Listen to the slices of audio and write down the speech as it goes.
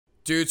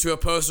Due to a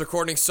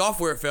post-recording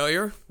software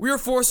failure, we are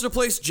forced to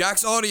replace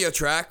Jack's audio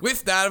track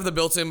with that of the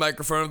built-in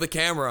microphone of the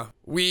camera.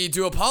 We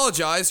do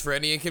apologize for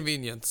any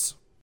inconvenience.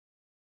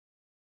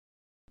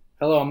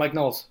 Hello, I'm Mike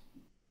Knowles.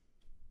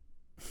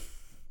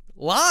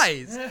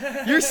 Lies!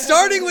 You're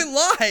starting with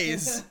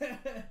lies!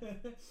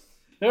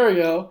 There we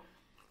go.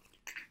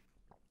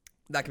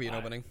 That could be an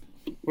opening.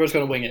 We're just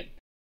going to wing it.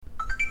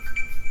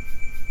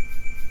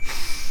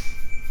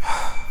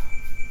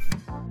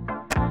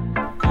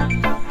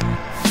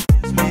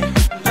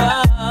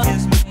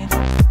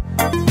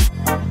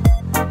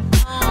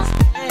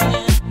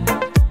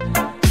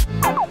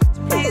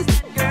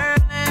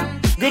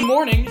 Good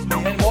morning,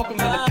 and welcome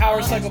to the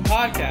Power Cycle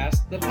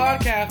Podcast, the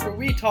podcast where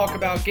we talk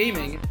about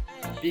gaming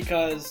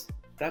because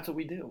that's what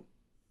we do.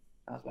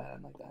 That was bad. I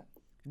didn't like that.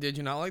 Did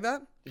you not like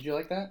that? Did you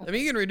like that? I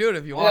mean, you can redo it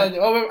if you want.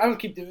 Yeah, I'm going to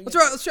keep doing it.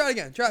 Let's try it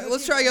again.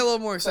 Let's try to get a little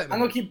more excitement. I'm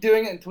going to keep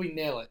doing it until we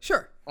nail it.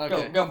 Sure.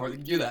 Okay. Go for it. You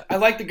can do that. I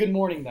like the good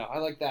morning, though. I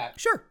like that.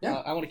 Sure. Yeah.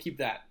 I want to keep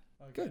that.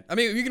 Good. I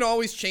mean, you can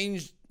always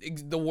change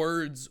the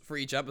words for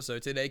each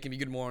episode. Today can be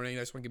good morning.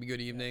 Next one can be good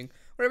evening.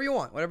 Whatever you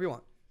want. Whatever you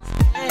want.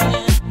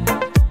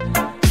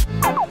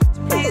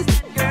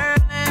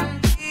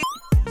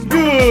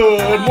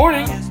 Good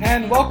morning,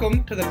 and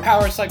welcome to the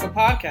Power Cycle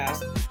Podcast,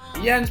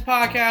 the Jens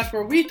podcast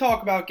where we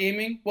talk about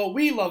gaming, what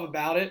we love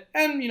about it,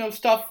 and,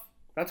 stuff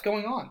that's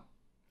going on.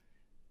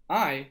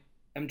 I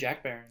am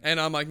Jack Barron. And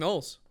I'm Mike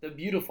Knowles. The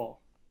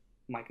beautiful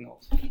Mike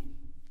Knowles.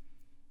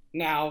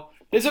 Now,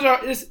 this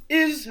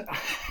is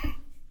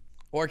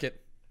Orchid.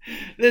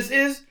 This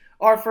is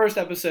our first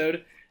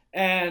episode,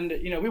 and,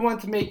 we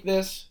wanted to make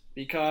this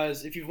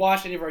because if you've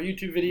watched any of our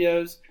YouTube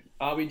videos,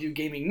 we do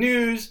gaming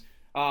news,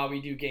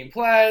 we do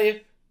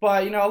gameplay,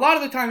 but, a lot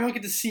of the time you don't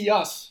get to see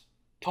us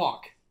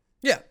talk.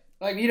 Yeah.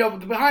 Like,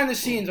 behind the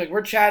scenes, like,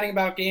 we're chatting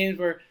about games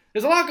where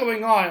there's a lot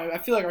going on. I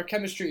feel like our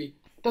chemistry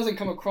doesn't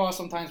come across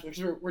sometimes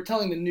because we're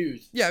telling the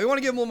news. Yeah, we want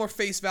to give them a little more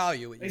face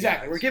value. With you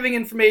exactly. guys. We're giving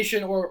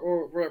information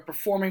or we're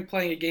performing,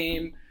 playing a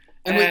game.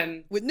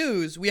 And with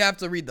news, we have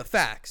to read the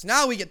facts.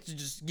 Now we get to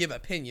just give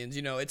opinions.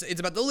 It's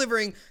about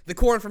delivering the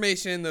core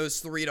information in those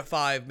 3 to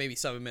 5, maybe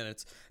 7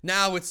 minutes.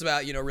 Now it's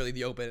about, really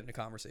the open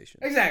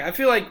conversation. Exactly. I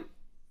feel like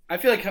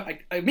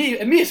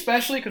me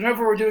especially, because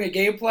whenever we're doing a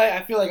gameplay,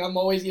 I feel like I'm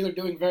always either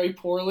doing very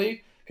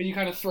poorly because you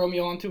kind of throw me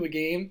onto a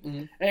game,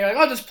 and you're like,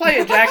 "Oh, just play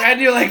it, Jack." I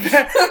do like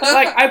that.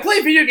 Like, I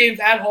play video games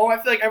at home. I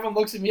feel like everyone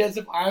looks at me as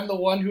if I'm the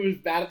one who is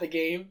bad at the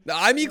game. No,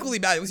 I'm equally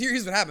bad.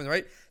 Here's what happens,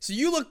 right? So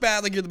you look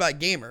bad like you're the bad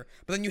gamer,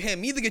 but then you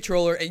hand me the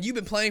controller, and you've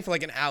been playing for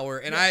like an hour,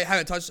 and I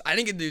haven't touched. I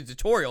didn't get to do the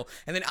tutorial,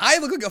 and then I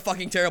look like a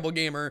fucking terrible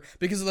gamer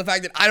because of the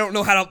fact that I don't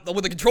know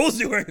what the controls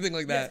do or anything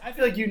like that. Yes, I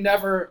feel like you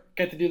never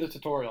get to do the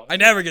tutorial. I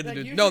never get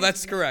to do. No,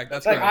 that's correct.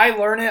 That's like correct.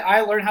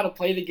 I learn how to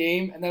play the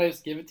game, and then I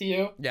just give it to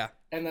you. Yeah.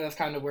 And then that's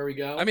kind of where we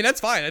go. I mean, that's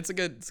fine. It's a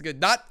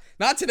good. Not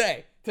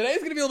today. Today's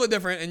gonna be a little bit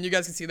different, and you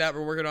guys can see that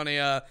we're working on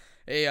a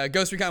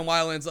Ghost Recon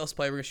Wildlands Let's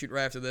Play. We're gonna shoot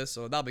right after this,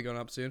 so that'll be going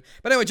up soon.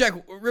 But anyway, Jack,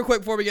 real quick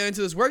before we get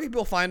into this, where can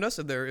people find us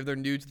if they're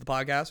new to the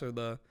podcast or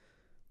the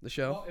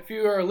show? Well, if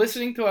you are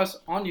listening to us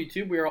on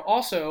YouTube, we are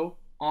also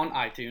on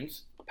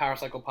iTunes. Power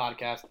Cycle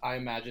Podcast, I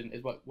imagine,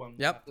 is what one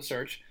have to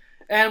search,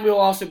 and we'll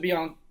also be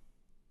on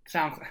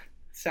SoundCloud.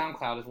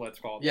 SoundCloud is what it's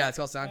called. Yeah, it's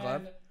called SoundCloud.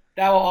 And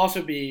that will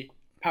also be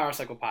Power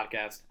Cycle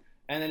Podcast.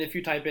 And then if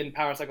you type in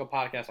Power Cycle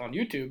Podcast on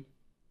YouTube,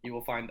 you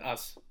will find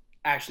us.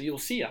 Actually, you'll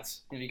see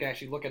us. You can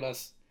actually look at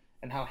us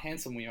and how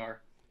handsome we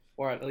are.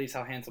 Or at least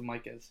how handsome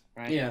Mike is,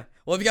 right? Yeah.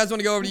 Well, if you guys want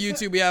to go over to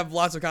YouTube, we have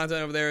lots of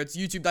content over there. It's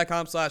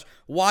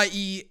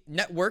youtube.com/YE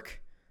Network.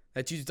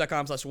 That's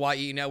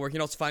youtube.com/YE Network. You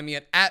can also find me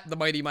at the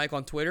Mighty Mike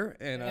on Twitter.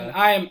 And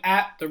I am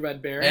at the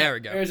Red Bear. There we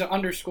go. There's an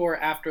underscore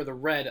after the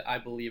red, I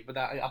believe. But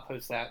I'll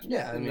post that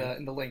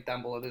in the link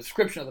down below. The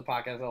description of the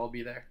podcast will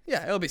be there.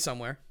 Yeah, it'll be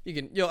somewhere.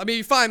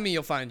 You find me,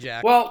 you'll find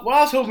Jack. Well, what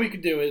I was hoping we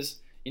could do is,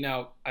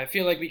 I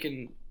feel like we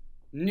can.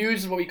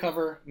 News is what we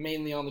cover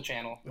mainly on the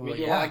channel. We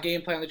do a lot of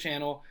gameplay on the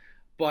channel.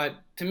 But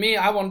to me,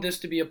 I wanted this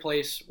to be a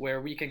place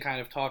where we can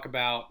kind of talk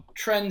about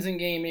trends in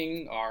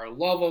gaming, our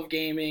love of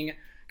gaming,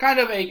 kind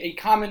of a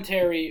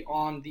commentary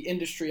on the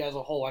industry as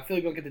a whole. I feel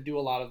like we don't get to do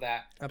a lot of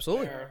that.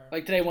 Absolutely.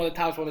 Like today, one of the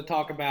topics I want to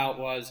talk about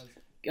was,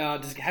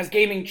 has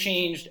gaming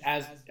changed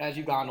as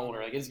you've gotten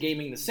older? Like, is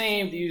gaming the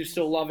same? Do you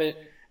still love it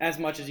as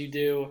much as you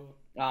do?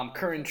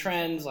 Current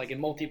trends, like in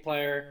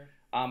multiplayer.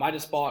 I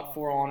just bought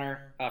For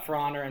Honor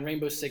and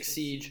Rainbow Six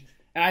Siege.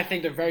 And I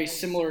think they're very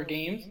similar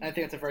games. I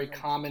think it's a very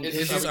common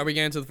issue. Are we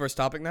getting to the first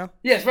topic now?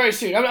 Yes, very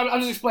soon. I'm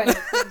just explaining.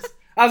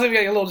 I was going to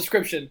get a little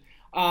description.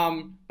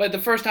 But the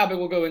first topic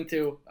we'll go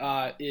into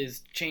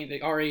is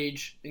our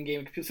age in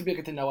gaming, so people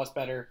get to know us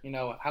better,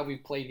 how we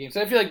play games.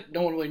 So I feel like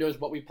no one really knows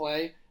what we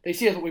play. They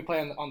see us what we play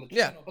on the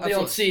channel, but they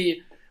don't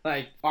see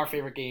like our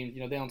favorite games.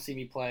 They don't see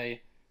me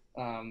play,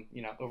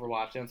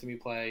 Overwatch. They don't see me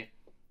play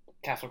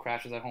Castle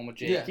Crashers at home with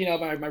Jake. Yeah.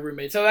 My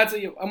roommate. So that's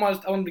I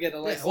wanted to get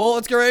the list. Well,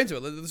 let's get right into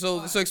it.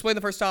 So explain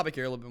the first topic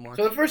here a little bit more.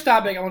 So the first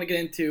topic I want to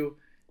get into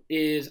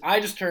is I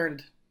just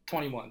turned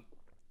 21.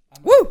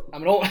 Woo!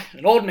 I'm an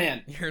old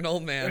man. You're an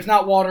old man. There's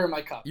not water in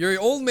my cup. You're an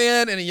old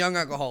man and a young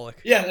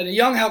alcoholic. Yeah, and a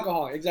young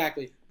alcoholic,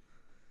 exactly.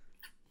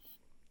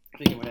 I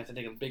think I would have to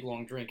take a big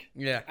long drink.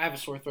 Yeah. I have a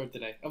sore throat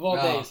today, of all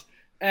days.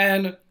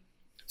 And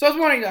so I was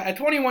wondering, at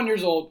 21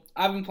 years old,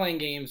 I've been playing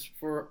games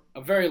for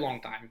a very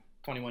long time.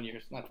 21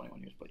 years, not 21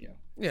 years, but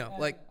Yeah,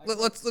 like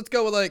let's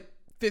go with like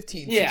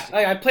 15. Yeah, 16.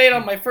 I played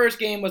on my first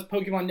game was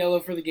Pokemon Yellow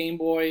for the Game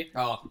Boy.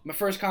 Oh. My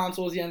first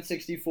console was the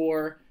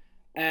N64,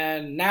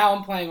 and now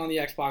I'm playing on the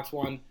Xbox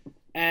One.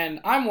 And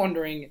I'm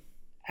wondering,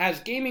 has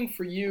gaming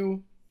for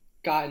you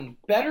gotten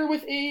better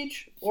with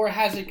age, or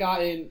has it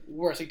gotten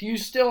worse? Like, do you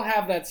still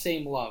have that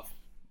same love?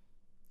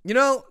 You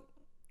know,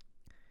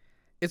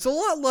 it's a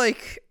lot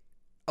like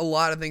a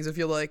lot of things I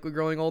feel like with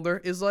growing older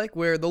is like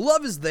where the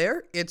love is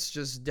there, it's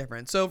just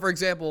different. So, for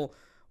example,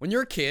 when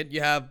you're a kid,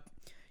 you have,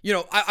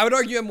 I would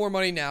argue you have more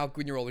money now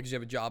when you're older because you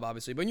have a job,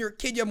 obviously. But when you're a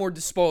kid, you have more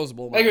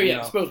disposable money. I agree,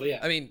 disposable, yeah.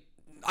 I mean,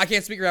 I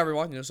can't speak for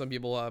everyone. Some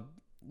people have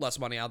less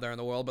money out there in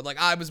the world. But, like,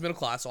 I was middle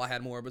class, so I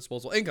had more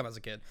disposable income as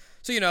a kid.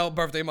 So,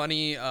 birthday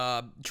money,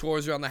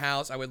 chores around the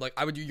house. I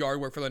would do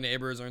yard work for the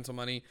neighbors, earn some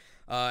money.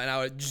 And I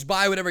would just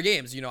buy whatever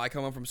games. I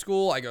come home from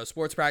school, I go to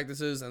sports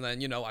practices, and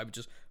then, I would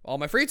just, all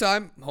my free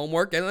time,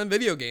 homework, and then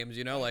video games,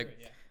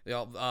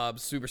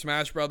 Super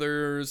Smash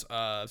Brothers,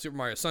 Super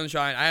Mario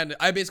Sunshine.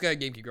 I basically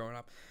had GameCube growing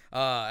up.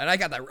 And I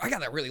got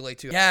that really late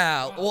too.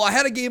 Yeah, well, I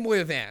had a Game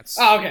Boy Advance.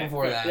 Oh, okay.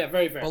 Before that. Yeah,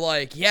 very fair.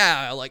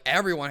 But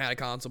everyone had a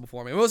console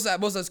before me. Most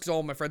of that's because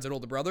all my friends had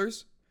older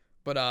brothers.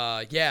 But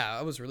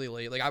I was really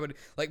late.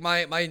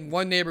 My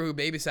one neighbor who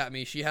babysat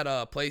me, she had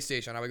a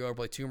PlayStation. I would go over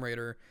play Tomb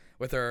Raider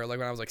with her,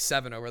 when I was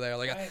 7 over there.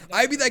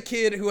 I'd be that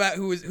kid who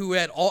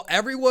had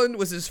everyone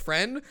was his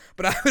friend,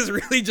 but I was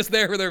really just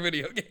there for their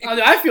video game.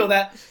 I feel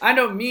that. I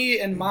know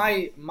me and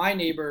my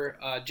neighbor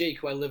Jake,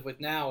 who I live with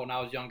now when I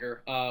was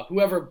younger.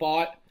 Whoever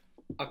bought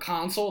a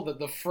console,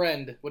 the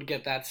friend would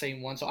get that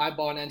same one. So I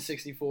bought an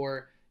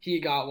N64. He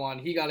got one.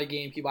 He got a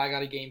GameCube. I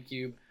got a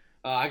GameCube.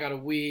 I got a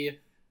Wii.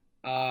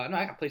 No,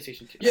 I got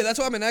PlayStation 2. Yeah, that's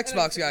why I'm an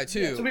Xbox guy too.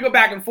 Yeah, so we go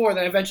back and forth,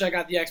 and eventually I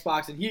got the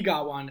Xbox, and he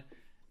got one.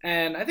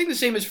 And I think the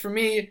same is for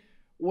me,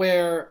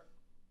 where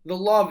the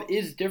love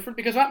is different.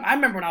 Because I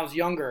remember when I was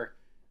younger,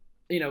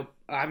 I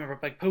remember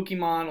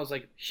Pokemon was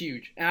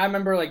huge, and I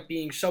remember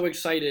being so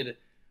excited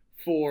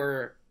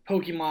for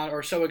Pokemon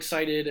or so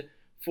excited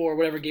for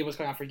whatever game was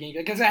coming out for Game,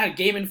 because I had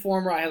Game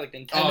Informer, I had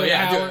Nintendo. Oh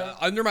yeah, Power. dude,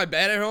 under my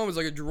bed at home is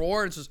a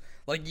drawer. It's just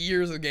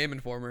years of Game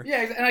Informer.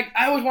 Yeah, and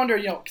I always wonder,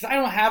 because I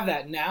don't have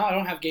that now. I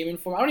don't have Game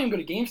Informer. I don't even go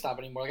to GameStop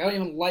anymore. I don't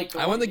even like.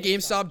 I went to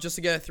GameStop just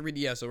to get a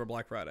 3DS over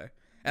Black Friday,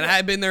 and I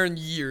had been there in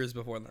years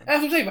before then. That's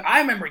what I'm saying. But I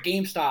remember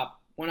GameStop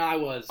when I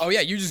was. Oh yeah,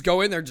 you just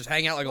go in there, just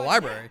hang out like a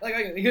library.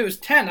 It was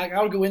 10.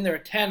 I would go in there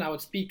at 10. I would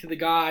speak to the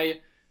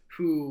guy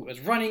who was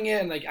running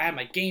it, and I had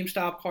my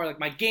GameStop card,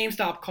 my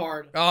GameStop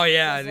card. Oh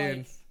yeah,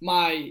 dude.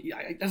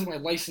 That's my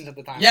license at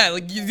the time. Yeah,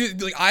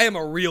 I am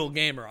a real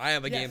gamer. I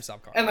have a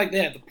GameStop card. And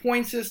they have the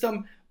point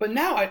system, but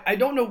now I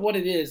don't know what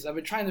it is. I've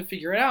been trying to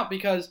figure it out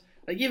because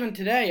even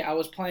today I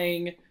was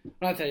playing.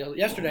 Not today,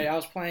 yesterday I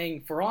was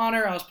playing For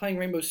Honor. I was playing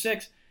Rainbow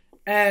Six,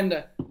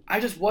 and I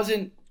just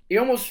wasn't. It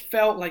almost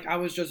felt like I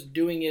was just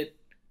doing it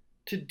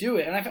to do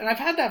it, and I've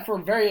had that for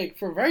a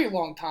very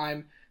long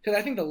time. Because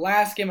I think the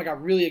last game I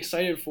got really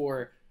excited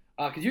for,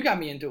 because you got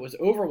me into it, was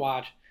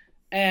Overwatch,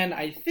 and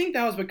I think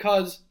that was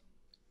because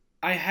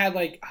I had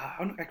I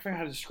forget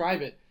how to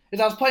describe it. Is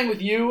I was playing with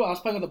you, I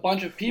was playing with a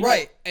bunch of people.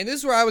 Right, and this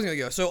is where I was gonna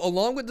go. So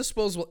along with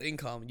disposable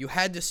income, you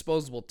had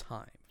disposable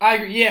time. I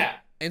agree. Yeah.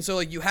 And so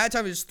you had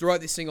time to just throw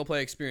out the single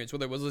player experience,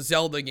 whether it was a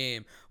Zelda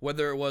game,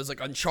 whether it was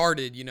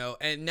Uncharted,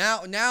 and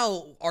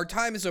now our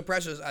time is so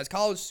precious as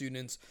college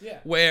students,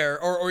 where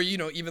or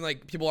even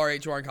people our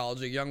age who are in college,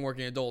 young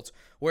working adults,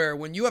 where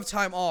when you have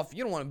time off,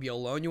 you don't want to be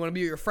alone, you want to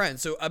be with your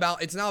friends. So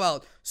it's now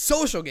about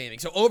social gaming.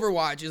 So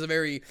Overwatch is a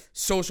very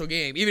social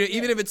game.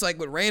 Even if it's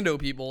with rando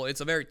people, it's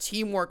a very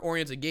teamwork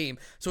oriented game.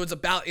 So it's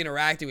about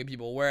interacting with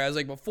people. Whereas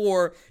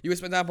before you would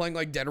spend time playing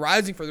Dead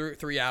Rising for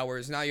 3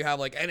 hours, now you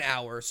have an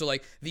hour. So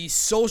these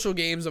social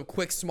games of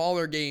quick,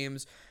 smaller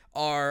games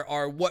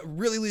are what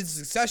really leads to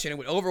succession. And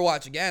with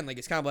Overwatch again,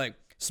 it's kind of like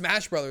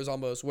Smash Brothers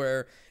almost,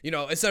 where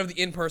instead of the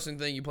in-person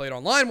thing, you play it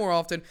online more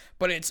often,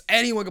 but it's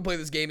anyone can play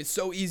this game. It's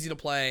so easy to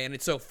play and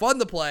it's so fun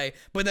to play.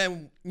 But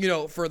then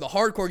for the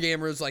hardcore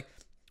gamers,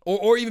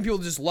 or even people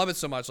who just love it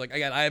so much,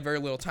 again, I have very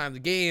little time to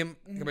game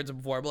compared to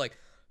before, but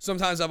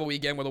sometimes I have a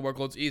weekend where the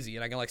workload's easy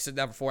and I can sit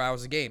down for 4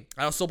 hours a game.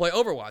 I'll still play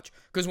Overwatch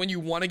because when you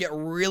want to get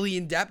really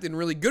in depth and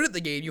really good at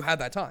the game, you have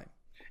that time.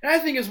 And I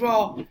think as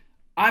well,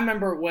 I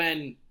remember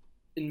when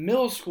in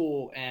middle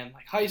school and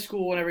high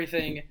school and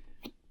everything,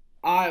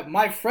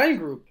 my friend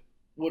group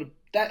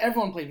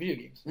everyone played video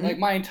games. Mm-hmm.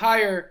 My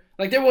entire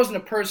there wasn't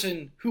a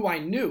person who I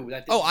knew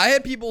that. I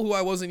had people who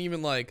I wasn't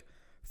even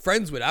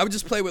friends with. I would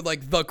just play with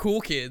the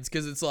cool kids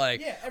because it's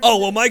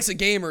Mike's a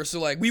gamer,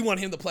 so we want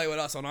him to play with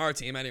us on our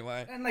team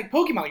anyway. And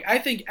Pokemon, I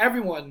think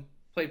everyone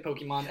played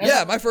Pokemon.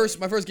 Yeah, my first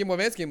Game Boy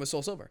Advance game was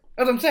Soul Silver.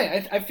 That's what I'm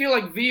saying. I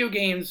feel video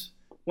games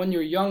when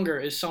you're younger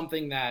is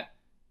something that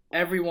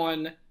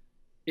everyone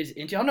is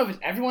into. I don't know if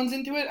everyone's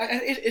into it.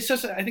 It's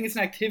just I think it's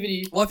an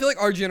activity. Well, I feel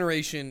like our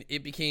generation,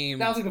 it became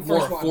That was like the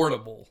more first one.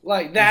 affordable.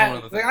 Like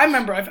that. Like I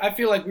remember, I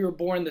feel like we were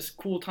born this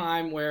cool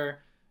time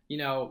where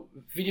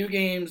video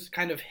games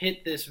kind of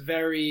hit this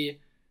very.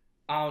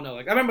 I don't know.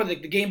 Like I remember the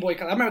Game Boy.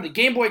 I remember the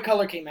Game Boy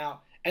Color came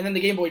out. And then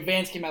the Game Boy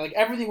Advance came out. Like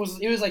everything was,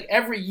 it was like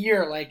every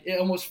year, like it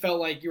almost felt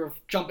like you were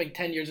jumping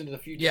 10 years into the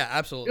future. Yeah,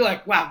 absolutely. You're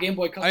like, wow, Game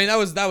Boy Color. I mean,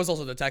 that was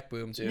also the tech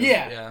boom too.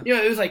 Yeah.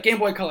 It was like Game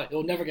Boy Color.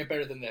 It'll never get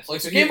better than this. Like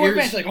So so Game Boy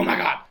Advance, like, oh my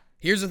god.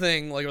 Here's the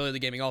thing, like related to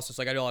gaming also.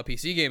 So like I do a lot of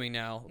PC gaming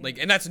now, like,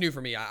 and that's new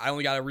for me. I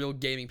only got a real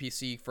gaming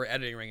PC for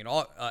editing ring in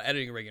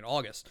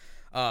August.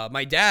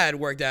 My dad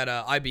worked at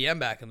IBM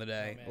back in the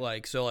day,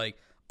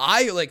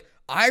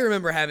 I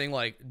remember having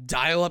like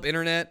dial-up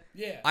internet.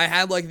 Yeah. I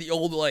had like the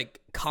old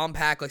like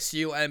compact like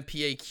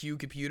COMPAQ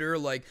computer.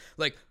 Like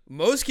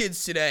most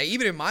kids today,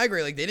 even in my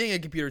grade, like they didn't get a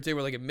computer until they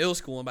were like in middle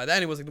school, and by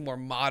then it was like the more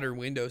modern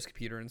Windows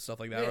computer and stuff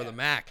like that, or the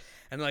Mac.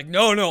 And like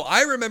no,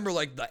 I remember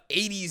like the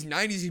 80s,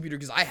 90s computer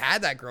because I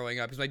had that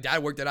growing up because my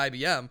dad worked at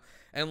IBM,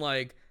 and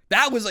like.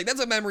 That's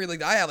a memory like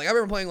that I have. Like I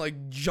remember playing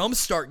like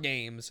Jumpstart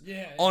games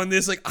on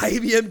this like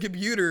IBM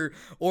computer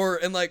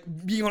and like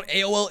being on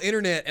AOL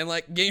internet and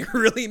like getting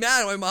really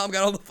mad when my mom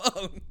got on the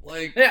phone.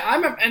 Like I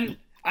remember, and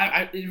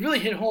it really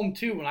hit home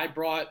too when I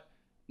brought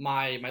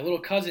my little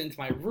cousin into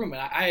my room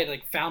and I had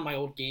like found my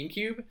old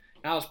GameCube and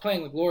I was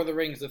playing like Lord of the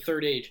Rings: The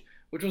Third Age,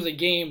 which was a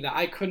game that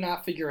I could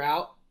not figure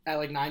out at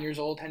like 9 years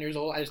old, 10 years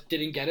old. I just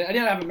didn't get it. I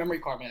didn't have a memory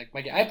card. I had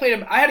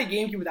a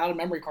GameCube without a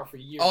memory card for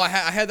years. Oh, I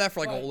had that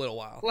for like a little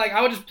while. Like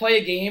I would just play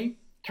a game,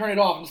 turn it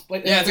off, and just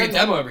play. Yeah, it's like a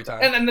demo every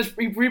time. And then just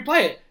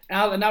replay it.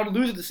 And I would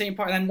lose at the same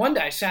part. And then one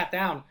day I sat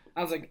down.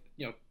 I was like,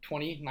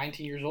 20,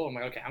 19 years old. I'm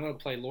like, okay, I'm going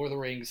to play Lord of the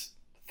Rings: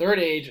 Third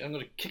Age. I'm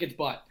going to kick its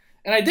butt.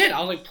 And I did. I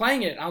was like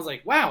playing it. And I was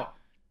like, wow.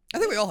 I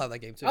think we all have that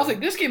game too. I was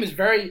like, this game is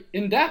very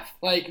in-depth.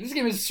 Like, this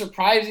game is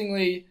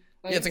surprisingly...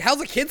 Like, yeah, it's like, how's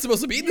a kid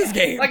supposed to beat this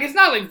game? Like, it's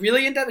not, like,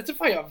 really in-depth. It's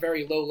probably a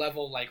very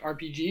low-level, like,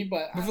 RPG,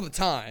 but for the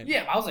time.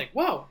 Yeah, I was like,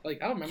 whoa.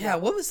 Like, I don't remember. Yeah,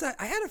 what was that?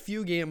 I had a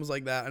few games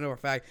like that, I know for a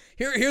fact.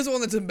 Here's the one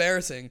that's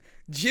embarrassing.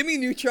 Jimmy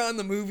Neutron,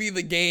 the movie,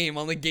 the game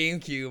on the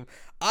GameCube.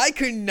 I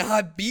could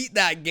not beat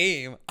that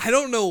game. I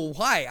don't know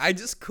why. I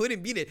just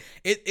couldn't beat it.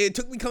 It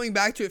took me coming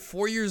back to it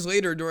 4 years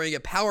later during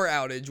a power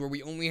outage where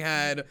we only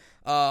had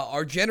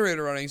our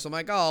generator running. So I'm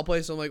like, oh, I'll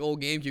play some, like,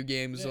 old GameCube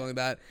games or something like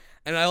that.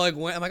 And I like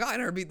went. I'm like, oh, I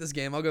never beat this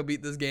game. I'll go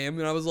beat this game.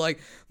 And I was like,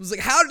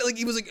 how did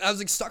I was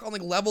like stuck on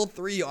like level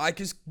 3. I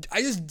just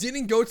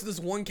didn't go to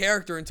this one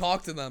character and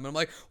talk to them. And I'm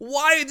like,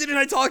 why didn't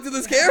I talk to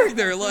this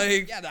character?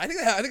 Like, yeah, I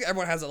think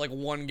everyone has that like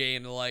one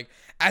game that like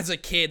as a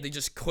kid they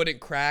just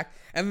couldn't crack,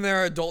 and then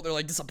they're adult, they're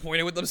like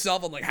disappointed with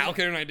themselves. I'm like, how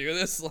can I do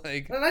this?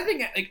 Like, and I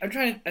think like, I'm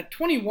trying at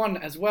 21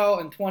 as well,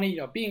 and 20,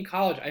 being in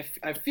college.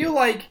 I feel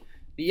like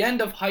the end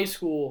of high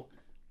school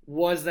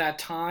was that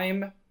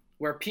time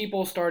where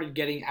people started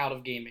getting out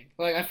of gaming.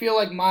 Like, I feel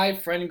like my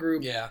friend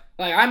group... Yeah.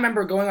 Like, I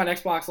remember going on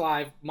Xbox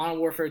Live, Modern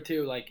Warfare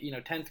 2, like,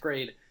 10th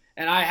grade,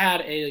 and I had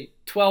a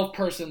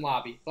 12-person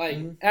lobby. Like,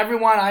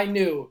 everyone I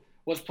knew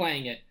was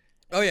playing it.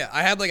 Oh, yeah.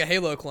 I had, like, a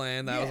Halo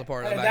clan that was a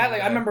part of that.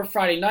 I remember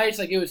Friday nights,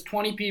 like, it was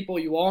 20 people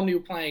you all knew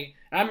playing.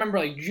 And I remember,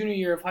 like, junior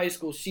year of high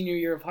school, senior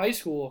year of high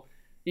school,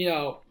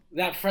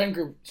 that friend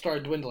group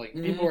started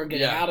dwindling. People were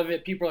getting out of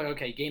it. People were like,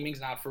 okay,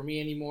 gaming's not for me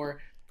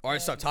anymore. Or I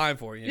just have time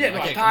for it. Yeah,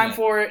 I have time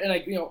for it, and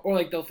like or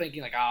like they'll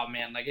thinking like, oh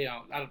man, like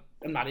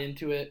I'm not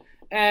into it.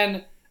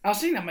 And I was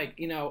thinking, I'm like,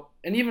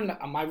 and even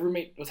my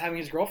roommate was having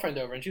his girlfriend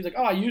over, and she was like,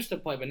 oh, I used to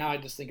play, but now I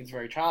just think it's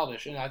very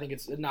childish, and I think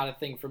it's not a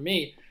thing for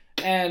me.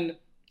 And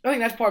I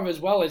think that's part of it as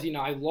well as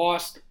I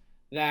lost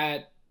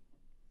that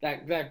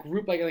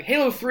group. Like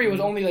Halo 3 was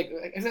only like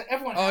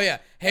everyone. Oh yeah,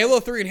 Halo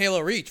 3 and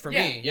Halo Reach for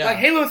me. Yeah, like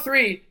Halo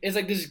 3 is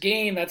like this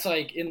game that's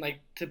like in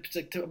like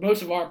to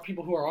most of our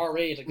people who are our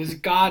age, like this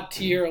god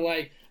tier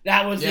like.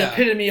 That was the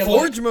epitome of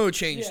Forge mode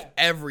changed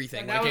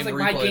everything. That was like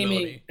my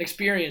gaming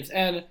experience,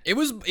 and it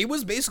was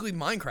basically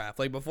Minecraft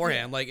like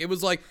beforehand. Like it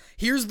was like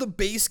here's the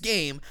base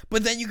game,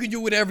 but then you can do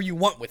whatever you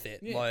want with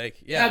it.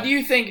 Like Now, do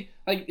you think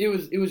like it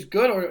was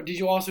good, or did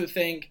you also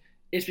think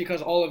it's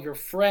because all of your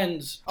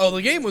friends? Oh,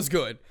 the game was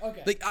good.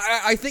 Okay. Like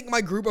I think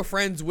my group of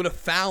friends would have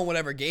found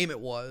whatever game it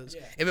was.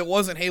 Yeah. If it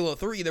wasn't Halo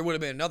 3, there would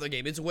have been another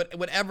game. It's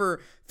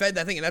whatever fed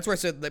that thing, and that's where I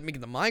said that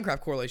making the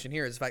Minecraft correlation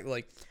here is the fact that,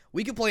 like.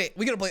 We could play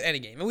any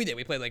game, and we did.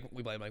 We played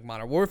like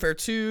Modern Warfare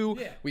 2.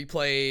 Yeah. We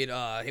played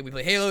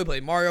Halo. We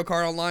played Mario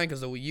Kart Online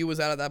because the Wii U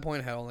was out at that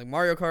point. It had only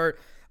Mario Kart.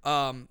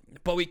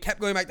 But we kept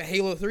going back to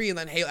Halo 3, and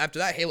then after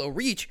that Halo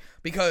Reach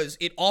because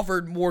it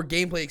offered more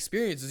gameplay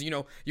experiences.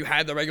 You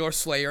had the regular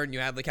Slayer and you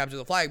had the Capture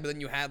the Flag, but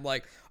then you had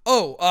like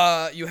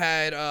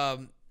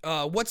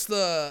what's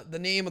the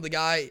name of the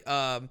guy?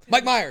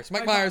 Mike Myers.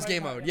 Mike Myers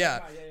game mode.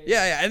 Yeah.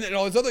 And then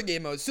all those other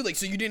game modes too. Like,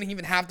 so you didn't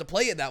even have to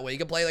play it that way. You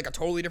could play like a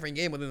totally different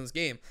game within this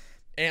game.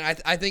 And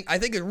I think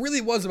it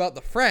really was about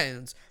the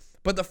friends,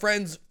 but the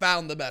friends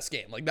found the best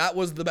game. Like that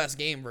was the best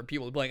game for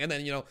people to play. And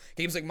then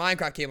games like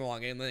Minecraft came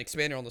along and then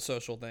expanded on the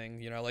social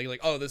thing. Like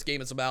oh, this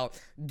game is about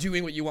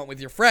doing what you want with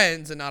your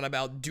friends and not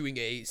about doing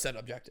a set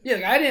objective. Yeah,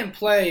 like I didn't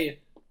play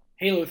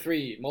Halo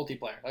 3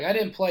 multiplayer. Like I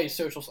didn't play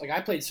social. Like I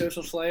played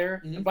Social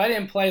Slayer, Mhm. but I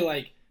didn't play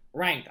like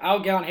ranked. I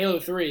would get on Halo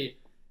 3,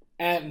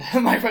 and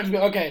my friends would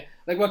be okay.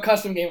 Like what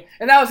custom game?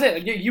 And that was it.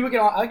 Like you would get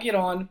on. I'd get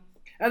on.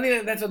 I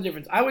think that's the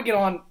difference. I would get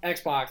on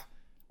Xbox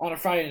on a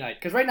Friday night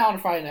because right now on a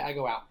Friday night I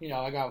go out.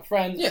 I go out with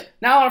friends. Yeah.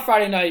 Now on a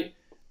Friday night,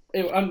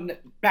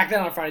 back then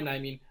on a Friday night, I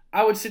mean,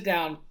 I would sit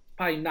down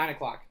probably 9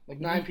 o'clock, like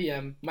 9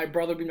 p.m. My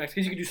brother would be next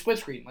because you could do split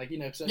screen, like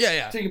so,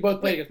 Yeah. so you could both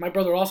play together. My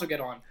brother would also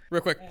get on.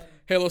 Real quick,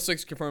 Halo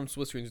 6 confirmed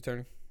split screen's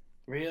returning.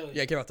 Really?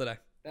 Yeah, it came out today.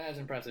 That is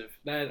impressive.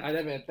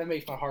 That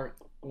makes my heart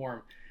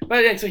warm.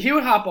 But yeah, so he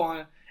would hop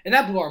on, and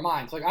that blew our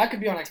minds. Like I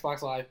could be on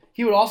Xbox Live,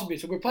 he would also be.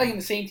 So we're playing in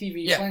the same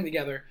TV, playing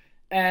together,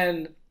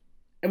 and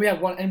we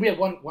have one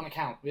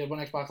account. We had one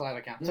Xbox Live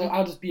account. So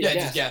I'll just be a guest.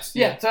 Just guest.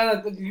 Yeah,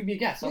 so you could be a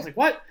guest. I was like,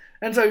 what?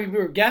 And so we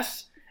were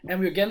guests, and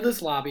we would get into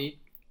this lobby,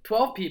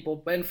 12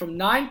 people, and from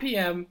 9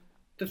 p.m.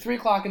 to 3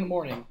 o'clock in the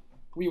morning,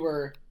 we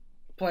were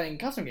playing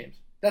custom games.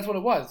 That's what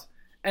it was.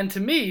 And to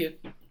me,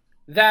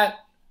 that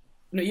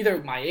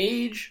either my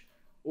age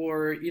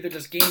or either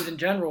just games in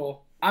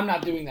general, I'm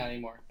not doing that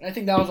anymore. And I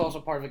think that was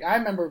also part of it. I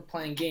remember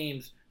playing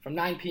games from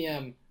 9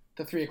 p.m.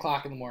 to 3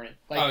 o'clock in the morning,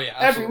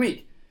 every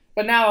week.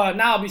 But now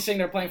I'll be sitting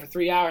there playing for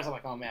 3 hours. I'm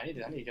like, oh man, I need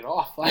to get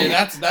off. Like,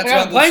 that's I've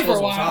about been playing for a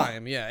disposable while.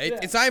 time. Yeah,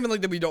 it's not even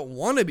like that we don't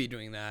want to be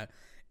doing that.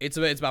 It's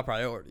about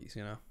priorities,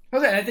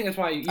 Okay, I think that's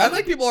why. I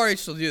think people our age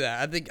still do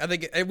that. I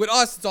think with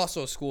us, it's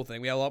also a school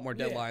thing. We have a lot more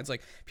deadlines.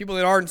 Like people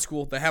that aren't in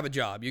school, they have a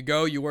job. You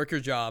go, you work your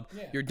job,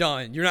 you're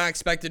done. You're not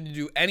expected to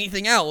do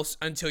anything else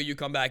until you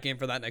come back in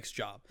for that next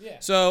job. Yeah.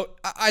 So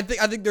I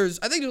think there's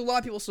a lot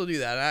of people still do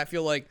that, and I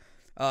feel like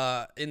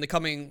in the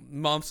coming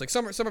months, like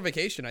summer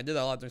vacation, I did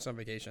that a lot during summer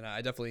vacation. I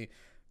definitely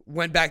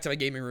went back to my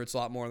gaming roots a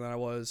lot more than I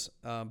was.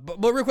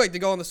 But real quick to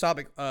go on this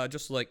topic,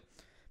 just to, like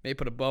maybe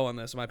put a bow on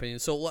this, in my opinion.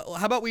 So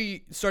how about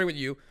we starting with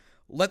you?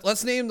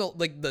 Let's name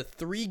the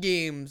three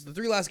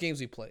last games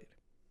we played.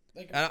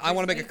 And I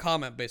want to make a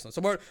comment based on it.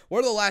 So what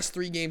are the last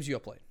 3 games you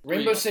have played?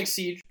 Rainbow Six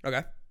Siege.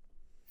 Okay.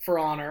 For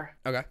Honor.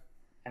 Okay.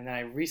 And then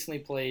I recently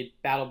played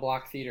Battle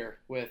Block Theater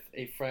with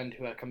a friend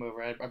who had come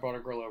over. I brought a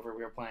girl over.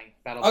 We were playing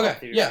Battle Block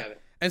Theater together.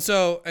 And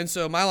so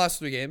my last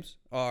 3 games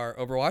are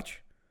Overwatch,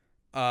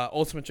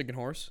 Ultimate Chicken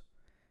Horse,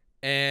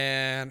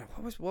 and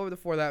what would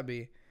before that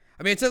be?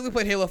 I mean, I technically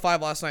played Halo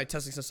 5 last night,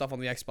 testing some stuff on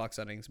the Xbox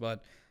settings,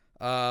 but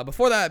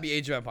before that, it'd be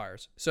Age of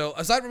Empires. So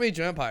aside from Age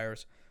of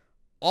Empires,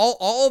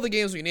 all the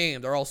games we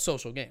named are all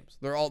social games.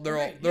 They're all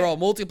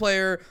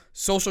multiplayer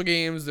social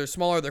games. They're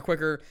smaller, they're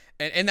quicker,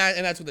 and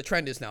that's what the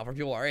trend is now for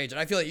people our age. And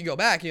I feel like you go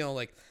back,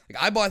 like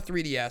I bought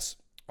 3DS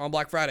on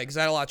Black Friday because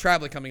I had a lot of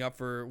traveling coming up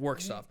for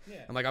work stuff.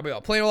 Yeah. I'm like, I'll be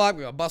out playing a lot,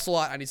 we're gonna bus a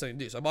lot. I need something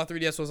to do, so I bought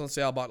 3DS. Was on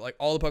sale. I bought like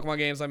all the Pokemon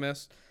games I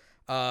missed.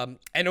 And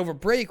over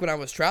break when I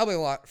was traveling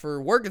a lot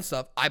for work and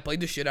stuff, I played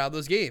the shit out of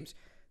those games.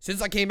 Since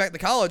I came back to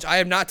college, I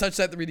have not touched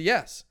that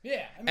 3DS.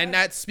 Yeah. And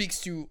that speaks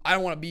to I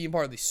don't want to be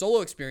part of these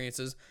solo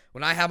experiences.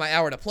 When I have my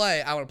hour to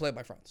play, I want to play with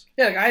my friends.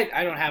 Yeah, like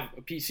I don't have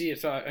a PC,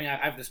 so I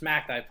have this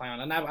Mac that I play on,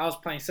 and I was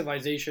playing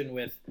Civilization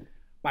with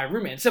my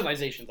roommate. And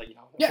Civilization's like a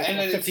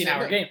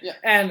 15-hour game. Yeah.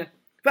 And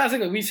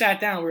basically, we sat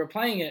down, we were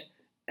playing it,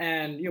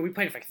 and we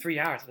played it for like 3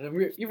 hours. And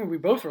we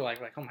both were like,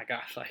 oh my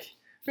gosh, like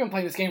we've been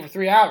playing this game for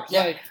 3 hours.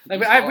 Yeah.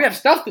 We have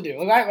stuff to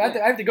do. Like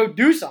I have to go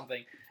do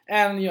something.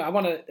 And I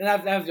want to.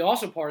 And that's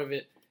also part of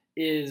it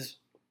is,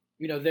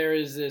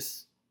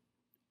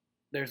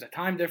 there's a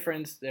time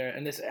difference there,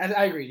 and this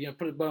I agree.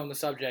 Put a bow on the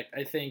subject.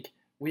 I think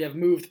we have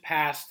moved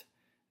past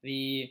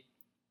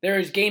there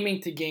is gaming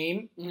to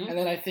game, and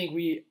then I think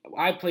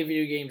I play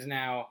video games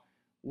now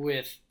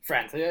with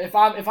friends. If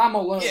I'm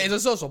alone, yeah, it's a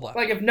social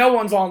platform. Like if no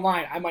one's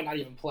online, I might not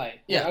even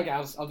play. Yeah, okay,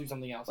 I'll do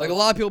something else. Like a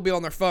lot of people be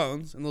on their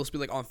phones and they'll just be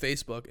like on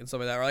Facebook and stuff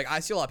like that. Or like I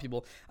see a lot of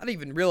people. I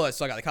didn't even realize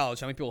until I got to college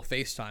how many people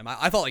FaceTime.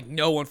 I thought like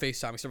no one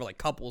FaceTime except for like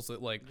couples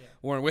that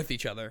weren't with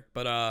each other.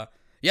 But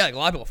yeah, like a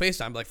lot of people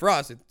FaceTime. But like for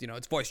us,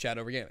 it's voice chat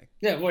over gaming.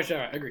 Yeah, voice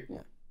chat. I agree. Yeah.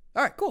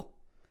 All right, cool.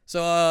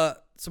 So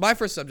my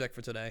first subject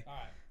for today. All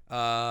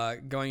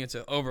right. Going into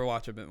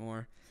Overwatch a bit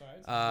more.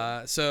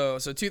 So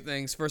 2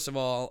 things. First of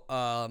all,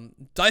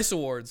 DICE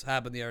Awards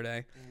happened the other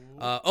day.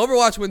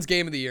 Overwatch wins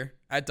Game of the Year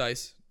at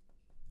DICE.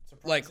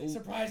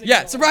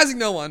 Surprising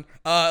no one.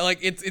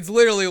 It's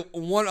literally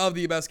one of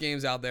the best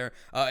games out there.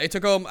 It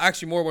took home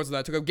actually more awards than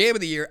that. It took home Game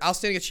of the Year,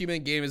 Outstanding Achievement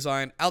in Game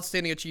Design,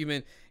 Outstanding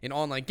Achievement in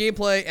Online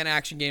Gameplay, and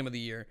Action Game of the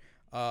Year.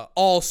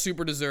 All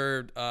super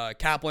deserved.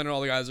 Kaplan and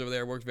all the guys over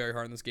there worked very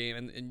hard in this game,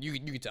 and you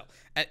can tell.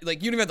 You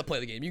don't even have to play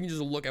the game. You can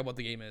just look at what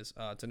the game is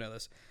to know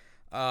this.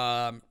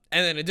 And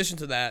then in addition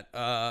to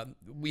that,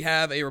 we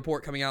have a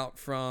report coming out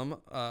from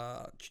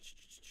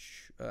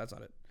that's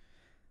not it.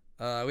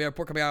 We have a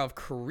report coming out of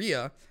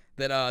Korea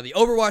that the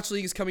Overwatch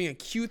League is coming in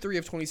Q3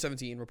 of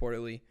 2017,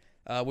 reportedly,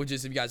 which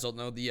is, if you guys don't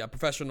know, the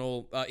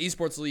professional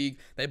esports league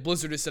that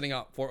Blizzard is setting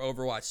up for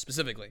Overwatch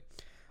specifically.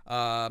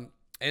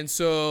 And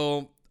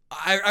so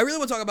I really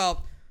want to talk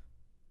about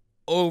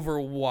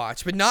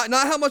Overwatch, but not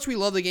how much we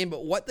love the game,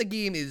 but what the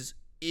game is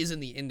is in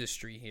the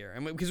industry here. I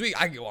mean, because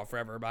I could go on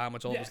forever about how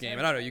much I love this game,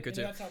 and I know you could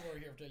too. That's how we're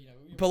here to,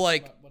 But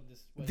like,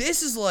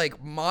 this is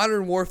like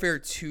Modern Warfare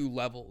 2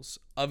 levels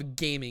of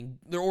gaming.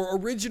 The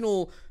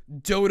original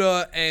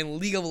Dota and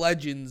League of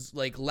Legends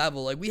like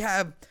level. Like we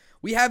have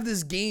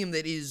this game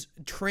that is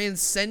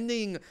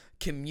transcending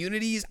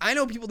communities. I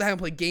know people that haven't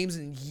played games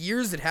in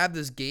years that have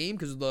this game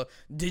because of the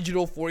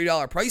digital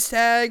 $40 price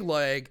tag.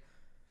 Like,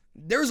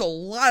 there's a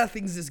lot of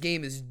things this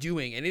game is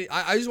doing, and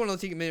I just want to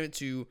take a minute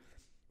to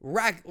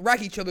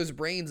rack each other's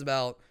brains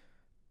about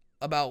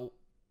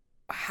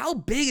how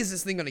big is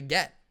this thing gonna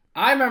get.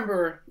 I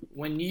remember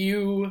when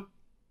you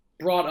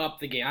brought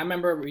up the game. I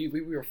remember we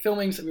were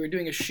filming, so we were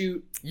doing a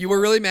shoot. You were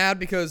really mad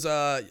because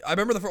I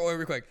remember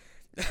real quick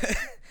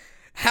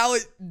how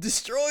it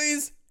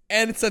destroys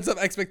and it sets up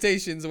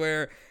expectations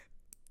where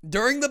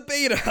during the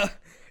beta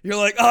you're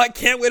like, oh, I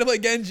can't wait to play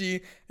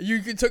Genji.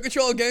 You took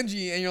control of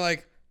Genji and you're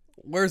like,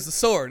 where's the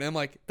sword? And I'm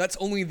like, that's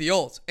only the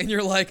ult. And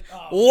you're like,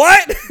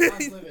 what? I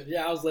was livid.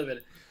 Yeah, I was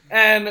livid.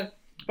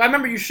 But I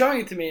remember you showing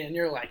it to me, and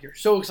you're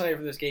so excited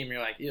for this game. You're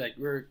like,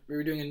 we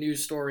were doing a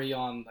news story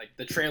on like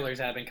the trailers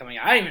that have been coming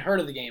out. I hadn't even heard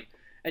of the game,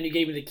 and you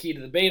gave me the key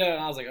to the beta, and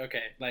I was like,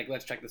 okay, like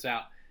let's check this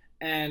out.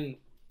 And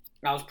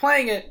I was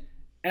playing it,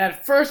 and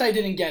at first I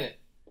didn't get it,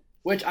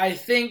 which I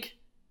think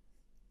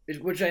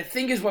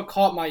is what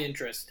caught my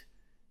interest.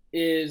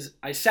 Is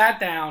I sat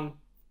down,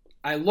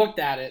 I looked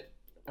at it,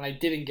 and I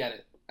didn't get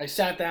it. I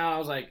sat down, I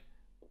was like,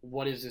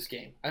 what is this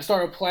game? I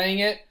started playing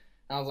it,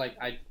 and I was like,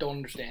 I don't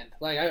understand.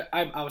 Like,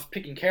 I was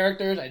picking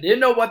characters. I didn't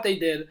know what they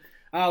did.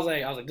 I was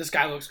like, this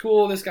guy looks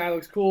cool. This guy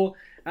looks cool.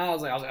 And I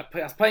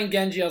was playing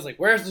Genji. I was like,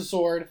 where's the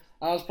sword?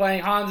 I was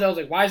playing Hanzo. I was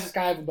like, why does this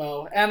guy have a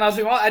bow? And I was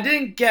like, well, I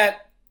didn't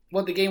get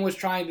what the game was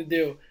trying to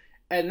do.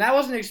 And that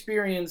was an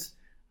experience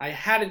I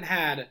hadn't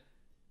had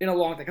in a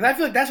long time. Because I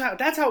feel like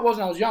that's how it was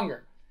when I was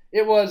younger.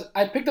 It was,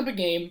 I picked up a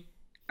game.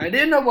 I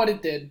didn't know what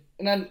it did.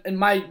 And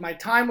my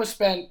time was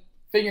spent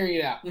figuring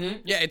it out.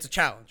 Mm-hmm. Yeah, it's a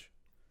challenge.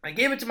 I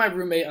gave it to my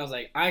roommate. I was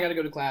like, I got to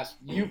go to class.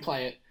 You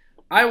play it.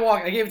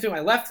 I gave it to him. I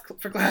left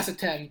for class at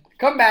 10.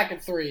 Come back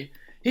at 3.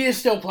 He is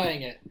still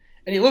playing it.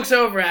 And he looks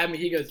over at me.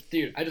 He goes,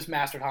 dude, I just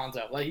mastered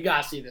Hanzo. Like, you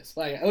got to see this.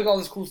 Like, look at all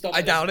this cool stuff.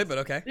 I doubt it, but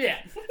okay. Yeah.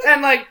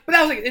 And, like, but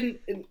that was, like,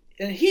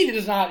 and he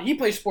does not, he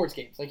plays sports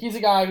games. Like, he's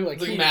a guy who, like,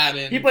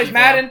 Madden. He plays FIFA.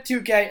 Madden,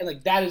 2K, and,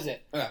 like, that is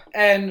it.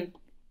 Yeah.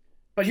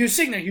 But he was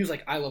sitting there. He was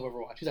like, I love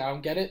Overwatch. He's like, I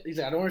don't get it. He's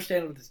like, I don't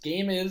understand what this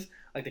game is.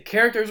 Like, the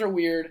characters are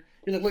weird.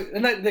 He's like, look,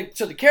 and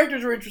so the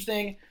characters are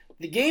interesting.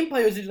 The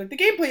gameplay was like, the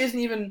gameplay isn't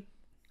even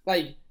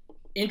like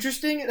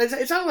interesting.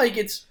 It's not like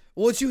it's.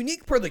 Well, it's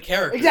unique per the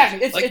character.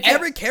 Exactly. It's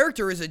every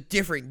character is a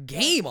different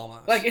game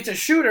almost. Like, it's a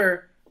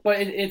shooter, but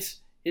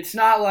it's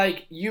not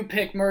like you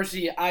pick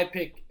Mercy, I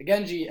pick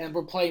Genji, and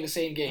we're playing the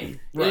same game.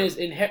 Right. It is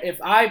if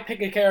I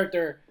pick a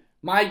character,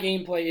 my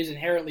gameplay is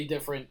inherently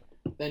different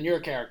than your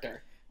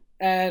character,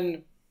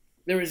 and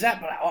there was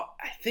that. But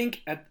I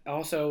think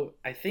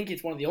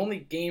it's one of the only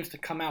games to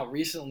come out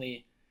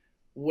recently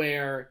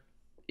where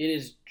it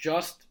is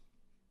just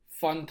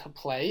fun to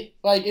play.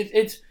 Like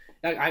it's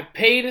like I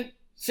paid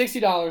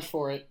 $60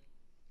 for it.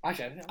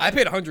 Actually, I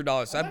paid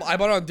 $100. I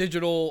bought it on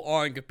digital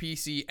on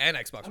PC and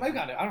Xbox. I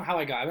got it. I don't know how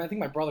I got it. I mean, I think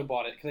my brother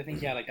bought it because I think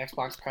he had like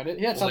Xbox credit.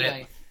 He had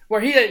something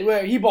where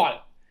he bought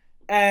it,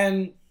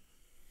 and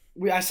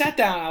I sat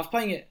down. I was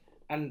playing it,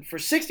 and for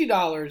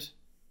 $60,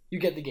 you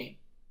get the game,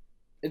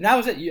 and that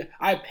was it.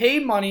 I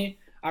paid money.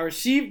 I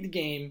received the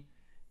game.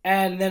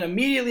 And then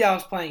immediately I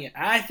was playing it.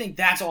 And I think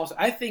that's awesome.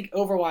 I think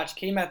Overwatch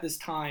came at this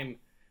time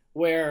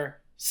where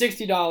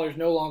 $60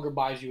 no longer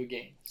buys you a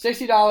game.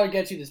 $60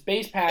 gets you this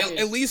base package.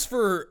 At least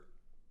for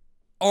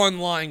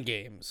online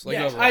games. Like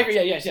yes, Overwatch. I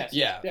agree. Yes.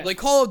 Yeah. Like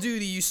Call of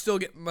Duty, you still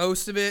get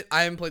most of it.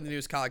 I haven't played the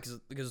newest COD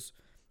because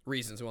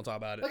reasons. We won't talk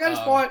about it. Like, I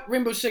just bought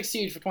Rainbow Six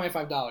Siege for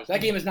 $25.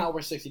 That game is not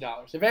worth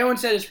 $60. If anyone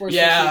said it's worth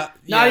 $60,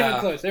 not even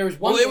close. There was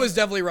one. Well, it was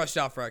definitely rushed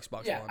out for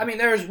Xbox One. I mean,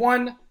 there is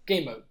one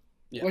game mode,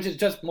 which is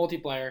just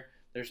multiplayer.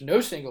 There's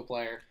no single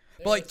player.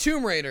 But like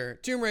Tomb Raider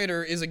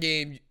is a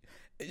game.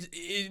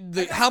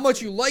 How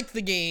much you like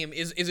the game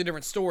is a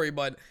different story.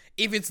 But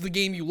if it's the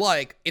game you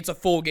like, it's a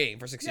full game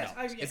for $60.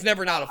 Yes, it's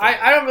never not a full game.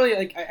 I don't really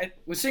like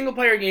with single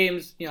player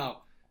games. You know,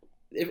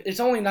 it's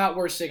only not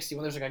worth $60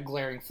 when there's like a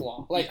glaring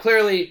flaw. Like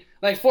clearly,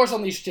 like Force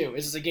Unleashed 2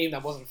 is just a game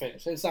that wasn't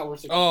finished. It's not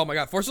worth $60. Oh my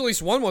god, Force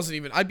Unleashed 1 wasn't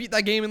even. I beat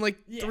that game in like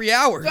 3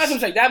 hours. So that's what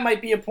I'm saying. That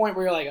might be a point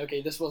where you're like,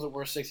 okay, this wasn't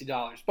worth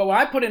 $60. But when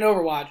I put in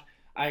Overwatch,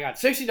 I got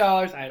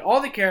 $60. I had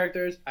all the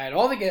characters. I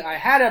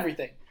had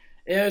everything.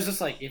 It was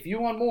just like, if you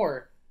want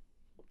more,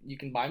 you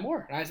can buy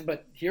more. And I said,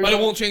 but it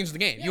won't change the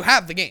game. Yeah. You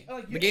have the game.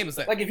 The game is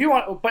there. Like if you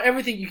want, but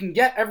everything you can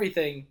get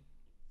everything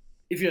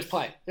if you just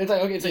play. It's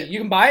like okay, it's like you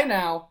can buy it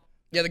now.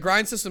 Yeah, the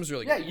grind system's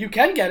really good. Yeah, you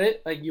can get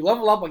it. Like you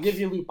level up, I'll give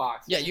you a loot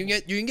box. Yeah, you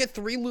can get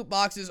 3 loot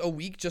boxes a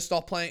week just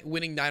off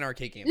winning 9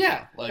 arcade games.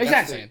 Yeah, like,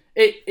 exactly.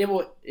 It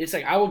will. It's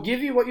like I will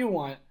give you what you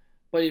want,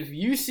 but if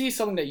you see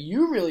something that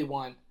you really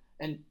want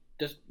and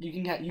just you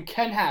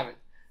can have it,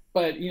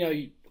 but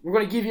we're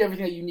going to give you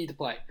everything that you need to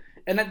play.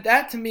 And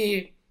that to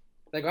me,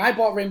 like when I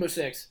bought Rainbow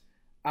Six,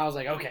 I was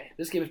like, okay,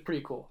 this game is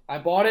pretty cool. I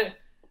bought it.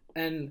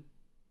 and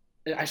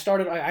I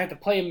had to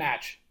play a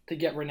match to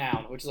get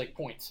renown, which is like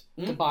points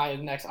to buy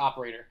the next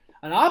operator.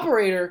 An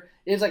operator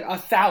is like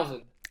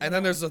 1,000. And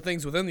then there's the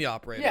things within the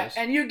operators. Yeah,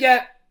 and you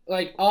get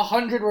like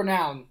 100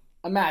 renown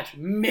a match,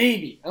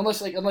 maybe,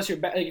 unless you're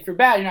bad. Like, if you're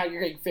bad,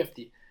 you're getting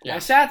 50. Yeah. I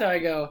sat there. I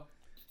go,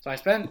 so I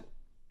spent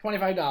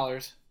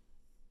 $25,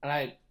 and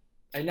I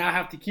now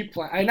have to keep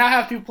playing. I now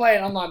have to play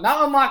and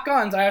not unlock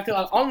guns. I have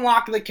to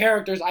unlock the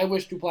characters I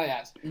wish to play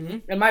as. Mm-hmm.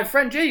 And my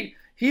friend Jake,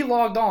 he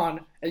logged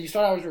on, and you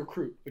start out as a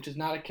recruit, which is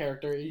not a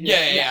character.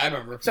 Yeah, I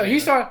remember. So he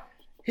started.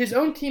 His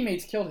own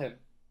teammates killed him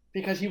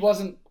because he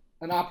wasn't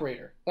an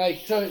operator.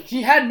 Like, so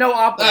he had no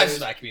operators. That's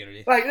that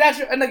community. Like,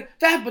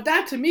 but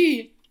that to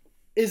me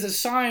is a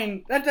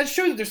sign that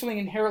shows that there's something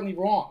inherently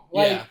wrong.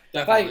 Like, yeah,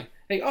 definitely.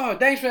 Like, oh,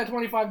 thanks for that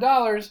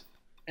 $25,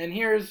 and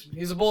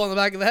he's a bull in the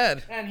back of the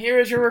head. And here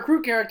is your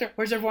recruit character.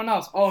 Where's everyone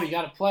else? Oh, you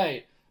got to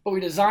play. But we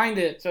designed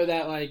it so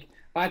that, like,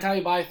 by the time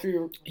you buy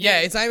through, yeah,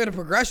 it's not even a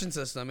progression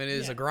system. It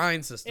is a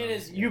grind system. It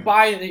is. You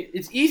buy.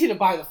 It's easy to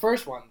buy the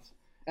first ones,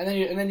 and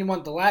then you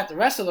want the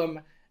rest of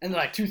them, and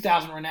they're like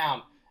 2,000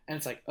 renown, and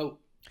it's like, oh.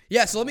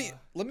 Yeah, so let me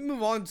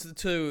move on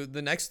to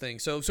the next thing.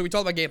 So we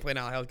talked about gameplay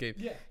now, health game.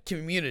 Yeah.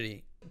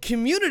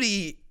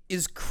 Community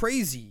is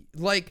crazy.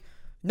 Like,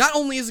 not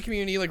only is the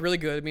community like really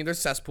good. I mean, there's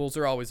cesspools.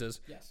 There always is.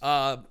 Yes.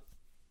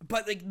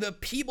 But like the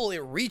people it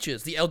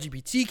reaches, the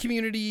LGBT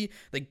community,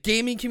 the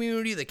gaming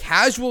community, the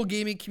casual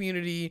gaming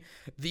community,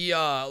 the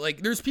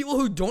like there's people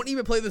who don't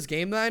even play this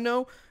game that I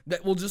know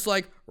that will just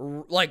like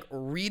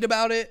read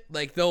about it.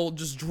 Like they'll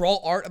just draw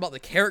art about the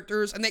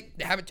characters, and they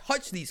haven't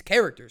touched these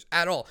characters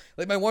at all.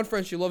 Like my one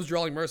friend, she loves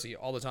drawing Mercy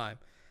all the time.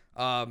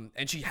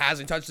 And she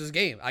hasn't touched this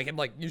game. I can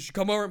like, you should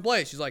come over and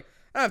play. She's like,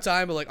 I don't have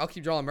time, but like I'll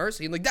keep drawing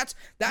Mercy. And like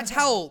that's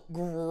how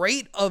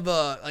great of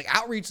a like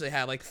outreach they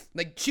have. Like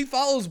she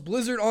follows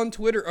Blizzard on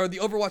Twitter, or the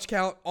Overwatch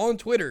account on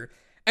Twitter,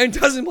 and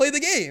doesn't play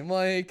the game.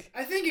 Like,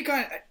 I think it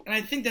kind of, and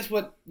I think that's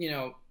what, you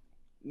know,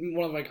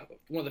 one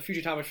of the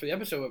future topics for the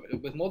episode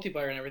with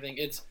multiplayer and everything.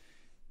 It's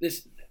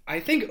this. I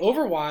think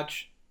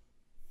Overwatch,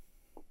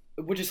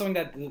 which is something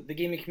that the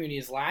gaming community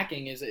is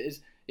lacking, is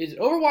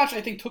Overwatch.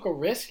 I think took a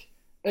risk.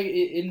 Like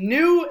it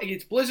knew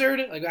it's Blizzard.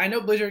 Like I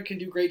know Blizzard can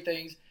do great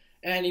things,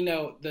 and you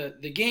know the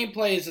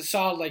gameplay is a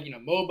solid, like, you know,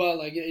 MOBA.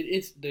 Like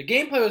it's the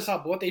gameplay was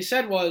solid. But what they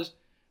said was,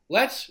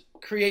 let's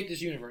create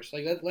this universe.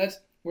 Like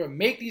we're gonna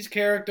make these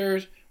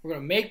characters. We're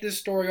gonna make this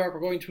story arc. We're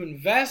going to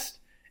invest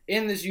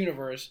in this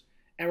universe,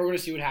 and we're gonna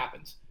see what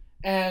happens.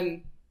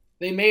 And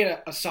they made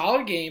a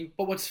solid game.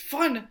 But what's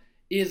fun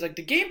is like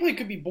the gameplay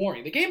could be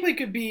boring. The gameplay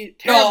could be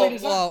terribly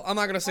designed. Well, I'm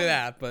not gonna say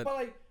that, but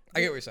like, I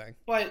get what you're saying.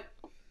 But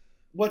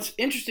what's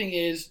interesting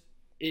is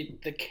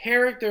the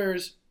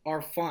characters are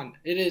fun.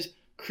 It is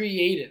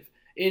creative.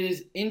 It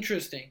is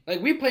interesting.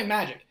 Like we play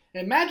Magic,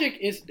 and Magic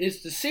is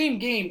the same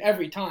game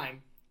every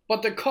time,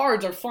 but the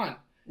cards are fun.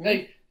 Mm-hmm.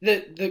 Like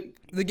the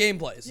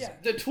gameplay is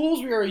the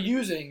tools we are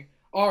using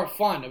are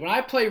fun. When I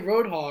play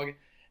Roadhog,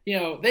 you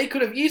know, they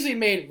could have easily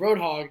made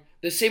Roadhog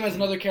the same as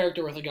another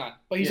character with a gun,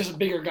 but he's just a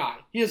bigger guy.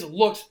 He just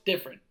looks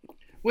different,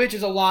 which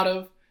is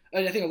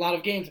I think a lot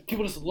of games,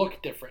 people just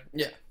look different.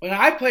 Yeah. When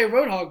I play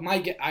Roadhog,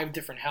 I have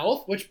different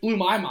health, which blew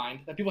my mind,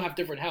 that people have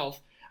different health.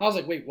 I was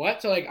like, wait,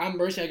 what? So, like, I'm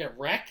Mercy, I get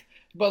wrecked.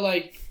 But,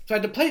 like, so I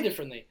had to play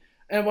differently.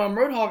 And when I'm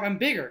Roadhog, I'm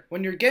bigger.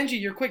 When you're Genji,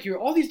 you're quick. You're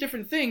all these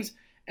different things.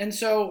 And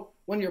so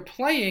when you're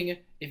playing,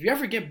 if you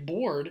ever get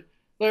bored,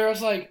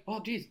 there's like,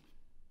 oh, geez,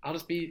 I'll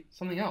just be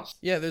something else.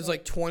 Yeah, there's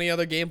like 20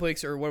 other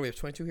gameplay, or what do we have,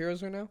 22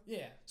 heroes right now?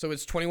 Yeah. So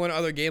it's 21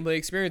 other gameplay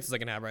experiences I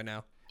can have right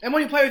now. And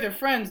when you play with your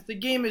friends,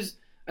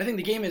 I think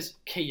the game is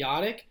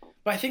chaotic,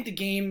 but I think the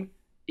game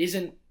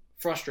isn't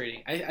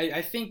frustrating.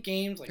 I think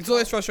games like... It's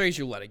always frustrating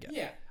you let it get.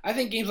 Yeah. I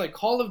think games like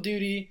Call of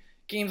Duty,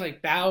 games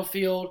like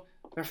Battlefield,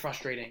 they're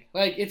frustrating.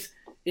 Like, it's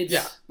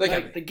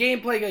like the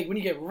gameplay, like when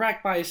you get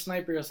wrecked by a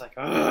sniper, it's like,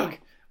 ugh.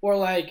 Or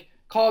like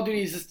Call of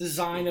Duty is just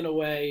designed in a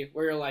way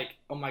where you're like,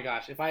 oh my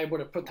gosh, if I were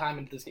to put time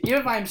into this game, even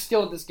if I'm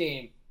still at this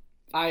game,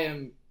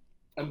 I'll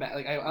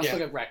still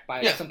get wrecked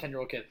by some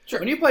 10-year-old kid. Sure.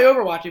 When you play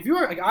Overwatch, if you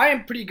were like, I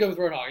am pretty good with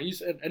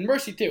Roadhog, and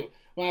Mercy too.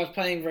 When I was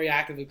playing, very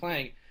actively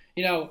playing,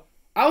 you know,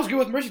 I was good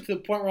with Mercy to the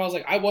point where I was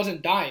like, I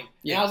wasn't dying.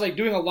 Yeah. And I was like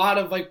doing a lot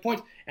of like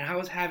points, and I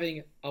was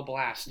having a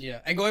blast. Yeah.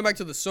 And going back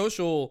to the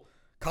social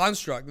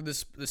construct that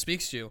this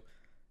speaks to,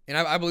 and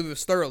I believe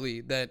this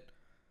thoroughly, that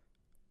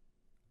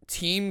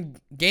team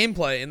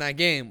gameplay in that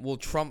game will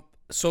trump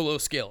solo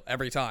skill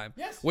every time.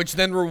 Yes. Which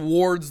then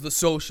rewards the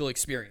social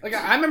experience. Like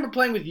I remember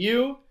playing with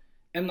you,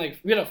 and like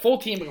we had a full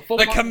team, like a full.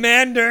 The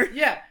commander.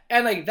 Yeah,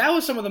 and like that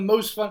was some of the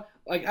most fun.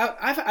 Like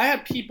I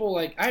had people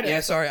like I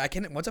had. Sorry, I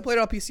can't. Once I played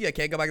it on PC, I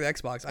can't go back to the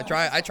Xbox.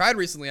 I tried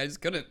recently, I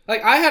just couldn't.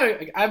 Like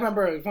I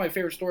remember one of my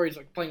favorite stories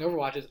like playing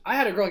Overwatch is I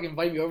had a girl like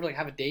invite me over to like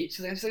have a date. She's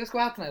like, let's go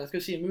out tonight. Let's go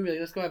see a movie. Like,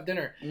 let's go have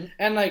dinner. Mm-hmm.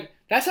 And like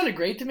that sounded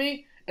great to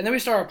me. And then we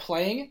started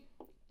playing,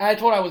 and I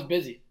told her I was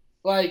busy.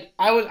 Like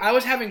I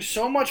was having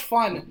so much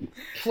fun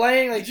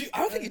playing. Like I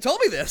don't think you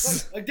told me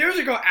this. Like there was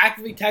a girl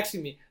actively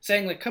texting me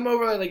saying like come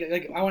over like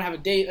I want to have a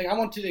date. Like I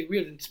want to like we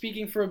were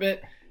speaking for a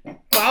bit.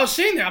 But I was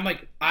sitting there. I'm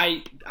like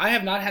I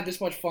have not had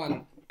this much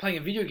fun playing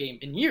a video game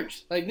in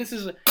years. Like this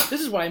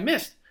is what I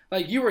missed.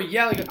 Like you were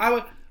yelling.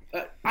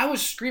 I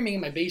was screaming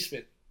in my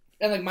basement.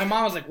 And, like, my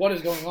mom was like, what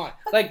is going on?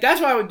 Like,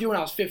 that's what I would do when I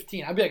was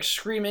 15. I'd be, like,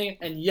 screaming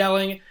and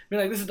yelling. Be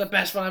like, this is the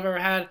best fun I've ever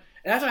had. And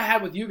that's what I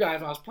had with you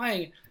guys when I was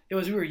playing. It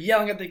was we were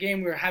yelling at the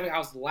game. I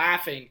was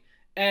laughing.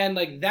 And,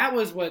 like, that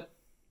was what,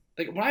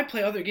 like, when I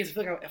play other games,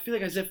 I feel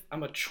like as if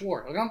I'm a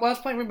chore. Like, when I was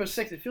playing Rainbow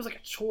Six, it feels like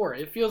a chore.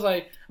 It feels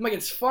like, I'm like,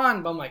 it's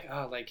fun, but I'm like,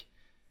 oh, like,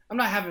 I'm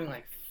not having,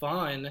 like,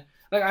 fun.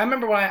 Like, I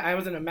remember when I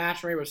was in a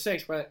match in Rainbow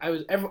Six where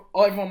everyone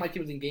on my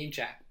team was in game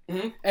chat.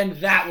 Mm-hmm. And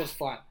that was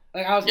fun.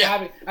 Like, I was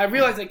having, I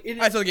realized, like,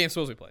 that's how the game's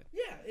supposed to be played.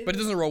 Yeah. But it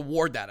doesn't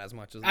reward that as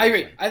much as I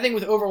agree. I think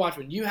with Overwatch,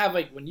 when you have,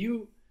 like, when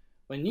you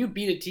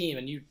beat a team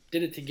and you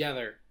did it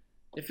together,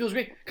 it feels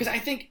great. Because I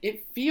think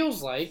it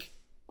feels like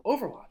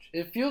Overwatch.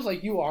 It feels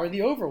like you are the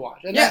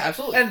Overwatch. And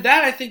absolutely. And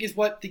that, I think, is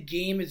what the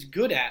game is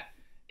good at,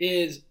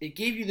 is it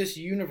gave you this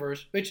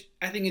universe, which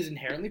I think is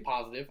inherently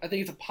positive. I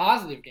think it's a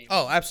positive game.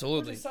 Oh,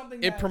 absolutely.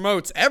 It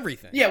promotes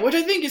everything. Yeah, which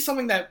I think is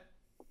something that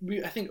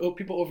I think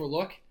people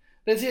overlook.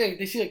 They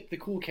see the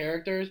cool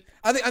characters.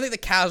 I think the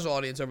casual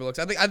audience overlooks.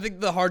 I think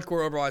the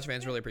hardcore Overwatch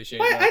fans really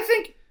appreciate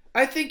it.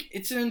 I think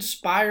it's an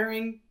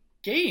inspiring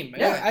game.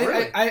 Yeah,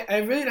 really. I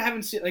really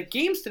haven't seen, like,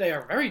 games today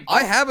are very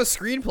I have a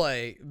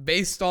screenplay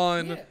based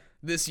on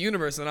this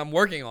universe that I'm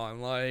working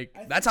on. Like,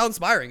 that's how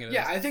inspiring it is.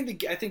 Yeah, I think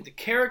the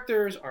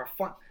characters are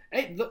fun.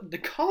 Hey, the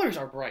colors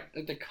are bright.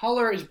 Like, the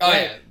color is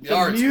bright. Oh,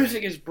 yeah. The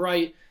music is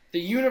bright. The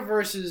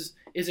universe is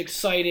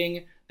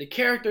exciting. The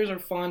characters are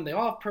fun. They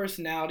all have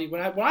personality.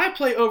 When I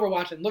play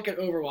Overwatch and look at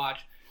Overwatch,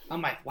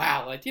 I'm like,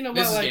 wow, like, you know what?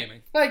 This is like,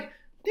 gaming. Like,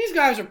 these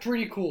guys are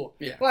pretty cool.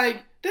 Yeah.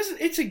 Like,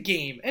 it's a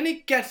game, and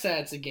it gets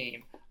that it's a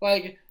game.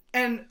 Like,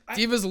 and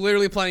D.Va's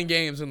literally playing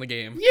games in the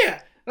game.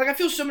 Yeah. Like, I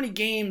feel so many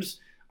games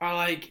are,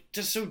 like,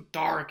 just so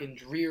dark and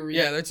dreary.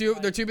 Yeah,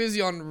 they're too busy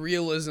on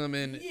realism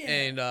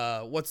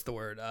and what's the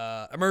word?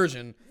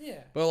 Immersion.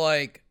 Yeah. But,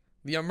 like,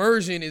 the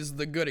immersion is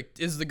the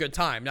good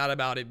time, not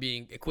about it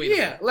being equatable.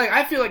 Yeah, like,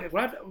 I feel like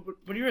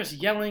when you're just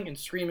yelling and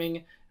screaming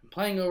and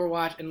playing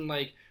Overwatch, and,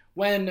 like,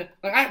 when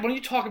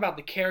you talk about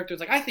the characters,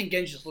 like, I think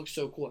Genji just looks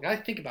so cool. Like, I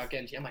think about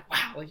Genji, I'm like,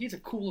 wow, like, he's a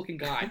cool looking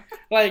guy.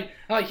 like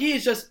he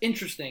is just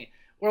interesting.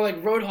 Or,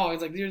 like, Roadhog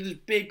is like, there's this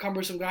big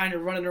cumbersome guy and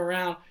you're running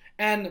around,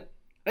 and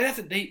like that's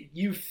it.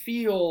 You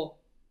feel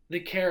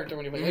the character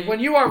when you're playing. Like, when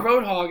you are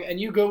Roadhog and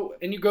you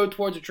go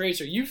towards a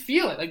Tracer, you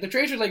feel it. Like, the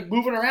Tracer's, like,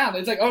 moving around.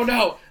 It's like, oh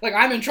no, like,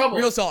 I'm in trouble.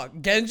 Real talk.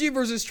 Genji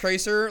versus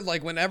Tracer,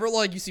 like, whenever,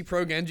 like, you see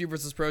pro Genji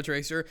versus pro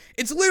Tracer,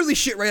 it's literally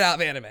shit right out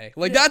of anime.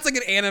 Like, that's like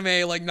an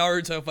anime, like,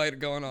 Naruto fight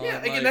going on. Yeah,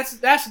 like, again,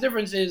 that's the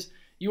difference is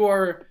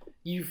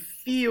you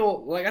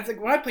feel like, I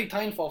think when I played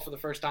Titanfall for the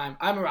first time,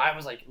 I remember I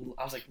was like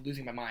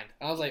losing my mind.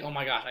 I was like, oh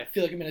my gosh, I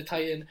feel like I'm in a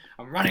Titan.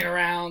 I'm running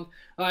around,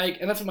 like,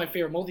 and that's one of my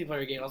favorite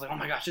multiplayer games. I was like, oh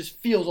my gosh, this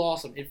feels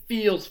awesome. It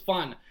feels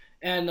fun,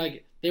 and,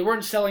 like, they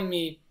weren't selling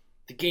me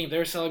the game. They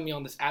were selling me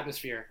on this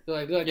atmosphere.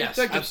 They're like yes,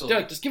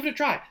 absolutely. Just give it a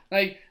try.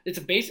 Like, it's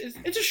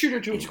a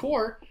shooter to its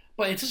core,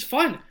 but it's just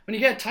fun. When you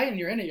get a Titan,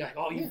 you're in it. You're like,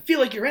 oh, you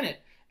feel like you're in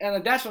it, and,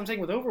 like, that's what I'm saying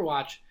with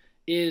Overwatch.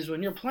 Is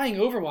when you're playing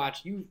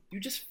Overwatch, you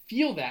just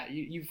feel that.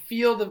 You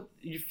feel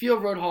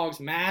Roadhog's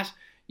mass.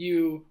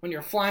 When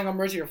you're flying on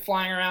Mercy, you're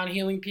flying around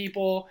healing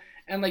people,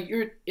 and, like,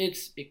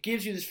 it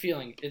gives you this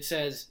feeling.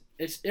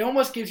 It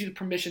almost gives you the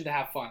permission to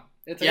have fun.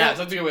 That's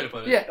a good way to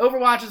put it. Yeah,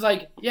 Overwatch is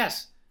like,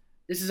 yes,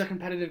 this is a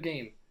competitive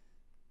game,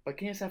 but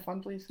can you just have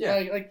fun, please?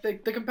 Yeah. Like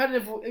the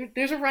competitive,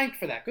 there's a rank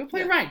for that. Go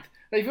play ranked.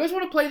 Like, if you guys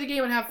want to play the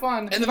game and have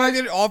fun, and the fact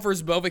that it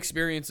offers both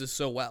experiences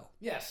so well.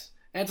 Yes.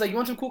 And it's like, you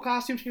want some cool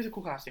costumes? Here's a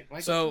cool costume.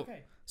 Like, so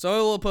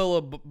I'll put a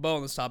little bow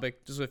on this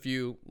topic, just with a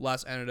few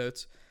last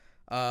anecdotes.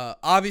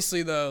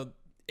 Obviously, though,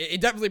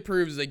 it definitely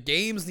proves that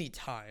games need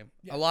time.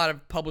 Yeah. A lot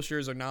of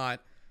publishers are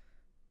not.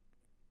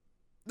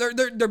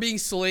 They're being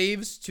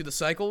slaves to the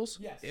cycles.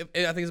 Yes. I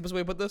think is the best way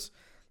to put this.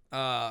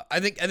 I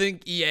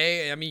think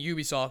EA, I mean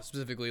Ubisoft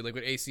specifically, like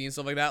with AC and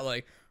stuff like that,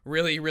 like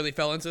really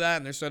fell into that,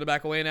 and they're starting to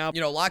back away now.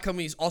 You know, a lot of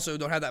companies also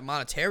don't have that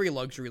monetary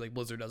luxury like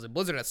Blizzard does. And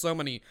Blizzard has so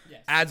many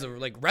ads of,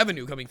 like,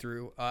 revenue coming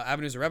through,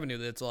 avenues of revenue,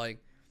 that it's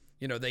like,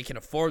 you know, they can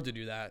afford to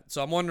do that.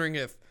 So I'm wondering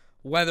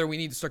whether we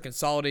need to start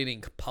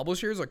consolidating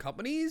publishers or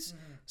companies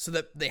so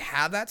that they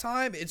have that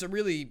time. It's a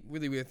really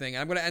weird thing.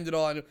 I'm gonna end it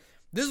on.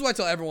 This is what I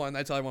tell everyone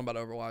about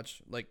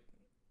Overwatch. Like,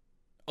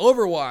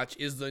 Overwatch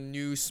is the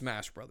new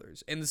Smash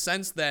Brothers in the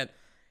sense that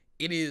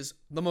it is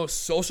the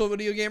most social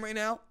video game right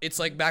now. It's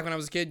like back when I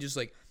was a kid, just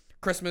like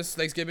Christmas,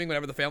 Thanksgiving,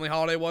 whatever the family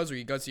holiday was, where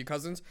you go see your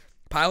cousins,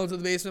 pile into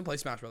the basement, play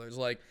Smash Brothers.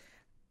 Like,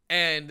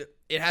 and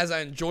it has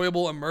an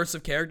enjoyable,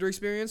 immersive character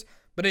experience.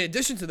 But in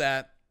addition to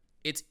that,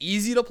 it's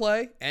easy to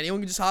play.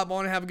 Anyone can just hop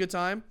on and have a good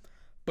time.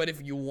 But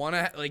if you want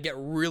to, like, get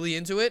really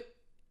into it,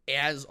 it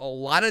has a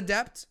lot of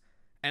depth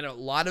and a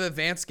lot of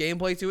advanced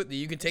gameplay to it that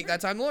you can take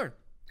that time to learn.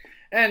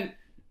 And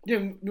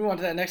move on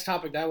to that next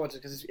topic that I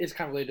wanted, because it's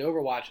kind of related to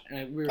Overwatch,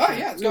 and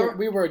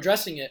we were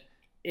addressing it.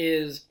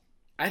 Is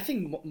I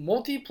think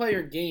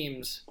multiplayer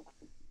games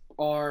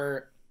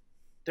are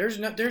there's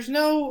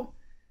no.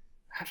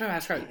 I'm trying to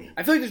ask.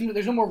 I feel like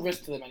there's no more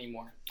risk to them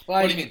anymore.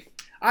 Like, what do you mean?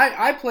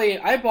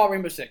 I bought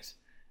Rainbow Six.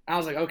 I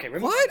was like, okay,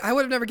 Rainbow What? I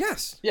would have never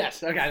guessed.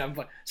 Yes, okay, I'm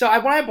fun. So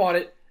when I bought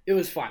it, it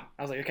was fun.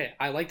 I was like, okay,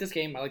 I like this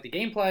game. I like the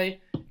gameplay.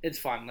 It's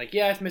fun. Like,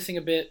 yeah, it's missing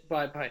a bit,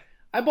 but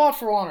I bought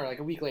For Honor like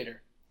a week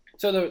later.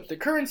 So the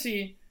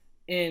currency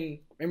in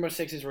Rainbow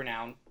Six is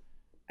renown,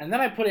 and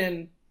then I put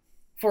in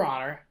For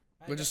Honor.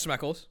 Which is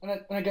Smeckles. And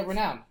I get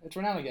renown. It's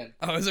renown again.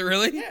 Oh, is it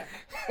really? Yeah,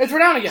 it's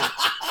renown again.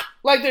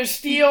 Like there's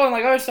steel and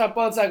like other stuff,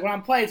 but it's like when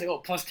I'm playing, it's like, oh,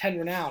 plus 10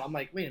 renown. I'm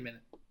like, wait a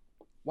minute,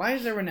 why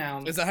is there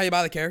renown? Is that how you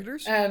buy the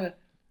characters? And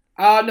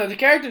no, the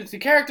characters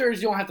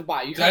you don't have to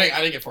buy. You I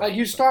didn't get For Honor. like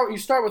you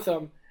start with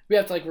them. We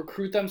have to like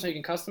recruit them so you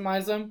can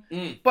customize them.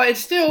 But it's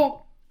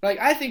still like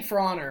I think For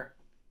Honor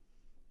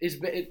is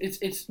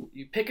it's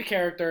you pick a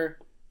character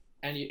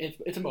and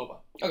it's a MOBA.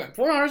 Okay.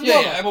 For Honor's a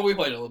MOBA. Yeah, well, we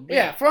played it a little bit.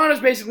 Yeah, For Honor's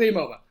basically a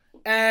MOBA.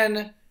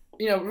 And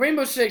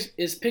Rainbow Six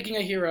is picking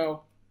a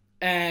hero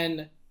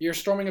and you're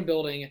storming a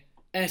building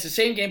and it's the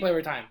same gameplay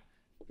every time.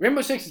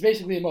 Rainbow Six is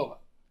basically a MOBA.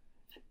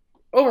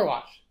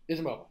 Overwatch is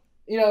a MOBA.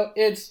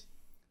 It's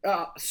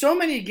so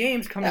many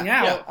games coming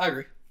out. Yeah, I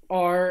agree.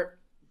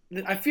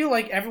 I feel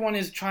like everyone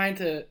is trying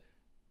to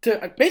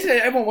basically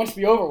everyone wants to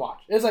be Overwatch.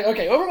 It's like,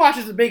 okay, Overwatch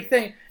is a big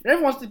thing, and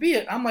everyone wants to be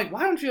it. I'm like,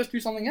 why don't you just do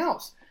something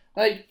else?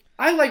 Like,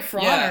 I like For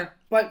Honor,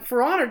 but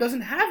For Honor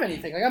doesn't have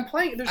anything. Like, I'm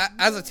playing.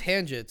 As a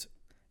tangent,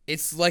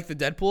 it's like the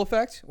Deadpool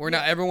effect, where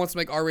now everyone wants to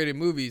make R-rated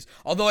movies.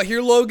 Although I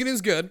hear Logan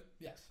is good.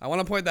 Yes. I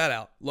want to point that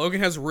out. Logan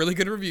has really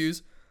good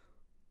reviews.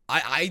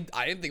 I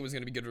didn't think it was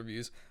going to be good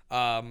reviews.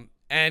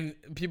 And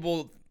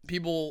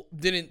people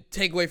didn't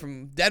take away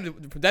from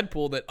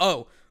Deadpool that,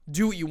 oh,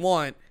 do what you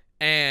want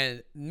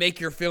and make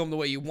your film the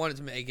way you want it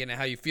to make it and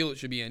how you feel it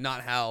should be and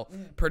not how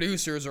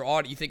producers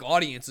or you think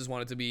audiences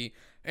want it to be.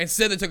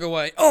 Instead, they took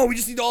away, oh, we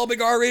just need all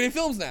big R-rated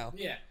films now.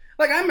 Yeah.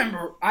 Like, I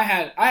remember I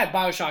had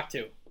BioShock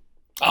 2.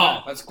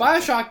 Oh, that's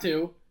classic. BioShock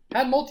 2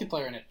 had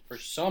multiplayer in it for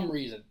some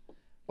reason.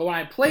 But when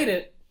I played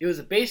it, it was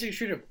a basic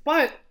shooter.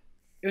 But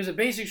it was a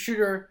basic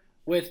shooter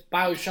with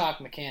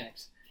BioShock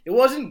mechanics. It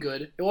wasn't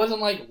good. It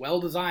wasn't, like,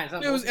 well-designed.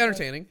 It was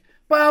entertaining.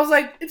 But I was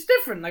like, it's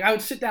different. Like, I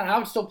would sit down and I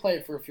would still play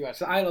it for a few hours.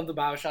 So I love the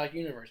BioShock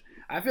universe.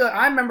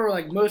 I remember,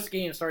 like, most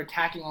games started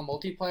tacking on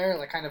multiplayer,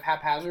 like, kind of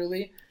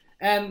haphazardly.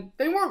 And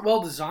they weren't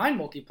well-designed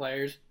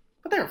multiplayers,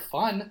 but they were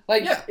fun.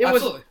 Like, yeah, it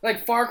absolutely. was,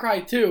 like, Far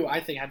Cry 2,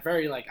 I think, had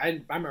very, like,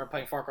 I remember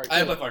playing Far Cry 2.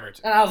 I played Far Cry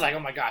 2. And I was like, oh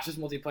my gosh, this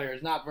multiplayer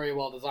is not very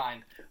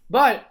well-designed.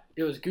 But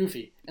it was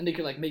goofy. And they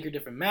could, like, make your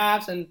different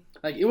maps. And,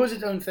 like, it was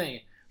its own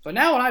thing. But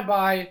now when I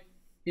buy...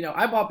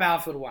 I bought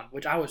Battlefield 1,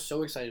 which I was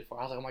so excited for.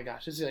 I was like, oh my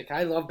gosh, this is like,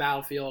 I love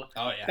Battlefield.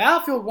 Oh, yeah.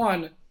 Battlefield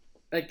 1,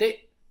 like,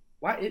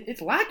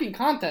 it's lacking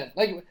content.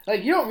 Like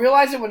you don't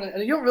realize it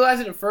you don't realize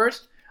it at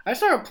first. I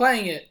started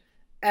playing it,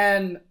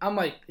 and I'm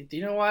like, do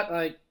you know what?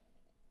 Like,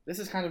 this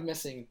is kind of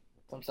missing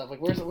some stuff.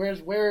 Like, where are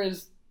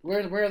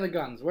the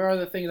guns? Where are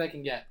the things I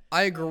can get?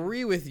 I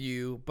agree with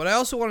you, but I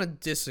also want to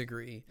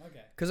disagree.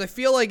 Okay. Because I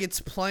feel like it's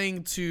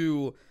playing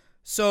to...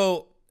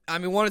 So... I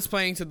mean, one, it's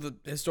playing to the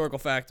historical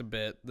fact a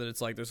bit, that it's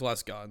like there's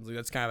less guns. Like,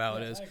 that's kind of how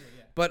it is. I agree,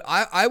 yeah. But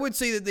I would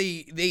say that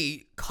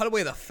they cut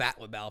away the fat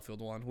with Battlefield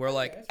 1, where,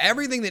 like,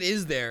 everything that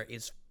is there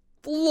is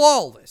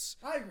flawless.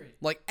 I agree.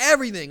 Like,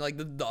 everything. Like,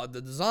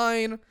 the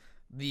design,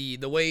 the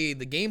way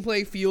the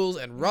gameplay feels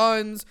and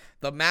runs,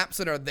 the maps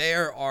that are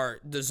there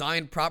are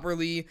designed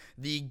properly,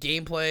 the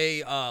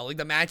gameplay, like,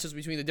 the matches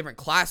between the different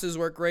classes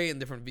work great and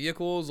different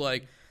vehicles.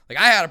 Like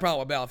I had a problem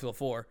with Battlefield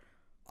 4.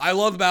 I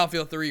loved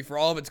Battlefield 3 for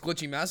all of its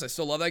glitchy mess. I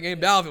still love that game.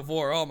 Yeah. Battlefield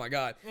 4, oh my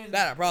god,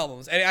 that had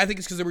problems. And I think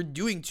it's because they were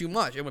doing too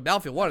much. And with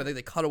Battlefield 1, I think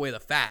they cut away the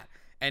fat.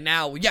 And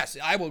now, yes,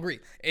 I will agree.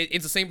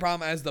 It's the same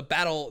problem as the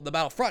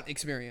Battlefront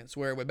experience,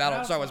 where with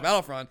Star Wars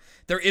Battlefront,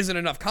 there isn't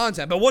enough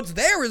content. But what's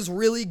there is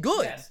really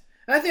good. Yes.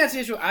 And I think that's the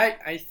issue.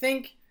 I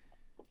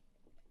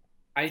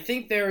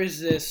think there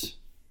is this...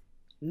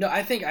 No,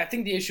 I think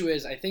the issue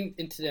is, I think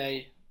in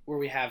today, where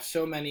we have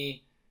so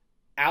many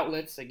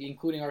outlets, like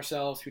including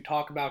ourselves, who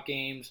talk about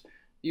games...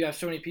 You have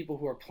so many people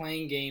who are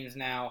playing games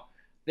now.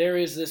 There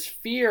is this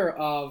fear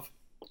of,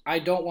 I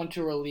don't want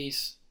to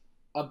release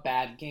a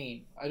bad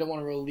game. I don't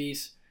want to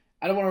release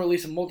a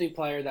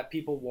multiplayer that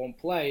people won't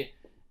play.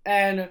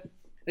 And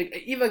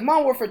even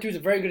Modern Warfare 2 is a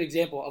very good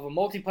example of a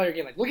multiplayer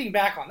game. Like, looking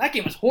back on that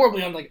game was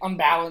horribly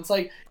unbalanced.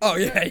 Like, oh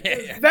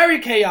yeah. Very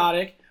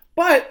chaotic.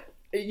 But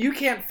you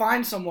can't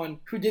find someone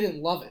who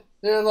didn't love it.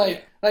 They're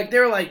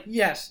like,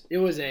 yes, it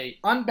was a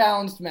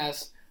unbalanced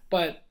mess,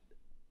 but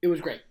it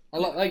was great.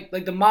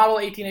 Like the Model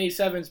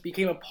 1887s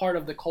became a part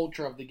of the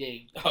culture of the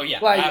game. Oh yeah,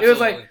 like absolutely. It was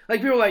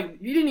like people were like,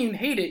 you didn't even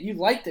hate it, you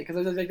liked it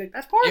because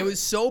that's part of it. It was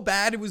so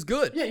bad, it was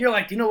good. Yeah, you're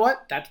like, you know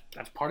what? That's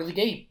part of the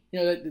game.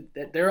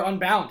 That they're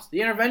unbalanced.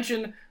 The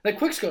intervention, like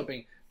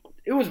quickscoping,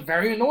 it was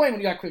very annoying when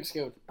you got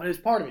quickscoped, but it's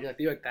part of it.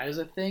 You're like that is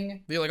a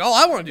thing. You're like, oh,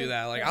 I want to do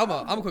that. Like I'm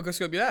a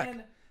quickscope you back.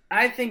 And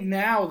I think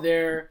now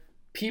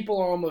people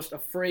are almost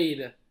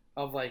afraid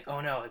of like,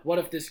 oh no, like what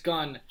if this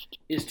gun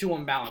is too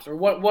unbalanced, or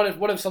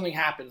what if something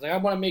happens? Like I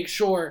want to make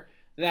sure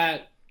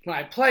that when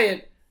I play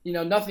it,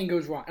 nothing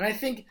goes wrong. And I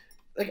think,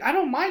 like, I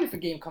don't mind if a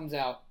game comes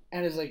out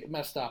and is like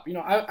messed up.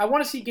 I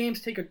want to see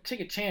games take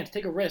a chance,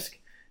 take a risk,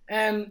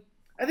 And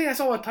I think I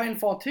saw a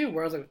Titanfall 2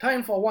 where I was like,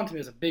 Titanfall 1 to me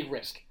was a big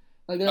risk.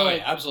 Like they're Oh like,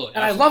 yeah, absolutely.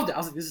 and I loved it. I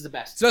was like, this is the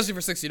best. Especially for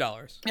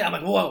 $60. Yeah, I'm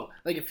like, whoa.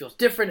 Like it feels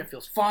different. It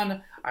feels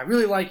fun. I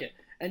really like it.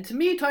 And to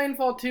me,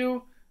 Titanfall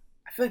 2,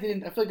 I feel like they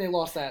didn't. I feel like they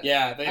lost that.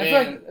 Yeah, they I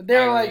didn't.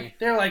 feel like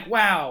they're like,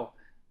 wow,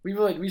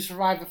 we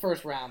survived the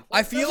first round.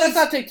 I feel let's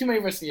not take too many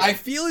risks yet. I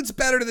feel it's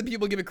better than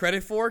people give it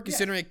credit for,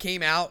 considering it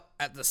came out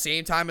at the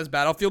same time as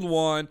Battlefield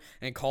 1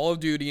 and Call of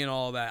Duty and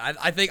all of that.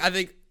 I think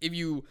if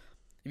you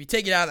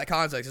take it out of that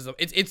context,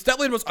 it's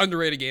definitely the most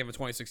underrated game of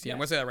 2016. Yes. I'm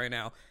gonna say that right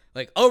now.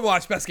 Like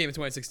Overwatch, best game of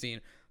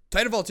 2016.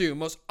 Titanfall 2,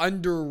 most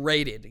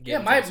underrated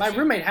game. Yeah, my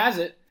roommate has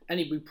it, and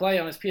we play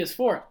on his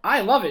PS4.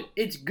 I love it.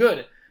 It's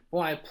good. But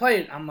when I play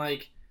it, I'm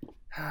like,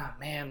 ah,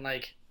 man,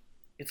 like,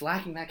 it's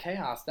lacking that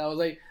chaos. That was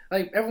like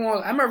everyone.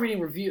 I remember reading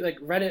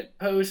Reddit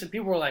posts, and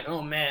people were like,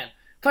 oh man,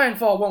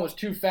 Titanfall 1 was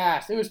too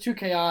fast. It was too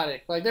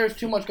chaotic. Like there was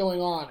too much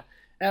going on,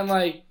 and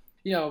like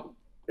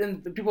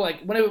and the people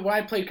like when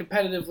I played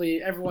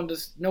competitively,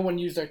 no one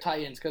used their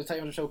Titans because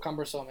Titans are so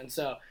cumbersome, and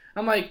so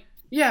I'm like.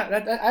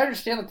 Yeah, I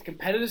understand that the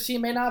competitive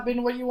scene may not have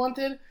been what you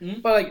wanted,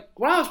 but like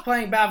when I was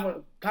playing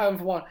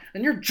Titanfall 1,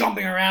 and you're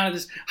jumping around at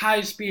this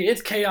high speed,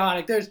 it's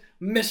chaotic. There's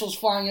missiles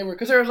flying everywhere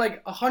because there was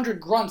like 100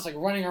 grunts like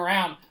running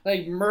around,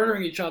 like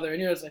murdering each other,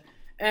 and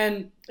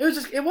it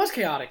was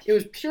chaotic. It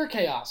was pure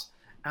chaos.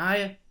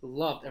 I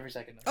loved every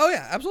second of it. Oh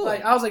yeah, absolutely.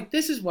 Like I was like,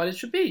 this is what it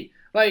should be.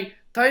 Like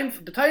the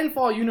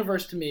Titanfall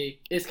universe to me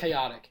is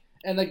chaotic,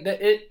 and like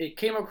it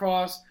came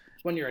across.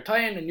 When you're a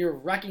Titan and you're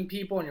wrecking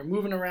people and you're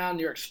moving around, and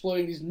you're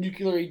exploding these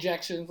nuclear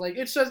ejections. Like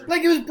it's just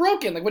like it was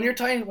broken. Like when your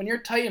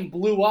Titan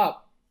blew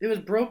up, it was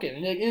broken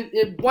and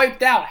it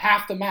wiped out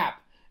half the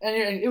map, and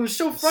it was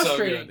so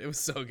frustrating. So good. It was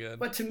so good.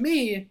 But to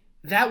me,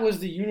 that was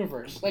the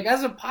universe. Like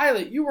as a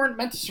pilot, you weren't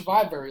meant to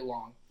survive very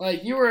long.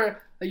 Like you were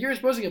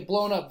supposed to get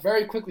blown up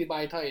very quickly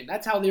by a Titan.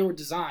 That's how they were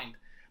designed.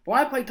 But when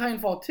I played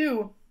Titanfall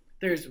 2,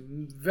 there's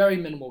very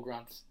minimal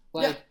grunts.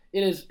 Like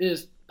it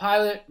is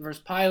pilot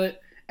versus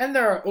pilot. And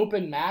there are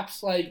open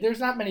maps. Like there's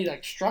not many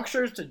like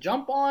structures to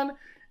jump on,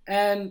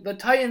 and the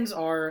Titans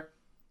are.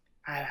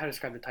 How to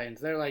describe the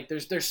Titans? They're like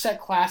there's set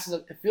classes.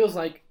 It feels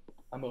like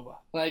a MOBA.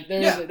 Like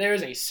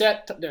there's a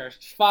set. There's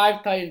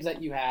 5 Titans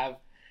that you have,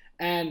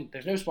 and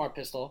there's no smart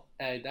pistol.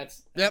 I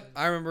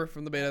remember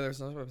from the beta there's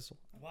no smart pistol.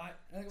 What?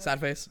 Sad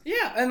face.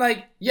 Yeah, and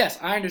like yes,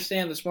 I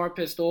understand the smart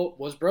pistol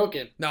was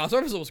broken. No, the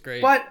smart pistol was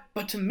great.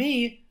 But to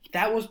me,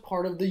 that was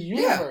part of the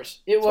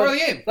universe. It was part of the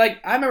game. Like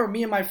I remember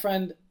me and my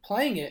friend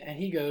playing it, and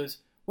he goes,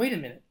 wait a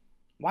minute,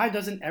 why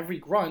doesn't every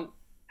grunt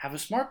have a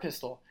smart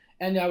pistol?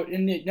 And now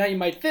you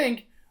might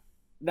think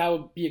that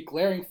would be a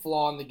glaring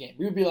flaw in the game.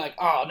 We would be like,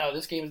 oh no,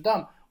 this game is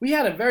dumb. We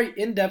had a very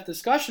in-depth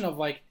discussion of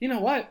like, you know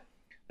what,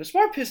 the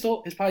smart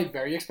pistol is probably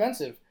very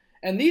expensive,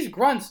 and these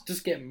grunts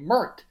just get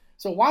murked.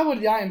 So why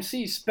would the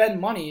IMC spend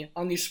money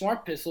on these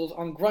smart pistols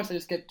on grunts that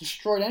just get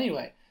destroyed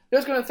anyway? They're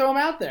just going to throw them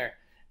out there.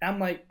 And I'm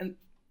like, and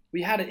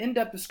we had an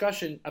in-depth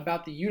discussion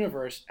about the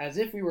universe as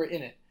if we were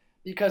in it.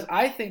 Because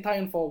I think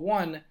Titanfall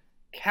 1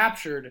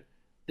 captured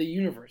the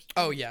universe.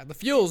 Oh yeah, the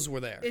fuels were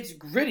there. It's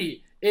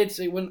gritty. It's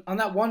when on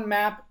that one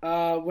map,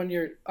 when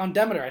you're on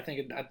Demeter, I think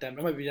it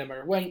might be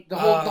Demeter. When the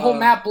whole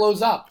map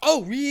blows up.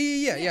 Oh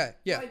yeah.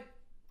 Like,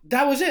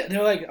 that was it.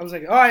 They're like, I was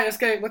like, all right,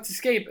 let's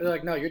escape. They're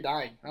like, no, you're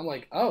dying. I'm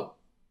like, oh,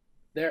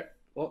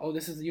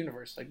 this is the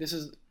universe. Like this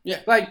is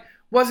Like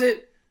was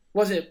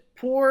it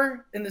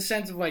poor in the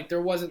sense of like there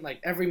wasn't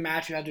like every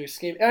match you had to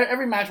escape.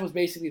 Every match was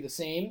basically the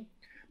same.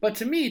 But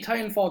to me,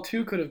 Titanfall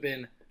 2 could have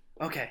been,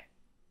 okay,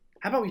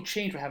 how about we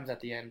change what happens at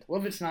the end? What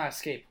if it's not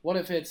escape? What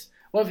if you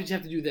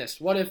have to do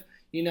this? What if,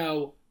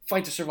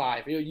 fight to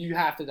survive? You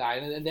have to die,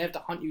 and they have to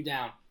hunt you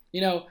down.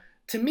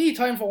 To me,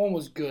 Titanfall 1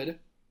 was good,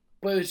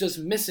 but it was just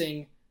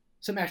missing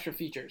some extra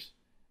features.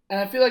 And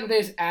I feel like if they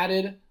just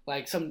added,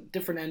 like, some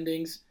different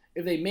endings,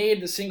 if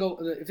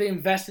they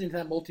invested into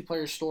that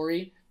multiplayer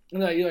story,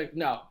 and you're like,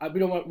 no,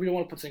 we don't want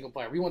to put single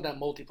player. We want that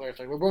multiplayer.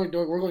 So we're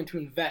going to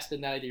invest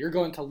in that idea. You're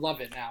going to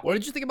love it now. What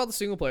did you think about the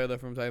single player though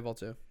from Titanfall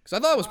 2? Because I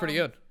thought it was pretty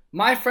good.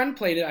 My friend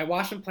played it. I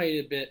watched him play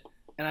it a bit,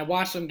 and I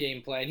watched some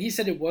gameplay, and he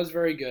said it was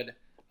very good,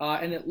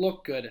 and it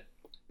looked good.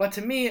 But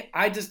to me,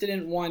 I just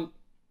didn't want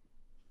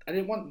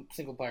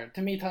single player.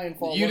 To me,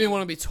 Titanfall. You didn't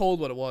want to be told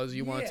what it was.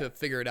 You wanted to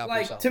figure it out for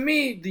yourself. To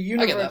me, the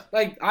universe.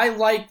 I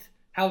liked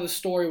how the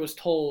story was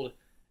told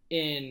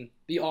in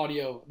the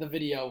audio, the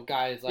video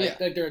guys.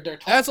 They're talking.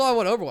 That's all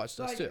what Overwatch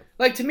does too.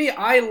 Like to me,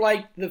 I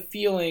liked the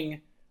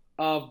feeling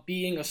of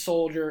being a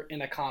soldier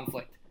in a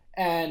conflict,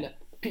 and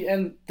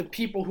the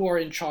people who are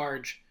in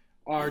charge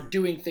are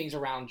doing things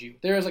around you.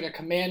 There is like a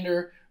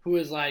commander who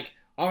is like,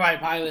 all right,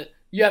 pilot,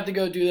 you have to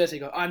go do this.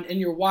 And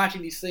you're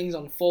watching these things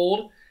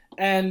unfold,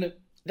 and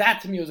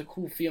that to me was a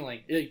cool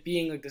feeling. Like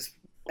being like this,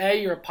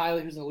 you're a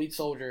pilot who's an elite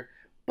soldier,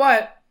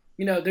 but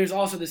there's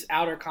also this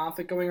outer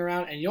conflict going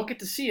around, and you don't get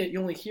to see it. You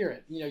only hear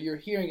it. You're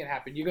hearing it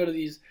happen. You go to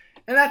these,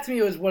 and that to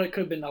me was what it could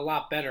have been a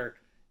lot better.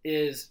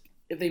 Is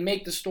if they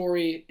make the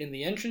story in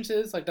the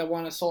entrances, like that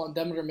one Assault on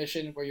Demeter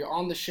mission where you're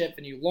on the ship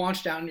and you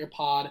launch down in your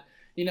pod.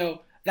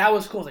 That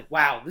was cool. It's like,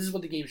 wow, this is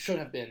what the game should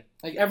have been.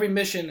 Like every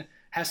mission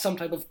has some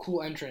type of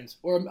cool entrance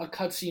or a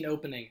cutscene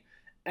opening,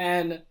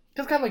 and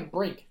it's kind of like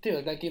Brink too,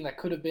 like that game that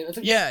could have been. It's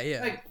like,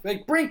 Yeah.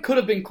 Like Brink could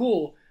have been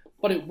cool,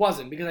 but it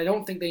wasn't because I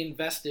don't think they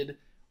invested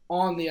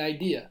on the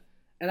idea,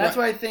 and that's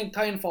what I think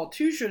Titanfall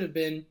 2 should have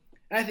been,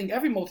 and I think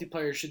every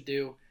multiplayer should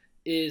do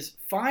is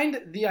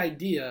find the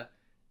idea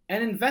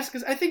and invest,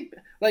 because I think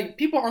like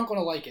people aren't going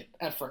to like it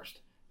at first,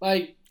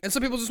 like. And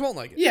some people just won't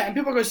like it. Yeah, and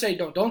people are going to say,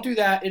 don't do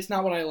that. It's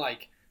not what I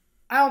like.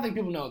 I don't think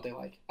people know what they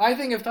like. I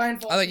think if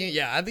Titanfall... I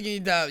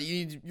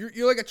think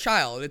you're like a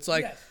child. It's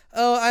like,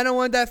 oh, I don't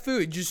want that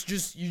food. You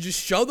just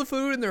shove the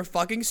food in their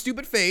fucking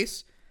stupid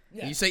face.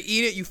 Yeah. You say,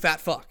 eat it, you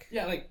fat fuck.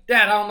 Yeah, like,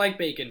 Dad, I don't like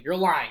bacon. You're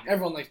lying.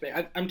 Everyone likes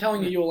bacon. I'm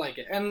telling you, you'll like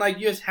it. And, like,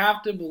 you just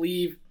have to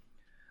believe...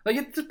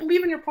 Like, just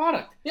believe in your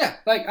product. Yeah.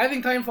 Like, I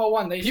think Titanfall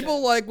 1,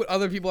 people like what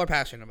other people are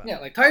passionate about. Yeah,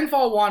 like,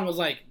 Titanfall 1 was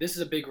like, this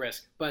is a big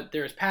risk, but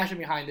there's passion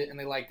behind it, and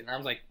they liked it. And I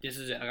was like, this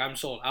is it. Like, I'm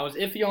sold. I was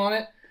iffy on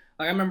it.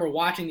 Like, I remember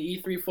watching the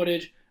E3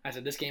 footage. I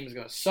said, this game is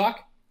going to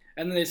suck.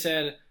 And then they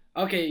said,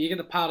 okay, you get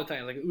the Pilot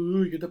Titan. Like,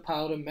 ooh, you get the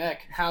Pilot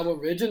mech. How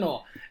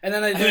original. And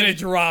then it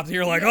dropped.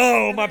 You're like,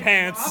 oh, my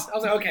pants. I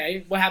was like,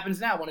 okay, what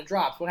happens now when it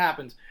drops? What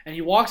happens? And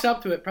he walks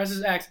up to it,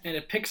 presses X, and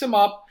it picks him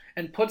up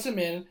and puts him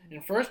in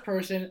first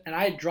person, and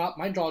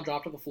my jaw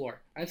dropped to the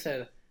floor. I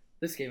said,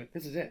 this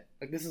is it.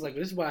 Like, this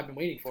is what I've been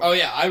waiting for. Oh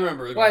yeah, I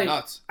remember it going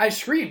nuts. I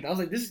screamed. I was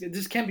like,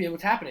 this can't be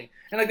what's happening.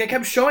 And like they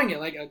kept showing it,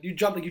 like you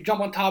jump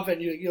on top of it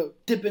and you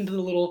dip into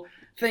the little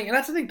thing. And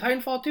that's the thing,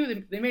 Titanfall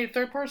 2, they made it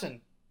third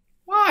person.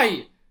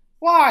 Why?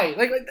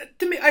 Like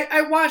to me,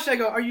 I watched it, I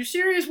go, are you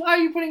serious? Why are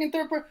you putting in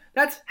third person?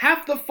 That's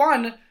half the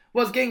fun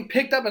was getting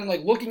picked up and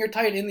like looking your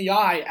Titan in the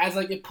eye as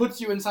like it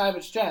puts you inside of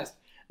its chest.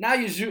 Now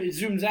it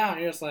zooms out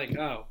and you're just like,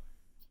 oh,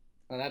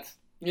 well,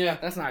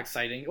 that's not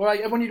exciting. Or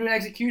like when you do an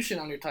execution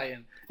on your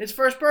Titan, it's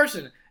first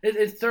person.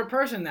 It's third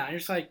person now. And you're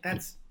just like,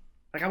 that's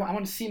like I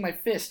want to see my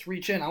fist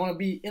reach in. I want to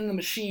be in the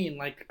machine,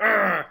 like,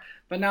 Urgh.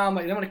 But now I'm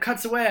like, then when it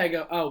cuts away, I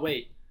go, oh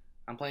wait,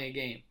 I'm playing a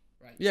game.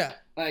 Right. Yeah.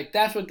 Like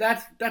that's what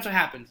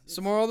happens.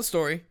 So moral of the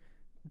story: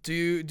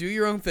 do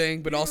your own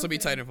thing, but also be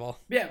Titanfall.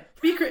 Yeah.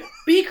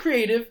 Be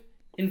creative.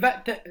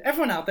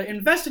 Everyone out there,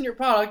 invest in your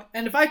product.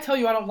 And if I tell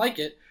you I don't like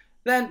it,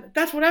 then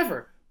that's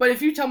whatever. But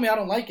if you tell me I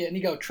don't like it and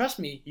you go, trust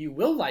me, you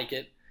will like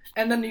it,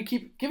 and then you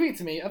keep giving it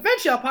to me,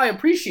 eventually I'll probably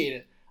appreciate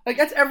it. Like,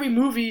 that's every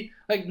movie.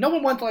 Like, no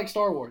one wants to like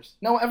Star Wars.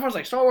 No, everyone's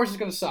like, Star Wars is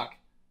going to suck.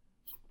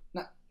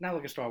 Not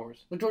look at Star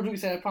Wars. Like George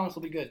Lucas said, I promise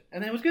it'll be good.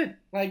 And then it was good.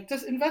 Like,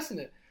 just invest in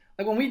it.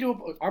 Like, when we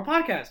do our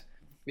podcast,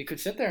 we could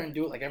sit there and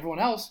do it like everyone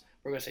else.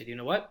 We're going to say, you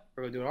know what?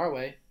 We're going to do it our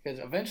way. Because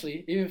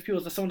eventually, even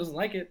if someone doesn't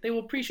like it, they will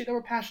appreciate that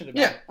we're passionate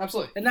about it. Yeah,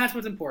 absolutely. And that's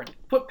what's important.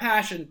 Put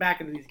passion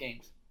back into these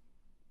games.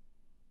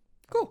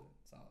 Cool.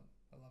 Solid.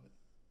 I love it.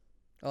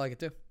 I like it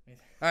too.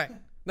 All right,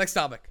 next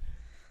topic.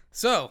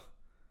 So,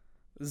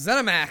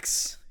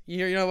 ZeniMax.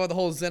 You know about the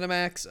whole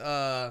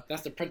ZeniMax?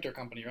 That's the printer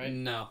company, right?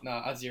 No,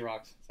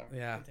 Xerox. Sorry.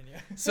 Yeah. Continue.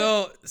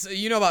 so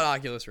you know about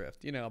Oculus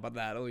Rift. You know about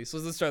that at least.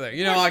 Let's start there.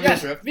 You know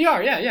Oculus Rift.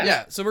 VR, yeah.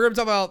 Yeah. So we're gonna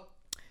talk about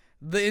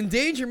the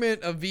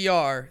endangerment of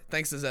VR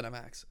thanks to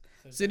ZeniMax.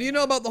 So do you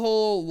know about the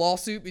whole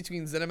lawsuit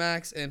between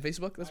ZeniMax and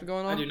Facebook that's been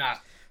going on? I do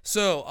not.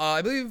 So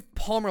I believe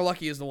Palmer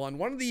Luckey is the one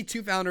of the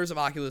two founders of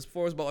Oculus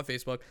before it was bought by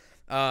Facebook.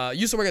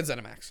 Used to work at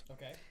ZeniMax.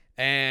 Okay.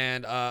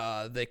 And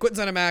they quit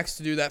ZeniMax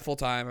to do that full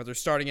time, or they're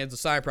starting as a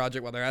side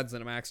project while they're at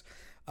ZeniMax.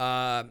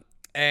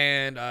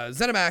 And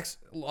ZeniMax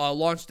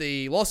launched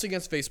a lawsuit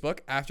against Facebook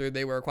after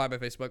they were acquired by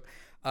Facebook,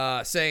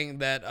 saying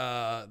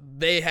that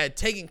they had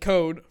taken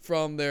code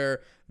from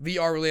their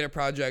VR-related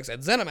projects at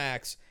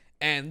ZeniMax,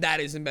 and that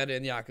is embedded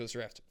in the Oculus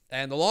Rift.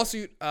 And the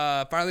lawsuit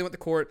finally went to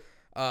court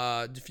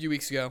a few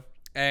weeks ago,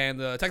 and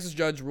the Texas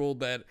judge ruled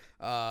that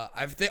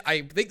I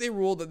think they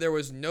ruled that there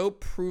was no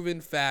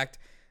proven fact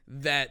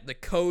that the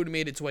code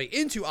made its way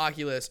into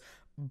Oculus,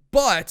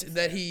 but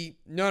that he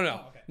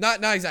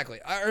not exactly,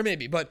 or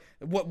maybe, but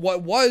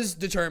what was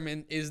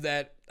determined is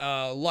that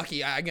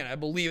Luckey, again, I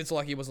believe it's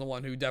Luckey was the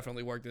one who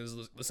definitely worked as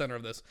the center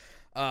of this.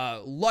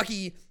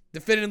 Luckey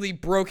definitively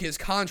broke his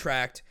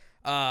contract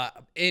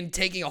in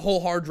taking a whole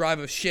hard drive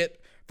of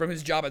shit from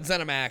his job at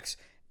ZeniMax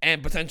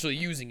and potentially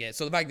using it.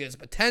 So the fact that it's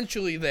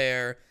potentially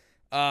there,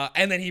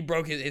 and then he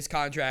broke his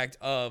contract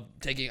of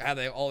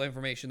having all the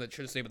information that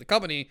should have stayed with the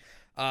company.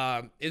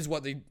 Is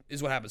what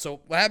happened.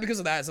 So what happened because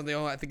of that is something,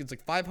 I think it's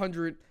like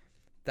 $500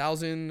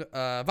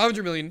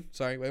 million.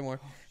 Sorry, way more.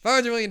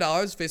 $500 million.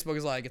 Facebook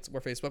is like,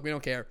 we're Facebook. We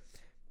don't care.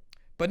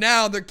 But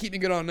now they're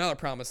keeping it on another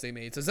promise they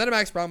made. So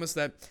ZeniMax promised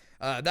that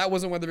that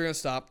wasn't when they were going to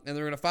stop, and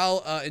they're going to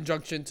file an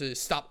injunction to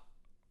stop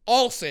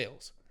all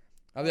sales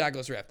of the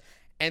Oculus Rift.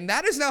 And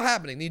that is now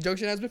happening. The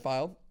injunction has been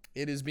filed.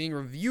 It is being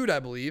reviewed, I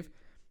believe.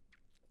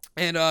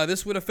 And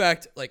this would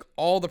affect like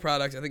all the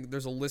products. I think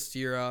there's a list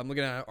here. I'm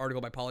looking at an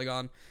article by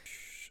Polygon.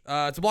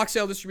 To block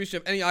sale distribution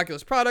of any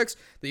Oculus products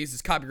that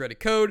uses copyrighted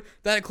code.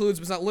 That includes,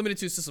 but is not limited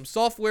to, system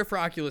software for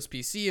Oculus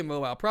PC and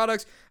mobile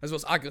products, as well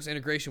as Oculus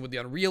integration with the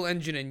Unreal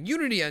Engine and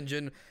Unity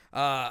Engine.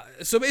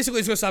 So basically,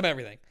 it's going to stop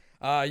everything.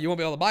 You won't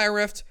be able to buy a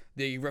Rift.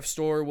 The Rift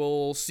store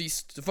will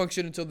cease to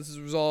function until this is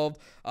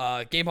resolved.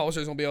 Game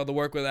publishers won't be able to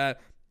work with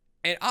that.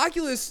 And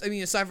Oculus, I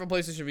mean, aside from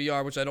PlayStation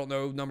VR, which I don't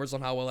know numbers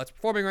on how well that's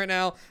performing right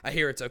now, I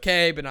hear it's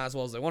okay, but not as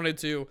well as they wanted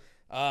to.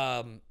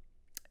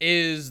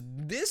 Is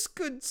this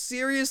could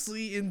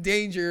seriously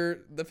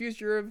endanger the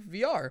future of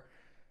VR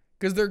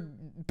because they're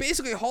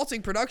basically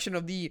halting production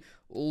of the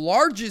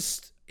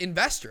largest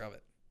investor of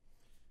it.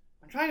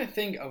 I'm trying to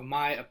think of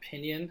my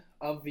opinion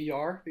of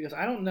VR because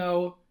I don't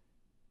know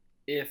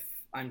if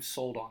I'm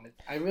sold on it.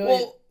 I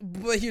really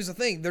but here's the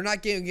thing: they're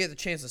not going to get the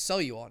chance to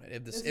sell you on it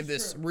if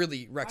this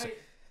really wrecks it.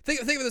 Think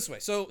of it this way.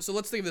 So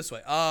let's think of it this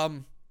way.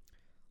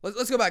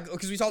 Let's go back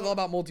because we talked all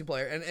about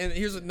multiplayer, and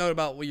here's a note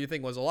about what you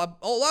think was a lot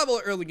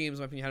of early games,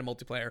 in my opinion, had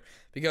multiplayer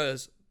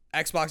because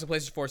Xbox and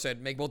PlayStation 4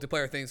 said make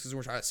multiplayer things because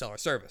we're trying to sell our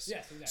service.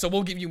 Yes, exactly. So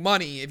we'll give you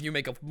money if you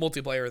make a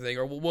multiplayer thing,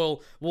 or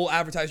we'll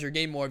advertise your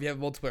game more if you have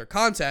multiplayer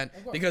content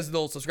because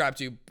they'll subscribe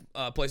to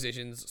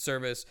PlayStation's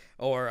service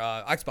or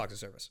Xbox's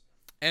service.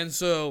 And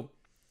so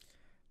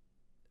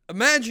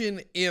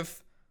imagine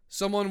if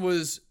someone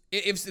was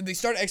if they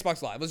started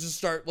Xbox Live. Let's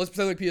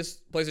pretend like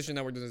PlayStation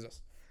Network does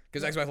this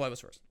because Xbox Live was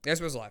first.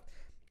 Xbox Live,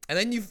 and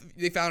then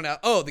they found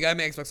out the guy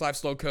made Xbox Live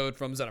slow code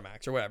from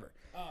ZeniMax or whatever.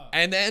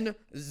 And then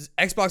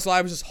Xbox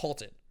Live was just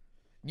halted.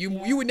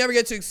 You would never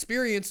get to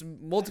experience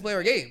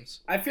multiplayer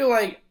games. I feel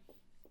like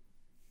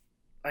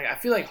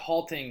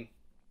halting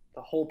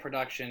the whole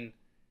production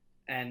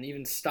and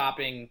even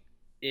stopping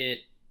it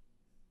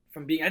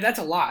from being that's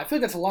a lot. I feel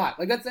like that's a lot.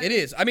 Like that's it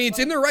is. I mean, it's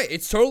in their right.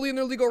 It's totally in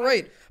their legal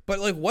right. But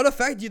like, what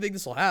effect do you think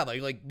this will have?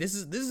 Like this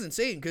is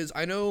insane because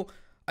I know.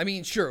 I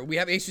mean, sure, we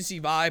have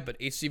HTC Vive, but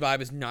HTC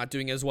Vive is not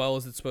doing as well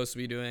as it's supposed to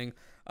be doing.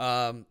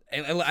 And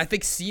I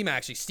think Steam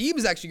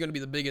is actually going to be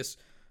the biggest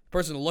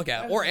person to look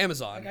at, or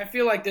Amazon. Like, I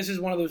feel like this is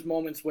one of those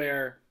moments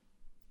where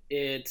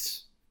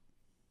it's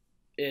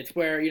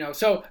where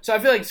so I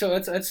feel like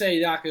let's say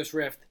the Oculus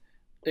Rift,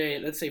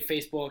 let's say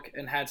Facebook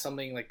and had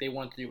something like they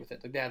wanted to do with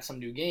it, like they had some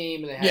new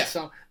game, and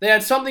they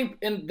had something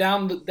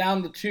down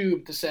the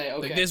tube to say,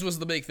 okay, like this was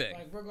the big thing.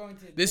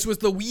 Like this was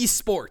the Wii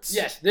Sports.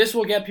 Yes, this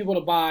will get people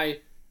to buy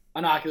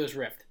an Oculus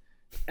Rift,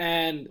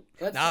 and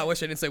I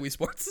wish I didn't say Wii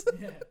Sports.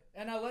 Yeah.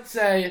 And now let's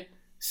say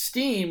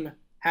Steam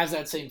has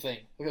that same thing.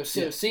 Because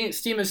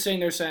Steam is saying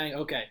they're saying,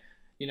 okay,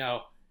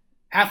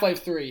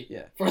 Half-Life 3.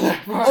 Yeah.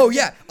 Oh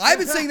yeah, I've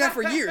been saying that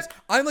for years.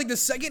 I'm like the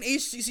second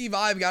HTC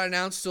Vive got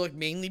announced to like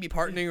mainly be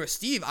partnering with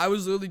Steve. I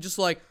was literally just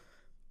like,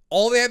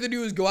 all they have to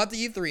do is go out to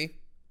E3,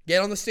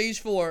 get on the stage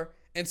floor,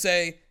 and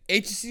say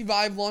HTC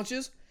Vive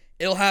launches.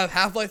 It'll have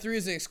Half-Life 3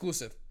 as an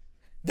exclusive.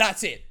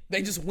 That's it.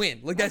 They just win.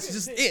 Like that's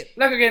just it.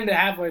 Not gonna get into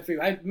Half-Life 3.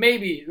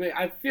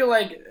 I feel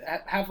like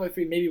Half-Life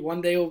 3 maybe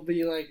one day will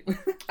be like.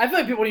 I feel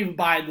like people won't even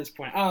buy at this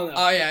point. I don't know.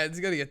 Oh yeah, it's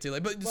gonna get too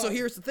late. But so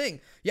here's the thing.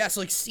 Yeah,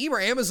 so like Steam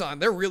or Amazon,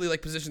 they're really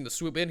like positioned to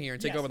swoop in here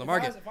and take over the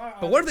market.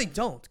 But what if they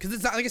don't? Because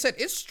it's not, like I said,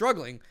 it's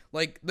struggling.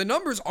 Like the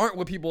numbers aren't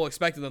what people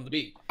expected them to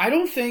be. I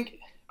don't think.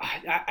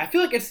 I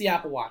feel like it's the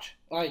Apple Watch.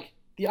 Like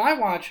the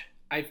iWatch,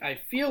 I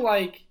feel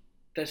like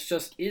this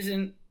just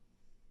isn't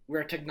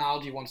where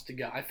technology wants to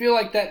go. I feel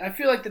like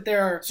that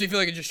there are. So you feel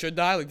like it just should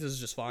die? Like this is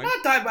just fine?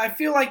 Not die, but I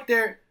feel like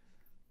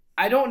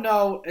I don't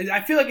know.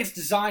 I feel like it's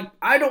designed.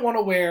 I don't want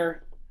to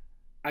wear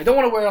it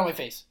on my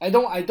face. I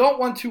don't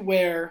want to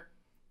wear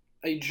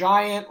a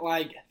giant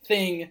like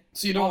thing.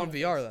 So you don't want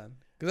VR then?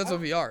 Because that's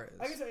what VR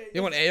is.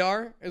 You want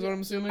AR? Is what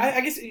I'm assuming.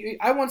 I guess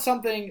I want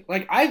something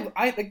like I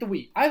like the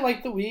Wii. I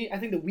like the Wii. I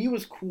think the Wii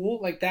was cool.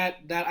 Like that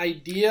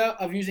idea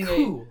of using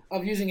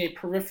a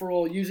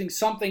peripheral, using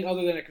something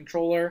other than a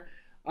controller.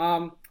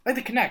 Like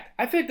the Kinect.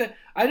 I think that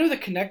I know the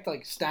Kinect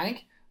like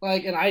stank.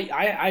 Like, and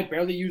I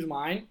barely use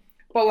mine.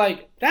 But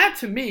like that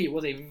to me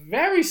was a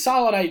very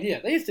solid idea.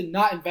 They just did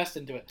not invest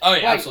into it. Oh yeah,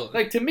 like,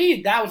 absolutely. Like to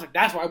me,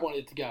 that's where I wanted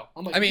it to go.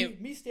 I'm like, I mean,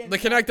 the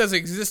Kinect doesn't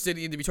exist. It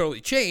need to be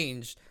totally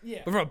changed.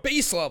 Yeah. But from a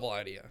base level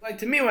idea. Like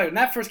to me, when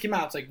that first came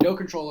out, it's like no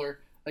controller.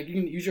 Like you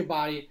can use your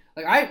body.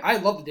 Like I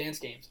love the dance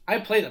games. I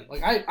play them.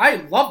 Like I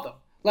love them.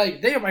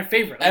 Like they are my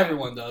favorite. Like,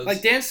 everyone does.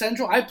 Like Dance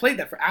Central, I played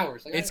that for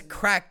hours. Like, it's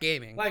crack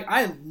gaming. Like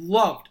I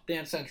loved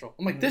Dance Central.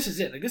 I'm like, this is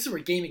it. Like this is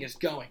where gaming is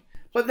going.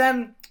 But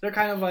then they're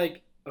kind of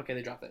like. Okay,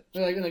 they dropped it.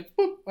 They're like,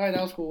 boop, all right, that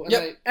was cool.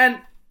 And, and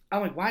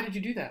I'm like, why did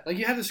you do that? Like,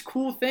 you had this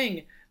cool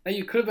thing that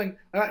you could have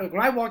been.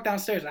 When I walked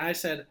downstairs and I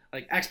said,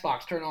 like,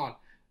 Xbox, turn on.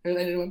 And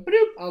it went,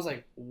 boop. I was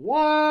like,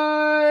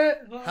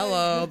 what?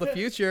 Hello, the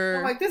future.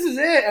 I'm like, this is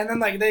it. And then,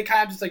 like, they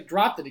kind of just, like,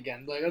 dropped it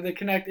again. Like, the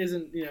Kinect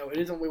isn't, it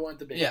isn't what we want it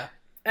to be. Yeah.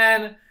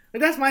 And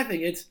like, that's my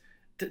thing. It's,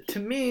 to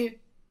me,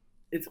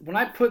 it's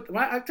I've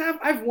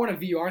worn a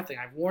VR thing.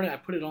 I've worn it. I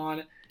put it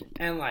on,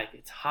 and like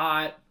it's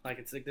hot. Like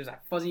it's like there's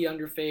that fuzzy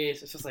under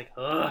face. It's just like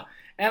ugh.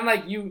 And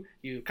like you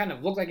kind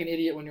of look like an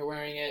idiot when you're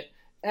wearing it.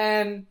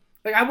 And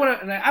like I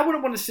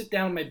wouldn't want to sit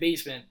down in my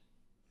basement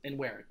and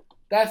wear it.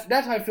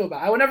 That's how I feel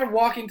about it. I would never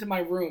walk into my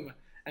room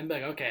and be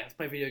like, okay, let's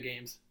play video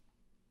games.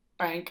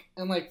 Bank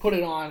and like put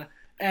it on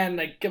and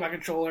like get my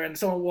controller and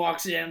someone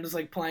walks in just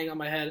like playing on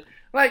my head.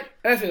 Like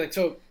that's like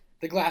so.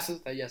 The glasses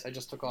that yes I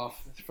just took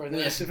off for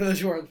this for those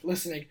who are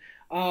listening,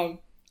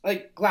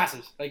 like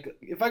glasses. Like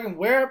if I can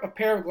wear a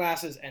pair of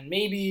glasses and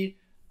maybe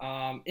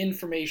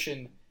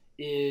information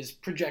is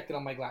projected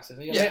on my glasses.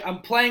 Yeah.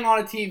 I'm playing on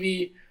a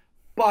TV,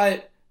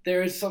 but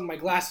there is my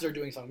glasses are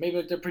doing something.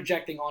 Maybe they're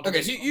projecting onto.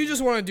 Okay, so you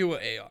just want to do an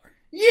AR.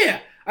 Yeah,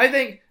 I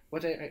think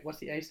what's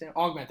the A stand?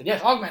 Augmented.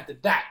 Yes,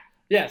 augmented. That.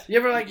 Yes. You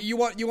ever you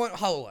want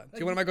HoloLens?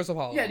 You want a Microsoft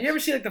HoloLens? Yeah. Do you ever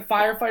see like the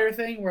firefighter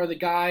thing where the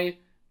guy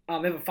they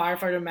have a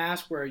firefighter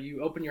mask where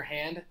you open your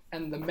hand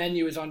and the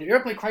menu is on your. You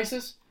ever play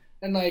Crisis?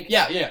 And like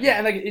yeah,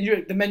 and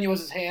like the menu was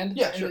his hand.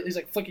 Yeah, and sure. He's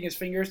like flicking his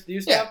fingers to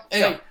do stuff.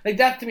 Yeah. Like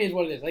that to me is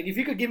what it is. Like if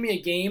you could give me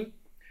a game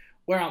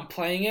where I'm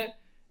playing it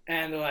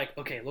and they're like,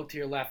 okay, look to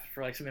your left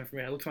for like some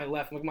information. I look to my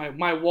left, look at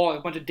my wall, a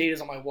bunch of data's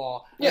on my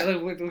wall. Yeah.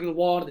 Look at the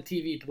wall to the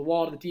TV, to the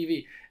wall to the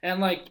TV, and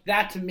like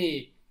that to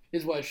me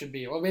is what it should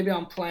be. Or maybe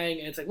I'm playing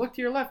and it's like look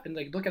to your left and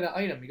like look at an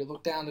item. You can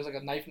look down. There's like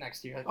a knife next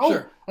to you. Like oh,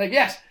 sure. Like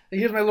yes, like,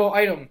 here's my little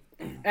item,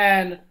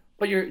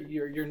 but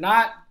you're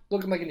not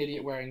looking like an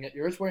idiot wearing it.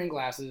 You're just wearing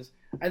glasses.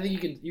 I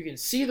think you can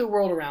see the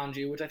world around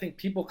you, which I think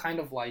people kind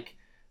of like,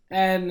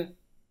 and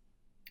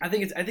I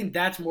think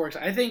that's more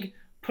exciting. I think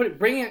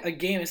bringing a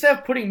game instead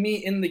of putting me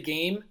in the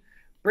game,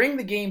 bring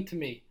the game to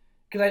me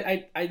because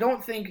I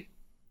don't think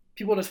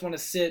people just want to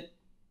sit.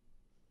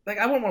 Like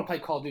I wouldn't want to play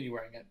Call of Duty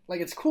wearing it. Like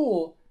it's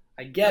cool,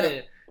 I get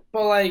it,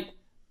 but like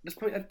just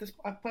put it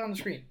on the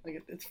screen.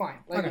 Like it's fine.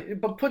 Like okay.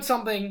 But put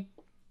something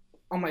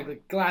on my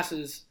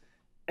glasses,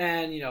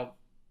 and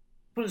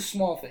put a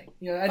small thing.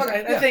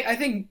 I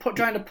think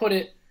trying to put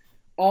it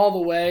all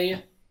the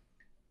way.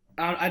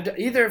 I'd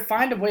either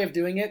find a way of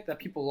doing it that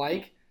people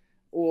like,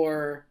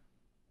 or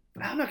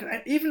I'm not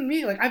gonna. Even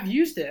me, like I've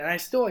used it, and I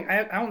still like.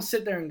 I don't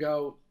sit there and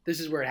go,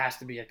 "This is where it has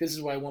to be." Like this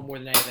is what I want more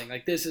than anything.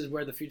 Like this is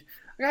where the future.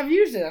 Like I've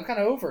used it. I'm kind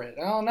of over it.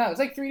 I don't know. It's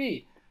like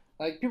 3D.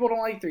 Like people don't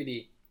like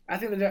 3D. I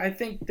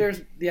think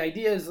there's the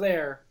idea is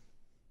there,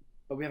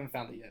 but we haven't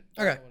found it yet.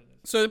 Okay.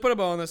 So to put a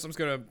bow on this, I'm just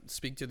gonna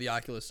speak to the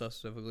Oculus stuff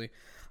specifically.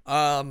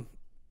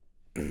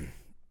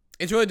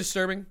 It's really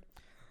disturbing.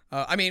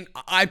 I mean,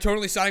 I'm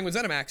totally siding with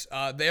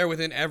ZeniMax. They're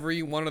within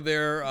every one of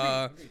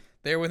their.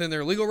 They're within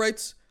their legal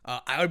rights.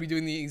 I would be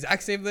doing the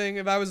exact same thing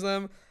if I was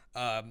them.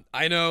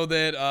 I know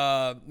that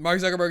Mark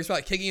Zuckerberg is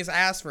probably kicking his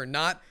ass for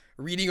not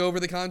reading over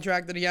the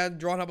contract that he had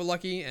drawn up with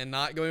Lucky and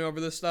not going over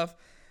this stuff.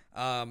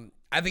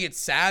 I think it's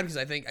sad because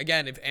I think,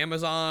 again, if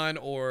Amazon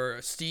or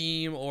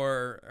Steam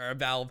or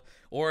Valve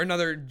or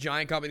another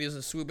giant company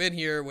doesn't swoop in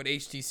here with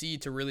HTC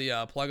to really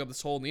plug up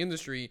this hole in the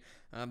industry,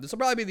 this will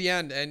probably be the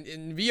end.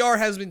 And VR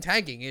has been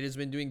tanking. It has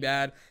been doing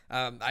bad.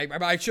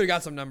 I should have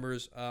got some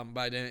numbers,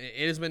 but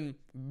it has been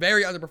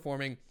very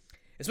underperforming,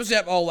 especially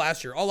all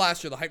last year. All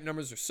last year, the hype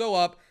numbers are so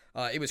up.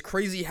 It was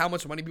crazy how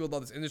much money people thought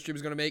this industry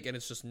was going to make, and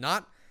it's just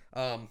not.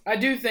 I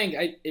do think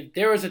if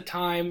there was a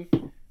time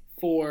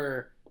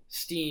for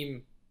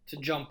Steam to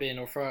jump in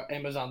or for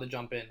Amazon to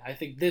jump in, I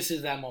think this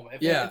is that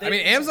moment. I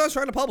mean, Amazon's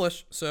trying to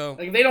publish, so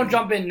like if they don't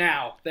jump in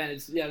now, then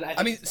it's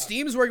I mean,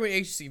 Steam's working with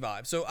HTC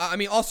Vive, so I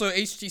mean, also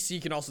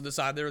HTC can also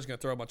decide they're just going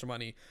to throw a bunch of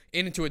money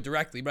into it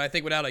directly. But I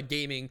think without a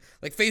gaming,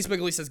 like Facebook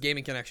at least has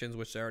gaming connections,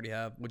 which they already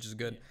have, which is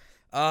good.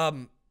 Yeah.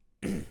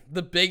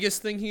 The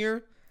biggest thing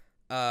here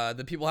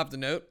that people have to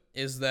note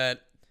is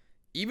that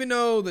even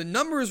though the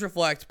numbers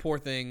reflect poor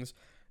things,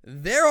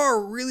 there are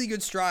really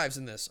good strides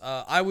in this.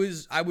 I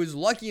was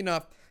lucky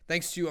enough,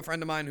 thanks to a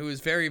friend of mine who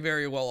is very,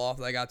 very well off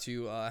that I got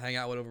to hang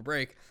out with over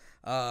break,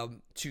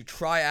 to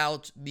try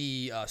out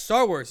the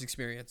Star Wars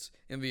experience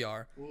in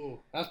VR.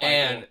 Ooh, that's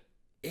and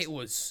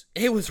cool.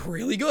 it was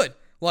really good.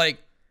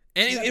 Like,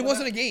 and it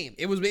wasn't a game.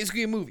 It was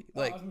basically a movie.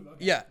 Like,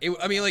 yeah,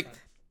 I mean, like,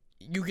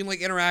 you can like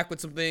interact with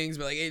some things,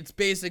 but like it's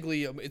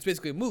basically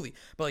a movie.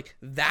 But like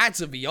that's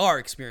a VR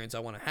experience I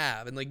want to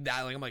have, and like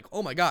that, like I'm like,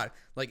 oh my god,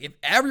 like if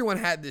everyone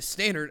had this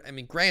standard, I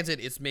mean, granted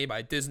it's made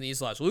by Disney /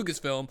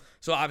 Lucasfilm,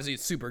 so obviously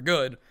it's super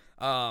good.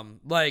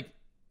 Like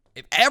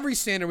if every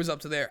standard was up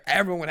to there,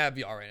 everyone would have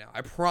VR right now.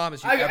 I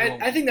promise you.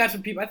 I think that's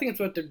what people. I think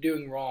it's what they're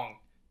doing wrong.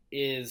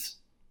 Is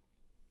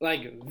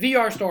like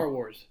VR Star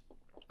Wars.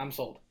 I'm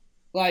sold.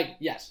 Like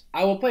yes,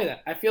 I will play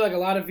that. I feel like a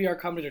lot of VR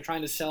companies are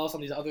trying to sell us on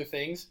these other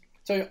things.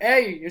 So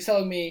A, you're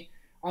selling me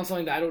on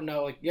something that I don't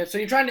know. Like, yeah, so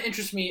you're trying to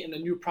interest me in a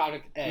new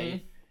product,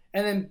 A.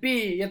 And then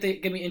B, you have to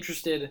get me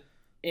interested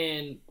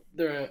in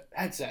the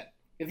headset.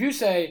 If you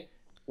say,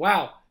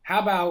 wow, how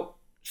about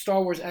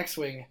Star Wars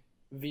X-Wing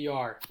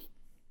VR?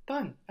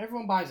 Done.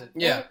 Everyone buys it.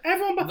 Yeah.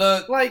 Everyone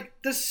buys it. Like,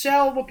 just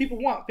sell what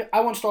people want.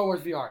 I want Star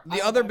Wars VR.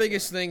 The other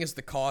biggest thing is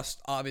the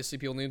cost. Obviously,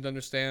 people need to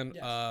understand.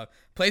 Yes.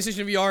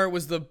 PlayStation VR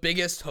was the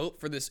biggest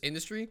hope for this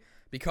industry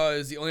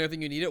because the only other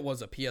thing you needed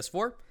was a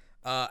PS4.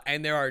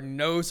 And there are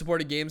no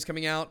supported games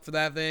coming out for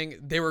that thing.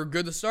 They were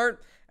good to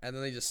start, and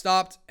then they just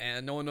stopped,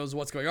 and no one knows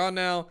what's going on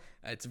now.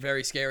 It's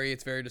very scary.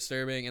 It's very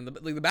disturbing. And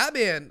the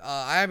Batman,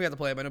 I haven't got to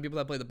play it, but I know people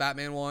that played the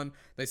Batman one.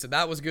 They said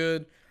that was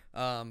good.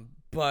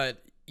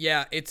 But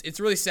yeah,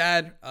 it's really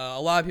sad. A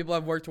lot of people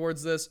have worked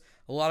towards this.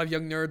 A lot of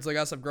young nerds like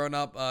us have grown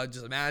up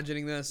just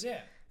imagining this.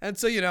 Yeah. And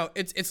so,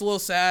 it's a little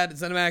sad.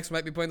 ZeniMax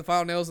might be putting the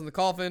final nails in the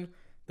coffin.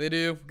 They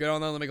do. Good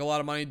on them. They make a lot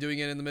of money doing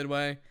it in the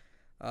Midway.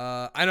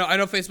 I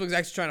know Facebook's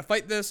actually trying to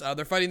fight this.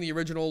 They're fighting the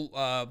original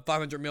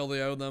 500 mil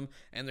they owe them,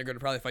 and they're going to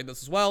probably fight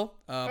this as well.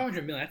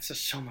 500 million. That's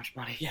just so much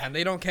money. Yeah, and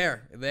they don't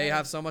care. They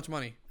have so much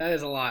money. That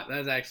is a lot.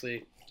 That's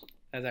actually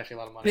a lot of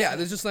money. But yeah,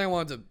 there's just something I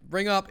wanted to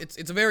bring up.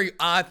 It's a very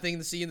odd thing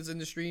to see in this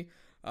industry.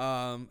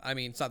 I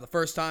mean, it's not the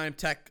first time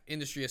tech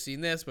industry has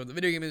seen this, but the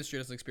video game industry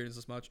doesn't experience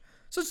this much.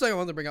 So it's something I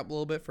wanted to bring up a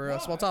little bit for a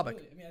small topic.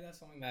 I mean, that's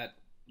something that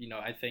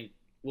I think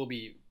we'll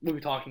be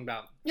talking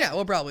about. Yeah,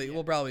 we'll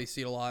probably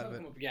see it a lot.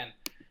 Come up again,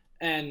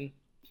 and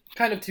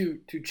kind of to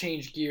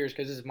change gears,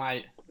 because this is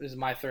my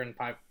third and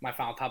my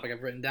final topic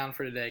I've written down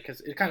for today,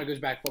 because it kind of goes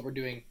back to what we're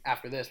doing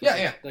after this.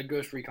 Yeah. The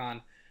Ghost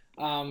Recon.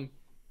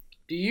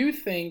 Do you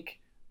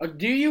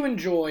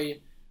enjoy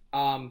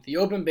the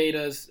open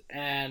betas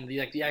and the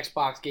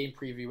Xbox game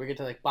preview? We get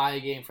to buy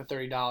a game for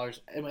 $30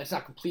 and it's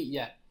not complete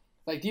yet.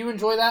 Do you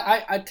enjoy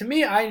that? To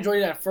me, I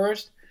enjoyed it at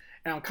first,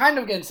 and I'm kind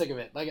of getting sick of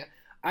it.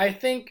 I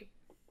think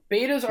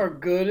betas are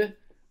good,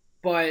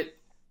 but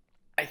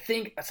I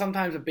think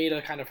sometimes a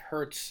beta kind of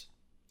hurts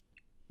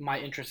my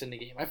interest in the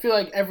game. I feel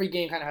like every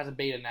game kind of has a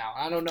beta now.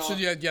 I don't know. So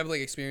do you have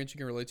experience you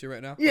can relate to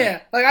right now?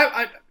 Yeah,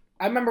 I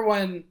remember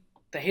when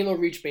the Halo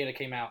Reach beta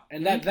came out,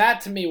 and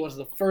that to me was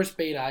the first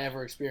beta I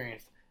ever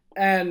experienced,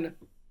 and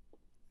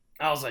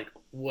I was like,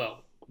 whoa,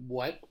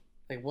 what?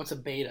 What's a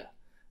beta?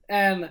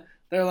 And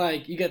they're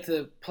like, you get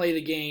to play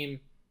the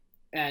game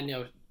and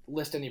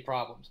list any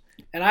problems.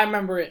 And I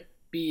remember it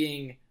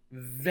being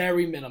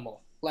very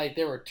minimal.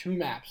 There were 2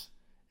 maps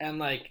and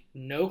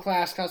no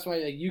class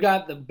customization. You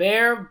got the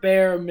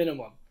bare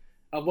minimum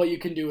of what you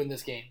can do in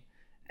this game.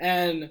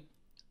 And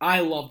I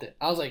loved it.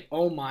 I was like,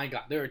 oh my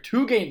god, there are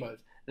 2 game modes.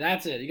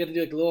 That's it. You get to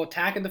do the little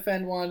attack and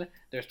defend one.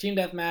 There's team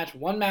deathmatch,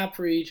 1 map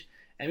for each.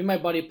 And me and my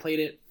buddy played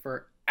it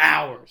for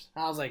hours.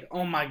 I was like,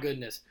 oh my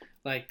goodness.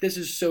 This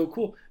is so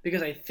cool.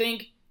 Because I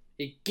think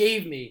it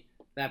gave me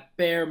that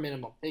bare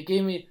minimum. It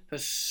gave me for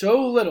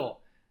so little.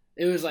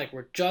 It was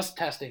we're just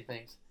testing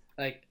things.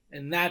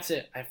 And that's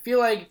it. I feel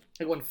like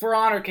when For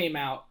Honor came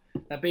out,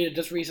 that beta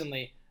just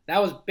recently, that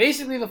was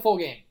basically the full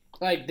game.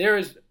 There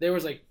was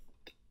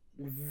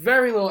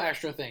very little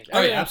extra things.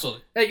 Oh yeah,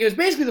 absolutely. It was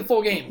basically the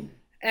full game.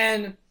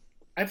 And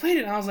I played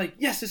it and I was like,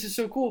 yes, this is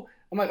so cool.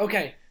 I'm like,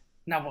 okay,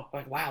 now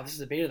wow, this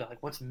is a beta though.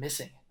 What's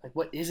missing?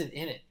 What isn't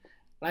in it?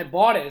 And I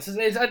bought it. That's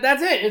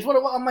it. It's what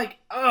it was. I'm like,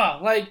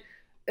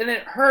 and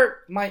it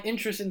hurt my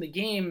interest in the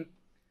game,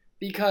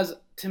 because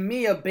to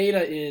me a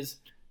beta is,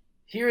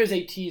 here is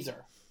a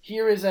teaser.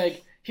 Here's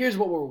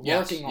what we're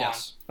working on.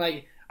 Yes.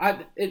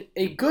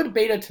 A good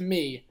beta to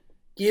me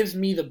gives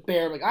me the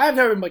bare. I've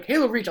never been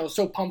Halo Reach. I was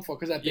so pumped for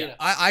because that beta. Yeah,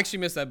 I actually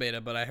missed that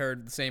beta, but I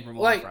heard the same from a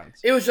lot of friends.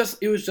 It was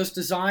just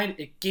designed.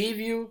 It gave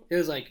you. It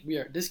was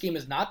this game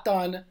is not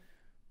done.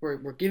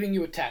 We're giving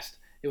you a test.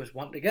 It was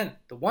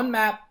the 1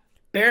 map,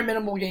 bare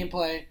minimal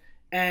gameplay,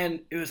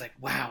 and it was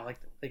wow,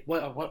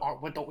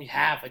 what don't we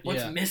have?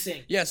 What's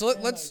missing? Yeah, so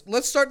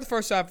let's start the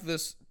first half of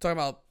this talking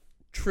about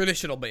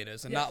traditional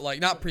betas and not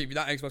preview,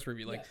 not Xbox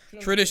preview,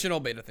 traditional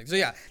beta things. So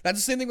yeah, that's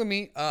the same thing with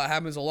me.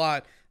 Happens a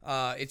lot.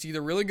 It's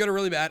either really good or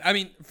really bad. I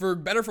mean, for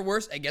better or for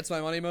worse, it gets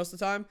my money most of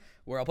the time.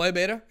 Where I'll play a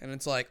beta and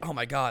it's oh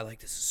my god,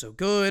 this is so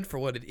good for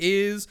what it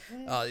is.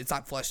 It's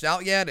not fleshed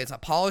out yet. It's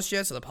not polished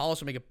yet, so the polish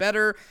will make it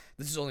better.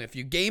 This is only a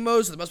few game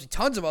modes, so there must be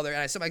tons of other.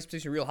 And I set my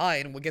expectation real high.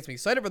 And what gets me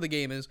excited for the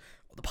game is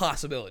the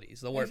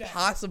possibilities. The word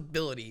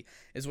possibility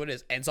is what it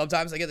is. And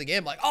sometimes I get the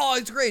game oh,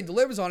 it's great,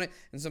 delivers on it.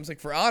 And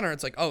sometimes For Honor,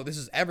 it's oh, this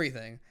is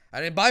everything.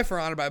 I didn't buy For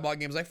Honor, but I bought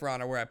games like For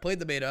Honor where I played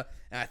the beta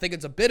and I think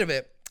it's a bit of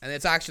it, and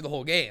it's actually the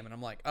whole game. And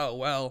I'm oh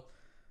well.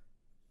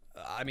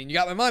 I mean, you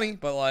got my money,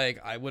 but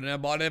I wouldn't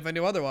have bought it if I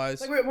knew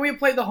otherwise. When we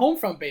played the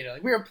Homefront beta,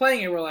 we were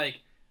playing it, we're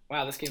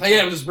wow, this game. Oh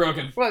yeah, it was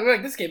broken.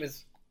 We're this game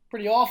is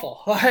pretty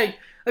awful.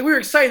 We were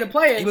excited to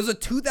play it. It was a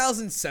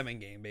 2007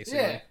 game, basically.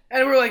 Yeah,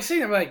 and we were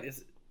sitting there,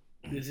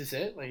 is this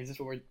it?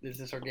 Is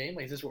this our game?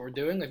 Is this what we're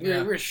doing?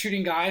 We were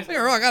shooting guys. Don't get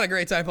me wrong, I got a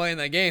great time playing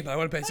that game, but I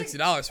wouldn't pay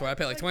 $60 for it. I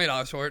paid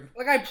 $20 for it.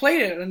 I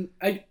played it, and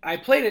I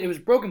played it. It was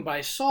broken, but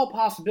I saw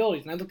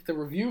possibilities, and I looked at the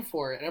review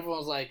for it, and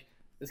everyone was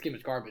this game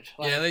is garbage.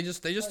 Yeah, they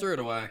just threw it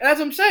away. That's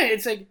what I'm saying.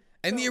 It's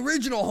and the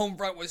original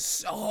Homefront was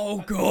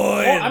so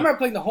good. I remember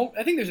playing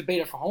I think there's a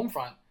beta for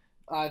Homefront.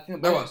 I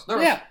think there was.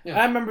 Yeah.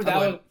 I remember that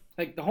one.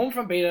 The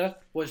Homefront beta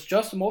was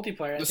just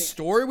multiplayer. The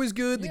story was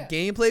good. The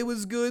gameplay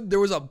was good. There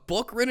was a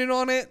book written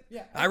on it.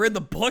 Yeah. I read the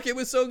book. It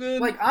was so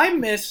good. I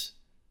miss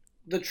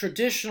the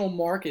traditional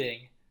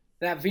marketing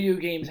that video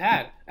games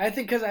had. I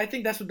think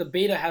that's what the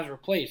beta has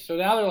replaced. So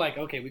now they're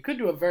okay, we could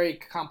do a very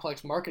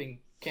complex marketing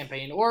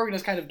campaign, or we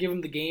just kind of give them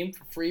the game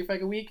for free for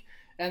a week,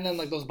 and then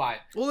those buy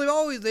it. Well,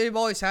 they've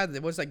always had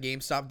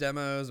GameStop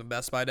demos and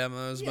Best Buy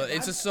demos, but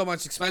it's just so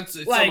much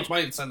expensive. It's so much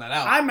money to send that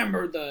out. I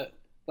remember the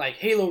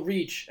Halo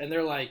Reach, and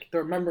they're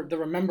the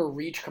Remember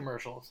Reach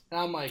commercials, and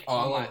I'm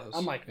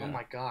oh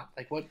my god,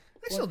 what?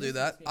 They still do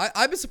that.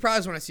 I've been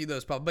surprised when I see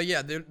those pop, but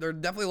yeah, they're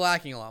definitely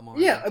lacking a lot more.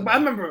 Yeah, I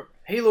remember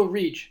Halo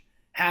Reach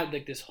had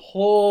this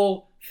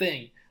whole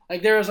thing.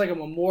 There was a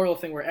memorial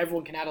thing where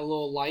everyone can add a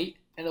little light,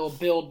 and it will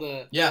build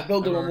the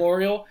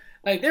memorial.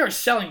 They were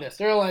selling this.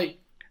 They're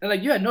and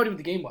like you had no idea what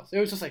the game was. It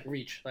was just like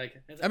Reach.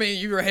 I mean,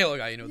 you were a Halo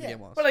guy, you know what the game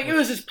was. But like it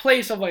was this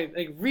place of like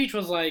Reach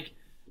was like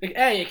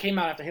it came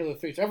out after Halo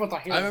 3, so everyone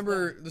thought Halo. I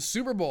remember the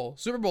Super Bowl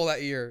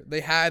that year.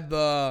 They had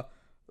the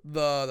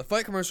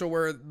fight commercial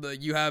where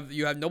you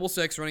have Noble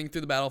Six running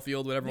through the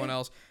battlefield with everyone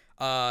else.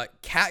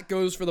 Kat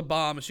goes for the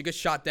bomb and she gets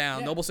shot down.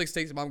 Yeah. Noble Six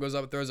takes the bomb, goes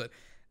up and throws it.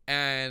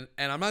 And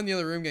I'm not in the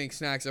other room getting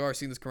snacks. I've already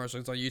seen this commercial.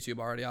 It's on YouTube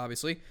already,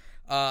 obviously.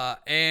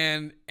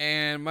 And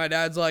my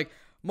dad's like,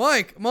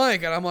 Mike,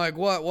 and I'm like,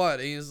 what?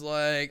 And he's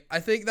like, I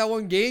think that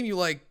one game you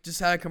like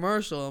just had a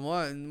commercial and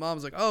what? And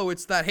Mom's like, oh,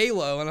 it's that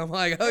Halo. And I'm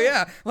like, oh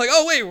yeah. I'm like,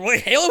 oh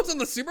wait, Halo's in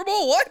the Super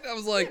Bowl? What? I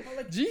was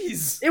like,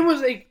 jeez. It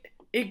was like.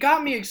 It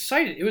got me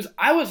excited.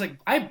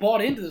 I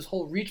bought into this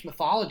whole Reach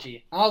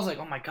mythology. I was like,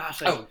 oh my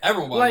gosh. Like,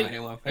 everyone bought into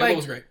Halo. Halo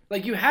was great.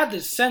 Like, you had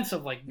this sense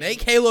of, like...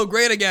 Make Halo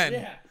great again.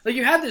 Yeah. Like,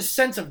 you had this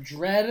sense of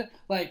dread.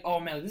 Like,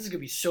 oh, man, this is going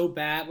to be so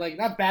bad. Like,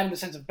 not bad in the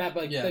sense of bad,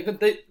 but, like,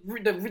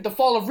 the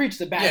fall of Reach,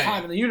 the bad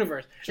time in the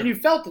universe. Sure. And you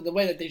felt it, the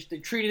way that they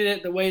treated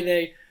it, the way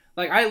they...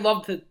 Like, I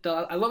loved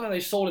I love how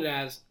they sold it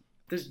as,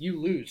 this, you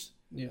lose.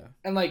 Yeah.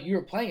 And, like, you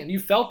were playing it, and you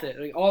felt it.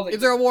 Like, all the...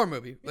 It's a war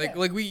movie. Like,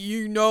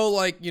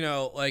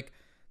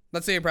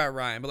 let's say Private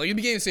Ryan, but like in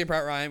the beginning of Saving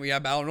Private Ryan, we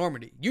have Battle of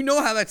Normandy. You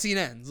know how that scene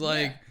ends,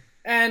 like,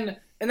 and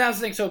that's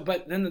the thing. So,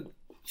 but then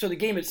the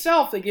game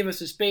itself, they gave us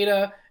this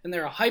beta, and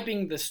they're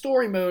hyping the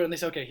story mode, and they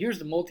say, okay, here's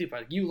the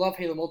multiplayer. You love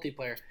Halo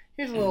multiplayer.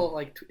 Here's a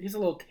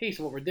little taste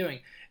of what we're doing,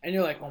 and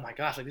you're like, oh my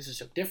gosh, like this is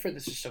so different.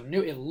 This is so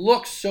new. It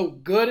looks so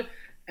good,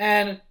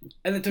 and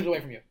then took it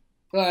away from you.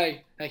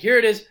 Like here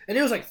it is, and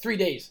it was like 3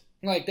 days.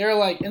 Like they're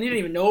like, and you didn't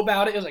even know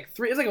about it. It was like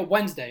It was like a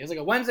Wednesday. It was like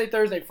a Wednesday,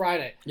 Thursday,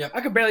 Friday. Yeah. I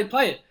could barely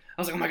play it.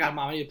 I was like, oh my god,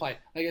 Mom, I need to play.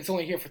 Like it's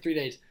only here for 3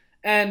 days,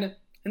 and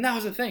that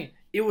was the thing.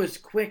 It was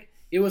quick.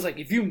 It was like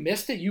if you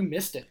missed it, you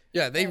missed it.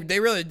 Yeah, they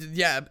really did.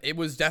 Yeah, it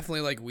was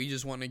definitely like we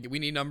just want to we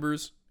need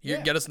numbers.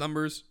 Get us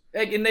numbers.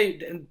 Like and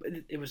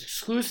it was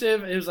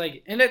exclusive. It was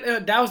like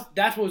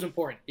that's what was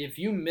important. If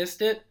you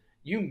missed it,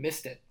 you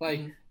missed it. Like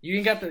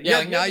you got the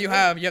you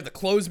have the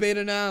closed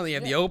beta now. And you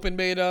have the open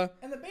beta,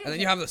 and then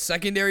you have the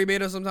secondary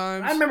beta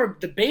sometimes. I remember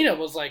the beta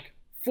was like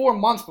 4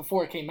 months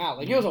before it came out.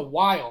 Like it was a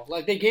while.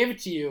 Like they gave it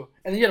to you,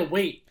 and then you had to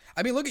wait.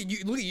 I mean, look at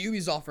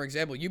Ubisoft for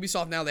example.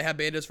 Ubisoft now they have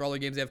betas for all their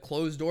games. They have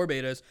closed door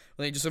betas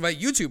when they just invite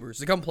YouTubers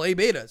to come play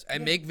betas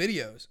and make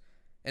videos,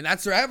 and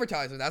that's their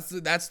advertising. That's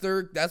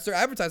their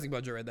advertising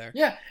budget right there.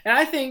 Yeah, and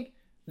I think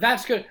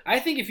that's good. I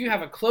think if you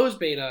have a closed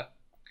beta,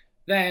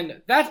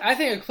 then I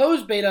think a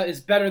closed beta is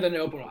better than an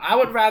open one.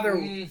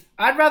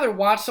 I'd rather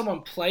watch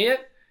someone play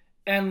it.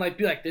 And like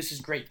be like, this is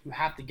great. You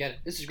have to get it.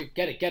 This is great.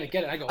 Get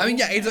it. I go. I mean,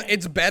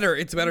 it's better.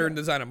 It's better in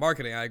design and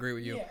marketing. I agree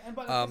with you.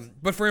 Yeah,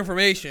 but for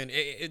information,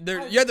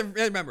 you have to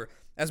remember,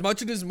 as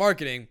much as it is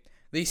marketing,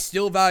 they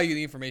still value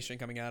the information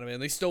coming out of it.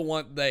 And they still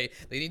want they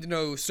need to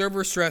know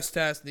server stress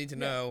tests. They need to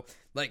know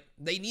like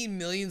they need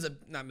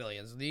not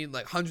millions. They need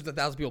like hundreds of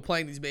thousands of people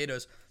playing these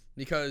betas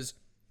because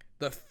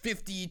the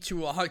 50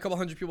 to a couple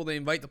hundred people they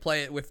invite to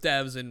play it with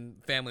devs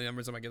and family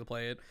members that might get to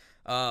play it.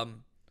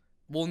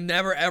 Will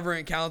never ever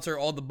encounter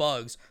all the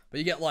bugs, but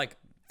you get like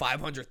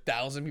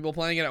 500,000 people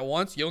playing it at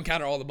once, you'll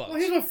encounter all the bugs. Well,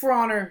 here's what For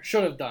Honor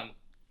should have done.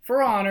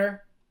 For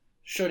Honor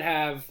should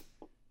have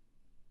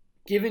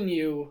given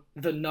you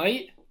the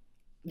night,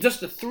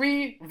 just the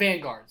 3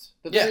 vanguards.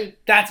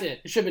 That's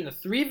it. It should have been the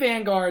 3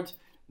 vanguards,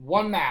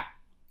 1 map,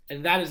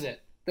 and that is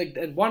it. Like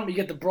and one, you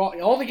get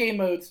all the game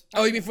modes.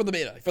 Oh, you mean for the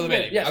beta? For the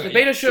beta. Yes, okay, the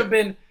beta should have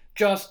been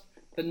just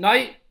the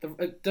night,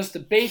 just the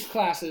base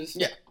classes.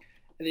 Yeah.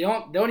 They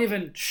don't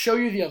even show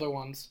you the other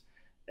ones.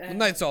 Well,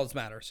 Knight's all that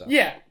matters. So.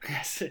 Yeah.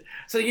 So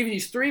they give you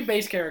these 3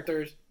 base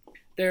characters.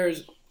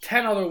 There's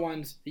 10 other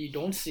ones that you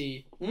don't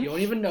see, you don't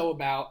even know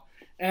about,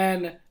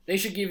 and they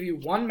should give you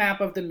 1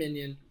 map of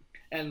Dominion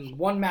and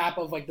 1 map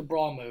of like the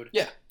brawl mode.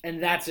 Yeah.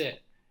 And that's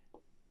it.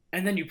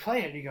 And then you play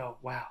it and you go,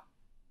 wow,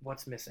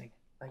 what's missing?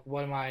 Like,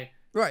 what am I?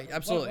 Right.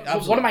 Absolutely.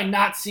 What am I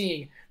not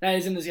seeing that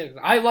is in this game?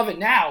 I love it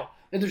now.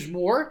 And there's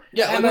more.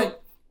 Yeah. And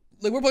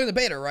like we're playing the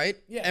beta, right?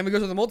 Yeah. And we go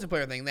to the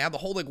multiplayer thing. They have the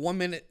whole like 1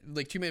 minute,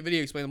 like 2 minute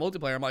video explaining the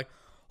multiplayer. I'm like,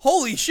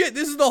 holy shit,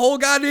 this is the whole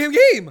goddamn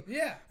game.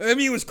 Yeah. I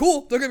mean, it was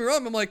cool. Don't get me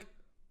wrong. I'm like,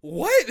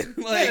 what?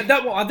 Like,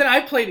 then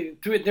I played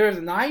it. There was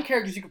 9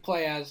 characters you could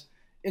play as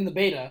in the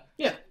beta.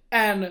 Yeah.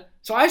 And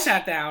so I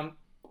sat down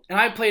and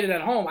I played it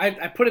at home. I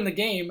put in the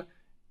game,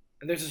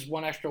 and there's just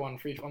 1 extra one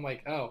for each. I'm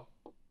like, oh,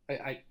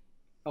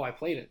 I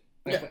played it.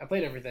 I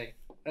played everything.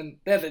 And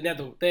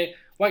the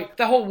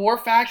whole war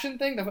faction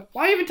thing.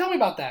 Why even tell me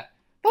about that?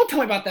 Don't tell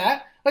me about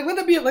that. Like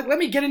let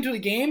me get into the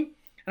game,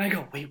 and I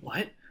go, wait,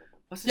 what?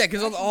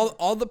 Because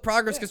all the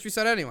progress gets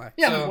reset anyway.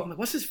 Yeah, so. like,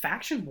 what's this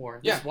faction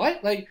war? Yeah,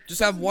 what? Like just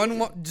have a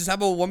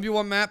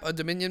 1v1 map, a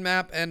Dominion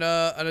map, and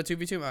a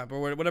 2v2 map,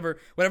 or whatever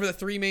the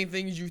 3 main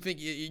things you think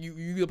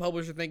you the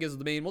publisher think is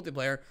the main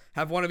multiplayer.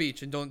 Have 1 of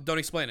each, and don't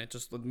explain it.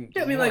 Just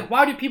I mean, like,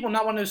 why do people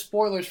not want to know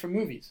spoilers for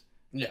movies?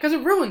 Yeah. Because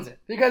it ruins it.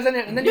 Because then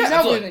you know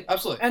absolutely. everything.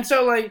 Absolutely. And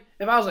so, like,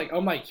 if I was like,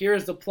 oh, Mike,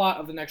 here's the plot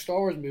of the next Star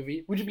Wars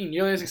movie, would you be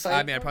nearly as excited?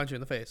 I mean, I punch you in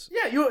the face.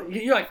 Yeah,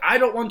 you're like, I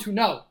don't want to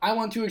know. I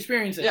want to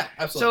experience it. Yeah,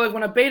 absolutely. So, like,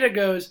 when a beta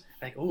goes,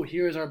 like, oh,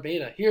 here's our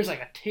beta. Here's,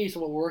 like, a taste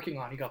of what we're working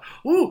on. You go,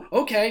 ooh,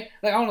 okay.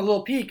 Like, I want a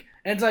little peek.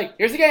 And it's like,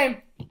 here's the game.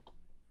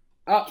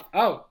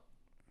 Oh.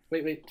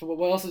 Wait. So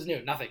what else is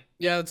new? Nothing.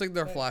 Yeah, it's like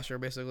their flasher,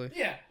 basically.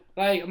 Yeah.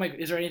 Like, I'm like,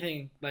 is there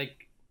anything,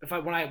 like,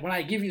 when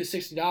I give you the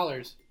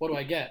 $60, what do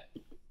I get?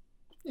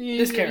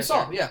 This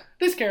character. Yeah.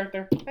 This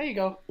character. There you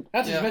go.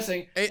 That's what's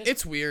missing.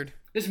 It's weird.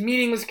 This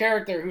meaningless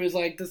character who is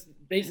like this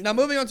basic. Now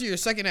moving on to your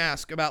second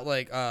ask about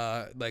like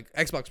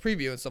Xbox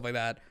preview and stuff like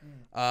that,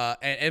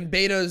 and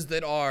betas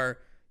that are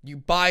you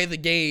buy the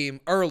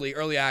game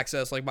early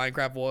access like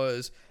Minecraft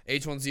was,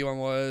 H1Z1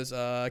 was,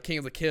 King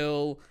of the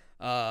Kill.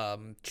 There's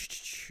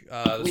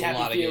a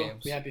lot of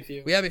games. We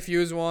Happy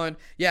Few is one.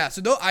 Yeah,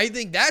 so I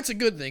think that's a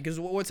good thing because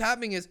what's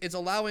happening is it's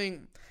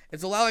allowing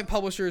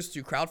publishers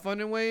to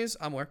crowdfund in ways.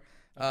 I'm aware.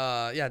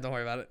 Yeah, don't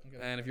worry about it.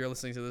 And if you're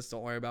listening to this,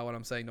 don't worry about what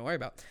I'm saying. Don't worry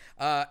about.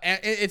 And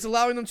it's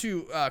allowing them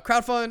to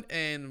crowdfund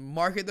and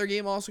market their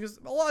game also because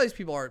a lot of these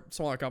people are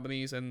smaller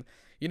companies and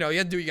you have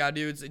to do what you gotta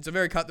do. It's a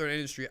very cutthroat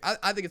industry.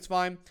 I think it's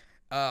fine.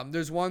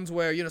 There's ones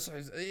where you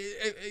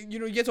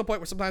get to a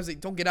point where sometimes they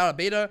don't get out of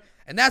beta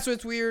and that's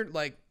what's weird.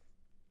 Like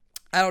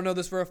I don't know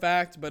this for a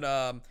fact,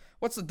 but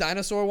what's the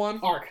dinosaur one?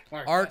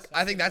 Ark.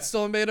 I think that's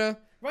still in beta.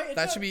 Right,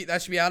 that should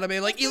be out of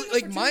beta. Like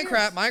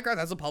Minecraft. Minecraft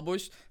has a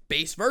published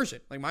base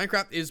version. Like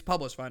Minecraft is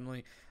published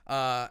finally.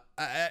 But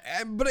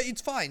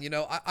it's fine.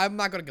 I'm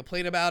not going to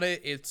complain about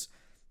it.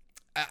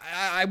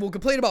 I will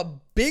complain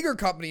about bigger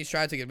companies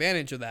trying to take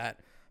advantage of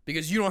that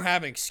because you don't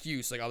have an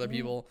excuse like other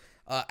people.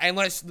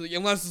 Unless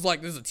it's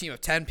like this is a team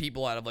of 10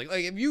 people out of like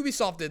if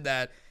Ubisoft did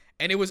that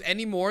and it was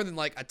any more than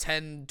like a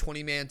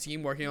 10-20 man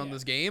team working on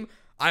this game,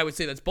 I would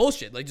say that's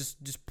bullshit. Like just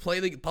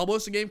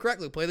publish the game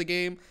correctly, play the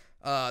game.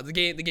 The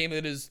game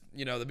that is,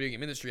 the video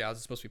game industry how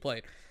it's supposed to be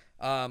played.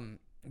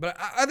 But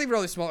I think for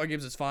all these smaller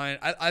games, it's fine.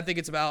 I think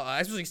it's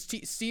about, especially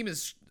Steam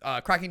is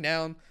cracking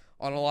down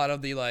on a lot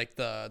of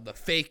the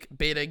fake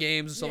beta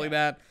games and stuff like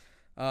that.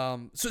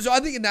 So I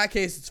think in that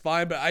case, it's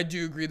fine. But I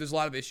do agree there's a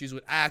lot of issues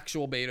with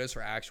actual betas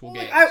for actual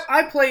games.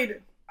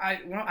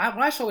 When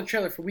I saw the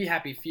trailer for We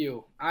Happy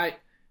Few, that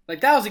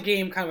was a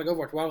game kind of like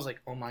Overwatch where I was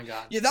like, oh my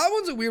god. Yeah, that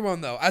one's a weird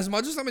one though. As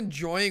much as I'm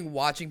enjoying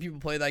watching people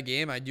play that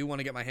game, I do want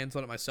to get my hands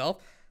on it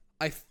myself.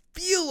 I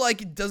feel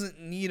like it doesn't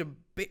need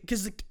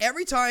because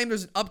every time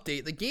there's an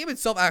update, the game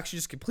itself actually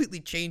just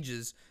completely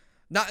changes.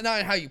 Not in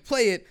how you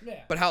play it,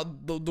 but how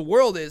the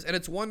world is. And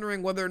it's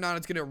wondering whether or not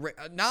it's going to...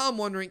 Now I'm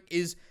wondering,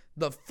 is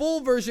the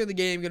full version of the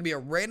game going to be a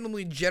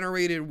randomly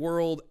generated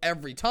world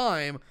every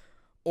time?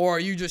 Or are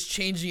you just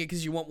changing it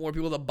because you want more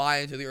people to buy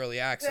into the early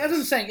access? That's what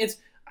I'm saying.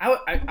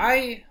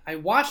 I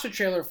watched the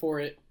trailer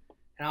for it,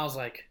 and I was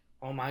like,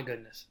 oh my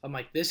goodness. I'm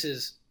like, this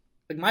is...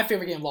 Like, my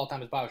favorite game of all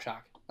time is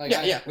BioShock.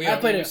 I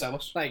played it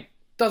like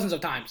dozens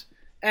of times,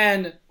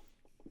 and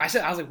I was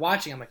like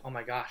watching. I'm like, oh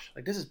my gosh,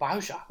 like this is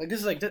BioShock. Like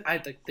this is like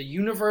the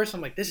universe.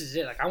 I'm like, this is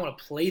it. Like I want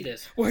to play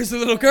this. Where's the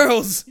little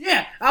girls?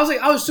 Yeah, I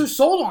was so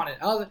sold on it.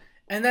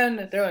 And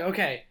then they're like,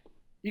 okay,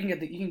 you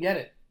can get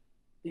it.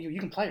 You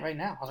can play it right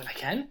now. I was like, I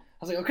can. I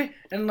was like, okay.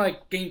 And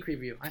like game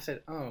preview, I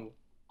said, oh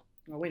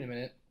wait a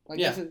minute. Like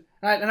this is,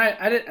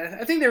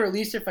 I think they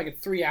released it for like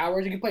 3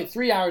 hours. You can play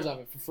 3 hours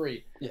of it for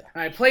free. Yeah.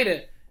 And I played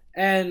it,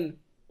 and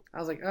I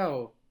was like,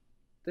 oh.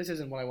 This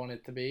isn't what I want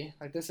it to be.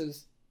 Like this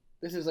is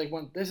like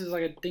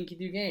a dinky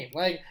do game.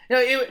 Like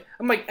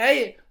I'm like,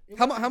 hey,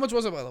 how much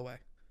was it by the way?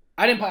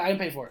 I didn't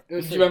pay for it. It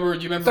was do you remember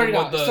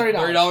 $30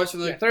 $30 for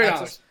the $30. It's not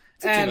too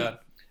bad. And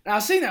I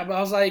was saying that, but I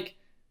was like,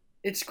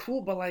 it's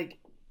cool, but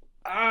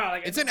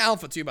it's an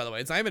alpha too, by the way.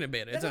 It's not even a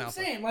beta. It's an alpha.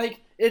 Saying.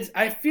 Like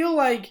I feel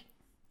like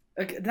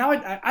now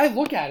I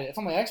look at it. It's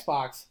on my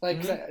Xbox. Like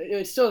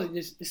it still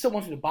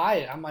wants me to buy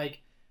it. I'm like,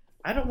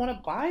 I don't want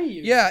to buy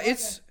you. Yeah,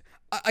 it's.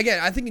 Again,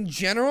 I think in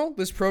general,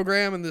 this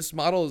program and this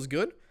model is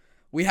good.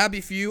 We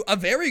Happy Few, a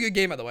very good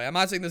game, by the way. I'm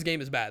not saying this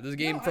game is bad. This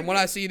game, from what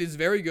I see, it is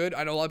very good.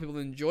 I know a lot of people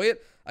enjoy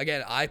it.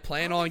 Again, I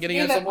plan on getting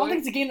it at some point. I don't think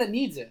it's a game that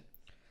needs it.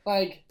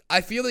 Like I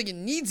feel like it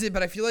needs it,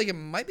 but I feel like it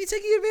might be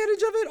taking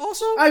advantage of it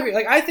also. I agree.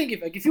 Like I think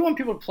if you want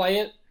people to play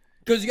it,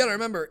 because you got to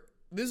remember,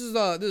 this is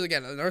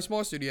again another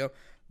small studio.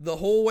 The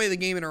whole way the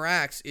game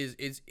interacts is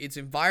it's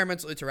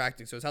environmental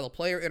interacting. So it's how the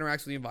player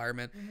interacts with the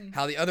environment,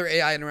 how the other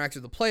AI interacts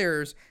with the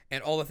players,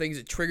 and all the things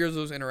that triggers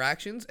those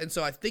interactions. And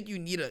so I think you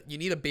need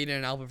a beta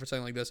and alpha for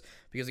something like this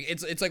because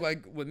it's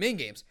like with main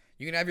games.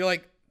 You can have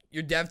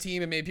your dev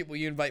team and maybe people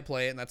you invite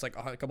play it, and that's like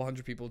a couple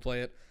hundred people to play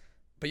it.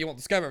 But you won't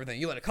discover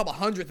everything. You let a couple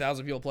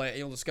 100,000 people play it, and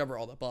you'll discover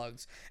all the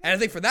bugs. And I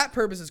think for that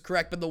purpose it's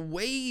correct. But the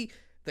way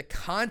the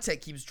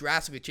content keeps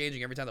drastically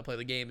changing every time they play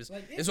the game is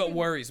what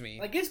worries me.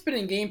 Like it's been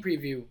in game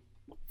preview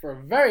for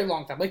a very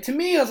long time. Like to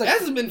me, I was like, it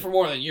hasn't been for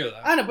more than a year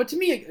though. I know, but to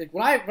me, like,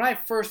 when I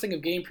first think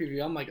of game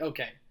preview, I'm like,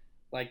 okay,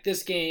 like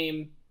this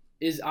game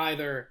is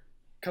either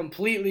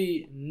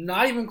completely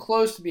not even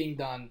close to being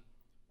done,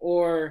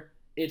 or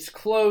it's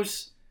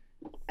close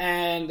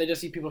and they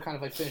just see people kind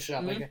of like finish it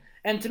up. Like,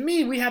 and to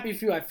me, We Happy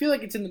Few, I feel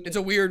like it's in the. It's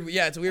a weird.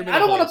 Yeah, it's a weird. I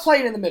don't want to play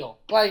it in the middle.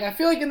 Like I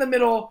feel like in the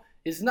middle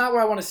is not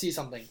where I want to see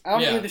something. I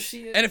don't either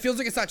see it. And it feels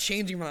like it's not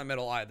changing from that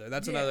middle either.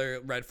 That's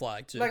another red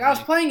flag too. Like I was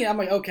playing it, I'm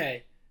like,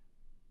 okay,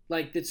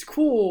 like it's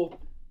cool,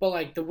 but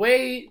like the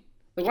way.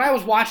 Like when I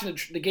was watching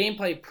the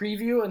gameplay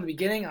preview in the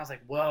beginning, I was like,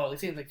 "Whoa,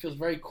 this game like feels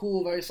very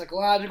cool, very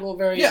psychological,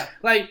 very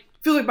like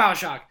feels like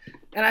BioShock."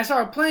 And I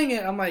started playing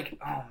it, I'm like,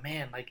 "Oh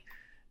man, like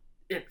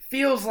it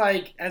feels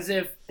like as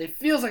if it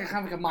feels like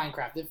kind of like a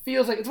Minecraft. It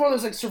feels like it's one of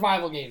those like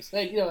survival games,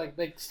 like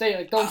like stay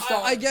like don't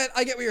stop." I get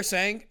what you're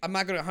saying. I'm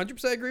not going to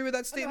 100% agree with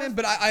that statement,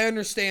 but I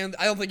understand.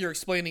 I don't think you're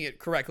explaining it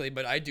correctly,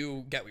 but I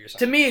do get what you're saying.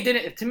 To me, it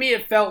didn't. To me,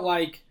 it felt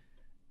like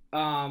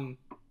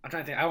I'm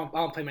trying to think. I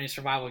don't play many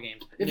survival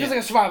games. It feels like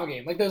a survival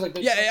game. Like there's like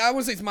I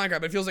wouldn't say it's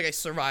Minecraft, but it feels like a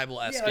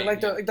survival-esque game. Like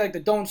the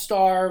Don't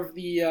Starve.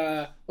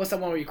 The what's that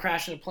one where you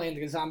crash in a plane?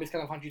 The zombies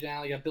kind of hunt you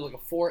down. You got to build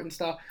like a fort and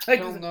stuff. Like,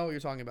 I don't know what you're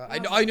talking about.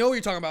 I know what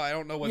you're talking about. I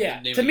don't know what.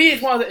 The name to me,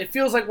 it's one of it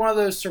feels like one of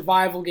those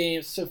survival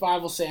games,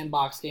 survival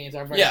sandbox games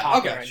that are very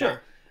popular right now.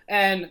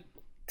 And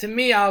to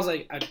me, I was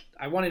like,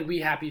 I wanted We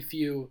Happy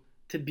Few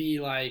to be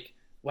like,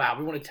 wow,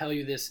 we want to tell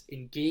you this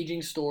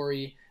engaging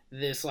story,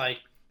 this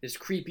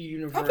creepy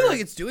universe. I feel like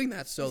it's doing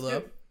that still,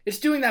 though. It's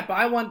doing that, but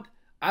I want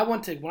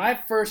to, when I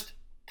first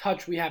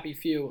touch We Happy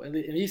Few, at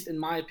least in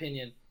my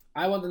opinion,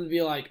 I want them to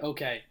be like,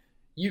 okay,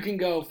 you can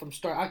go from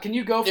start. Can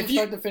you go from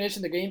start to finish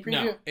in the game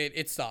preview? No,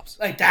 it stops.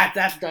 Like that's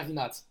what drives me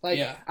nuts. Like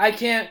I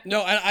can't.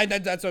 No,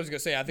 that's what I was gonna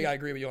say. I think I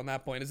agree with you on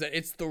that point. Is that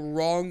it's the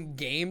wrong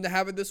game to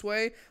have it this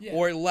way,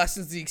 or it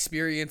lessens the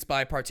experience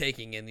by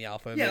partaking in the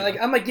alpha. Yeah, like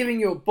I'm like giving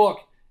you a book.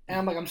 And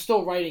I'm like, I'm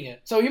still writing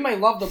it. So you might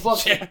love the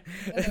book. Yeah.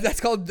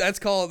 That's called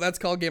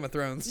Game of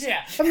Thrones.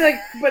 Yeah. I mean, like,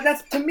 but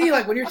that's to me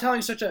like when you're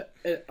telling such a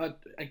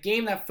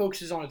game that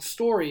focuses on its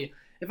story.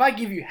 If I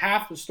give you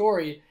half the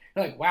story,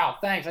 you're like, wow,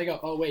 thanks. I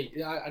go, oh wait,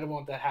 I don't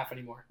want that half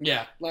anymore.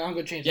 Yeah. Like I'm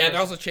gonna change. Yeah, they're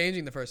also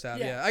changing the first half.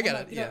 Yeah, I get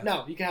it. Yeah.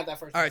 No, you can have that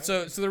first. All right,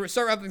 so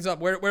start wrapping things up.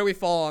 Where do we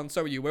fall on?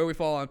 Start with you. Where do we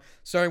fall on?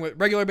 Starting with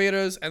regular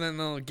betas and then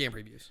the game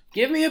previews.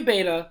 Give me a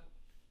beta,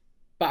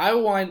 but I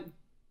want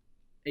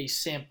a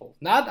sample.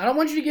 I don't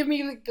want you to give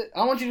me. I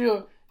don't want you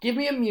to give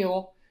me a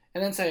meal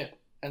and then say,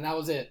 and that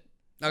was it.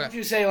 Okay. I want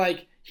you to say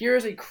like, here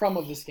is a crumb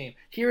of this game.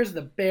 Here is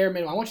the bare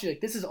minimum. I want you to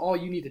this is all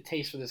you need to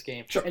taste for this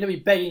game. Sure. And to be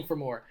begging for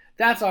more.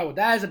 That's all I want.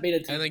 That is a beta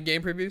team. And then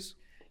game previews.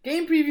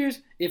 Game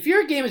previews. If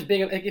your game is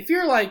big, like if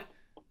you're like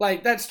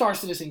that Star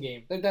Citizen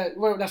game, like that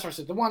Star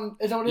Citizen, the one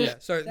is that what it is? Yeah,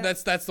 so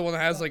that's the one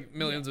that has like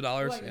millions of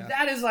dollars. Like,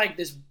 that is like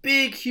this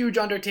big, huge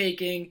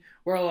undertaking.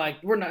 We're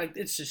not.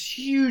 It's just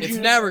huge. It's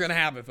never gonna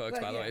happen, folks.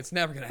 By the way, it's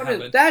never gonna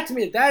happen. That to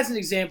me, that is an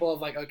example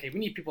of like, okay, we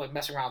need people like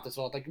messing around with this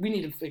world. Like we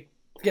need to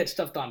get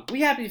stuff done.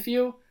 We Happy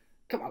Few.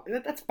 Come on,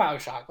 that's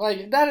BioShock.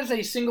 Like that is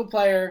a single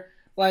player.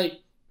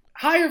 Like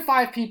hire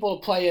 5 people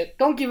to play it.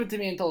 Don't give it to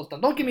me until it's done.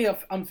 Don't give me an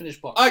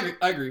unfinished book. I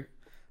agree.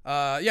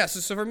 Yeah.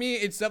 So for me,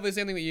 it's definitely the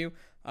same thing with you.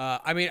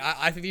 I mean,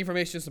 I think the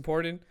information is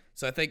important.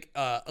 So I think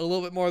a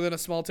little bit more than a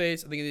small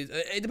taste. I think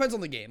it depends on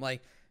the game.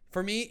 Like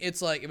for me,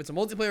 it's like if it's a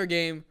multiplayer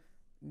game,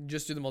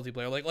 just do the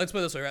multiplayer. Like let's put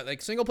it this way, right? Like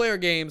single player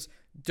games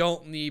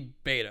don't need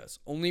betas.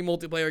 Only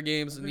multiplayer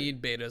games need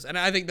betas, and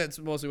I think that's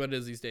mostly what it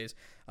is these days.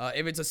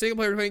 If it's a single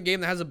player game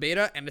that has a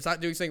beta and it's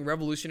not doing something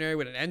revolutionary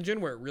with an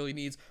engine where it really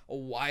needs a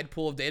wide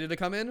pool of data to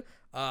come in,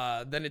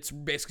 then it's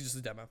basically just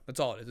a demo.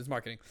 That's all it is. It's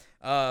marketing.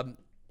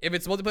 If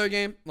it's a multiplayer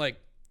game, like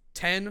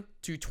 10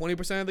 to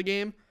 20% of the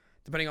game,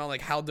 depending on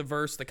like how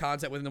diverse the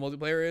content within the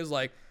multiplayer is,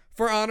 like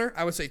For Honor,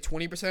 I would say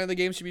 20% of the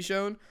game should be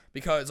shown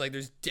because like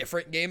there's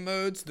different game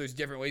modes, there's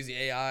different ways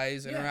the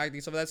AIs interacting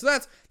and stuff like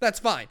that. So that's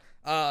fine.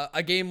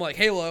 A game like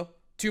Halo,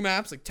 2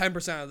 maps, like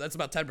 10%. That's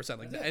about 10%,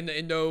 like that,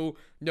 and no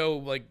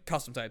like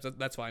custom types.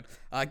 That's fine.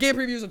 Game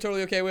previews, I'm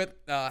totally okay with.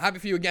 Happy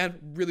Few again,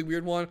 really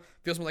weird one.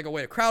 Feels more like a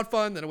way to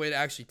crowdfund than a way to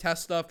actually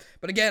test stuff.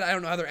 But again, I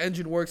don't know how their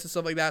engine works and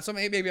stuff like that. So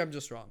maybe I'm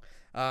just wrong.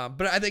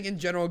 But I think in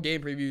general,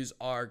 game previews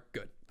are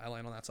good. I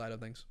land on that side of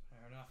things.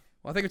 Fair enough.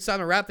 Well, I think it's time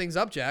to wrap things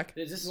up, Jack.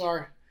 This is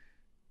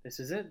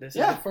it. This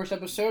is the first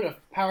episode of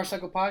Power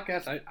Cycle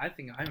Podcast. I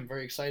think I'm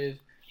very excited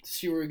to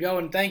see where we go.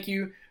 And thank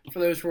you for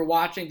those who are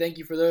watching. Thank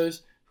you for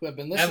those who have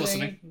been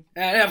listening.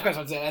 And of course,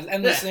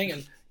 and listening.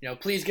 And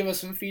please give us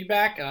some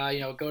feedback. Go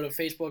to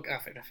Facebook.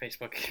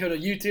 Go to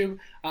YouTube.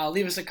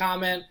 Leave us a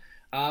comment.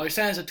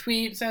 Send us a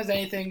tweet. Send us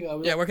anything.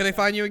 Where can they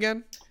find you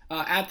again?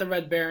 At the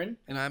Red Baron.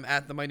 And I'm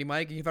at the Mighty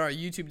Mike. You can find our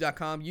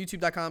youtube.com,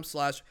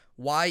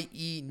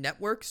 youtube.com/YE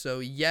Network. So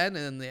yen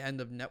and then the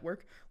end of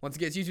network. Once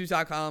again, it's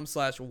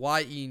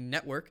youtube.com/YE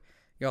Network. You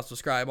can also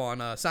subscribe on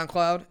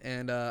SoundCloud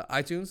and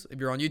iTunes. If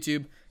you're on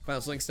YouTube, find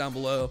those links down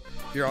below.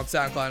 If you're on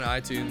SoundCloud and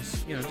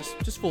iTunes,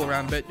 just fool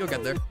around a bit. You'll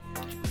get there.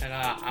 And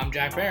I'm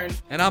Jack Barron.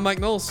 And I'm Mike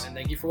Knowles. And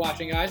thank you for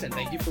watching, guys, and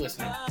thank you for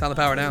listening. Time to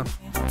power down.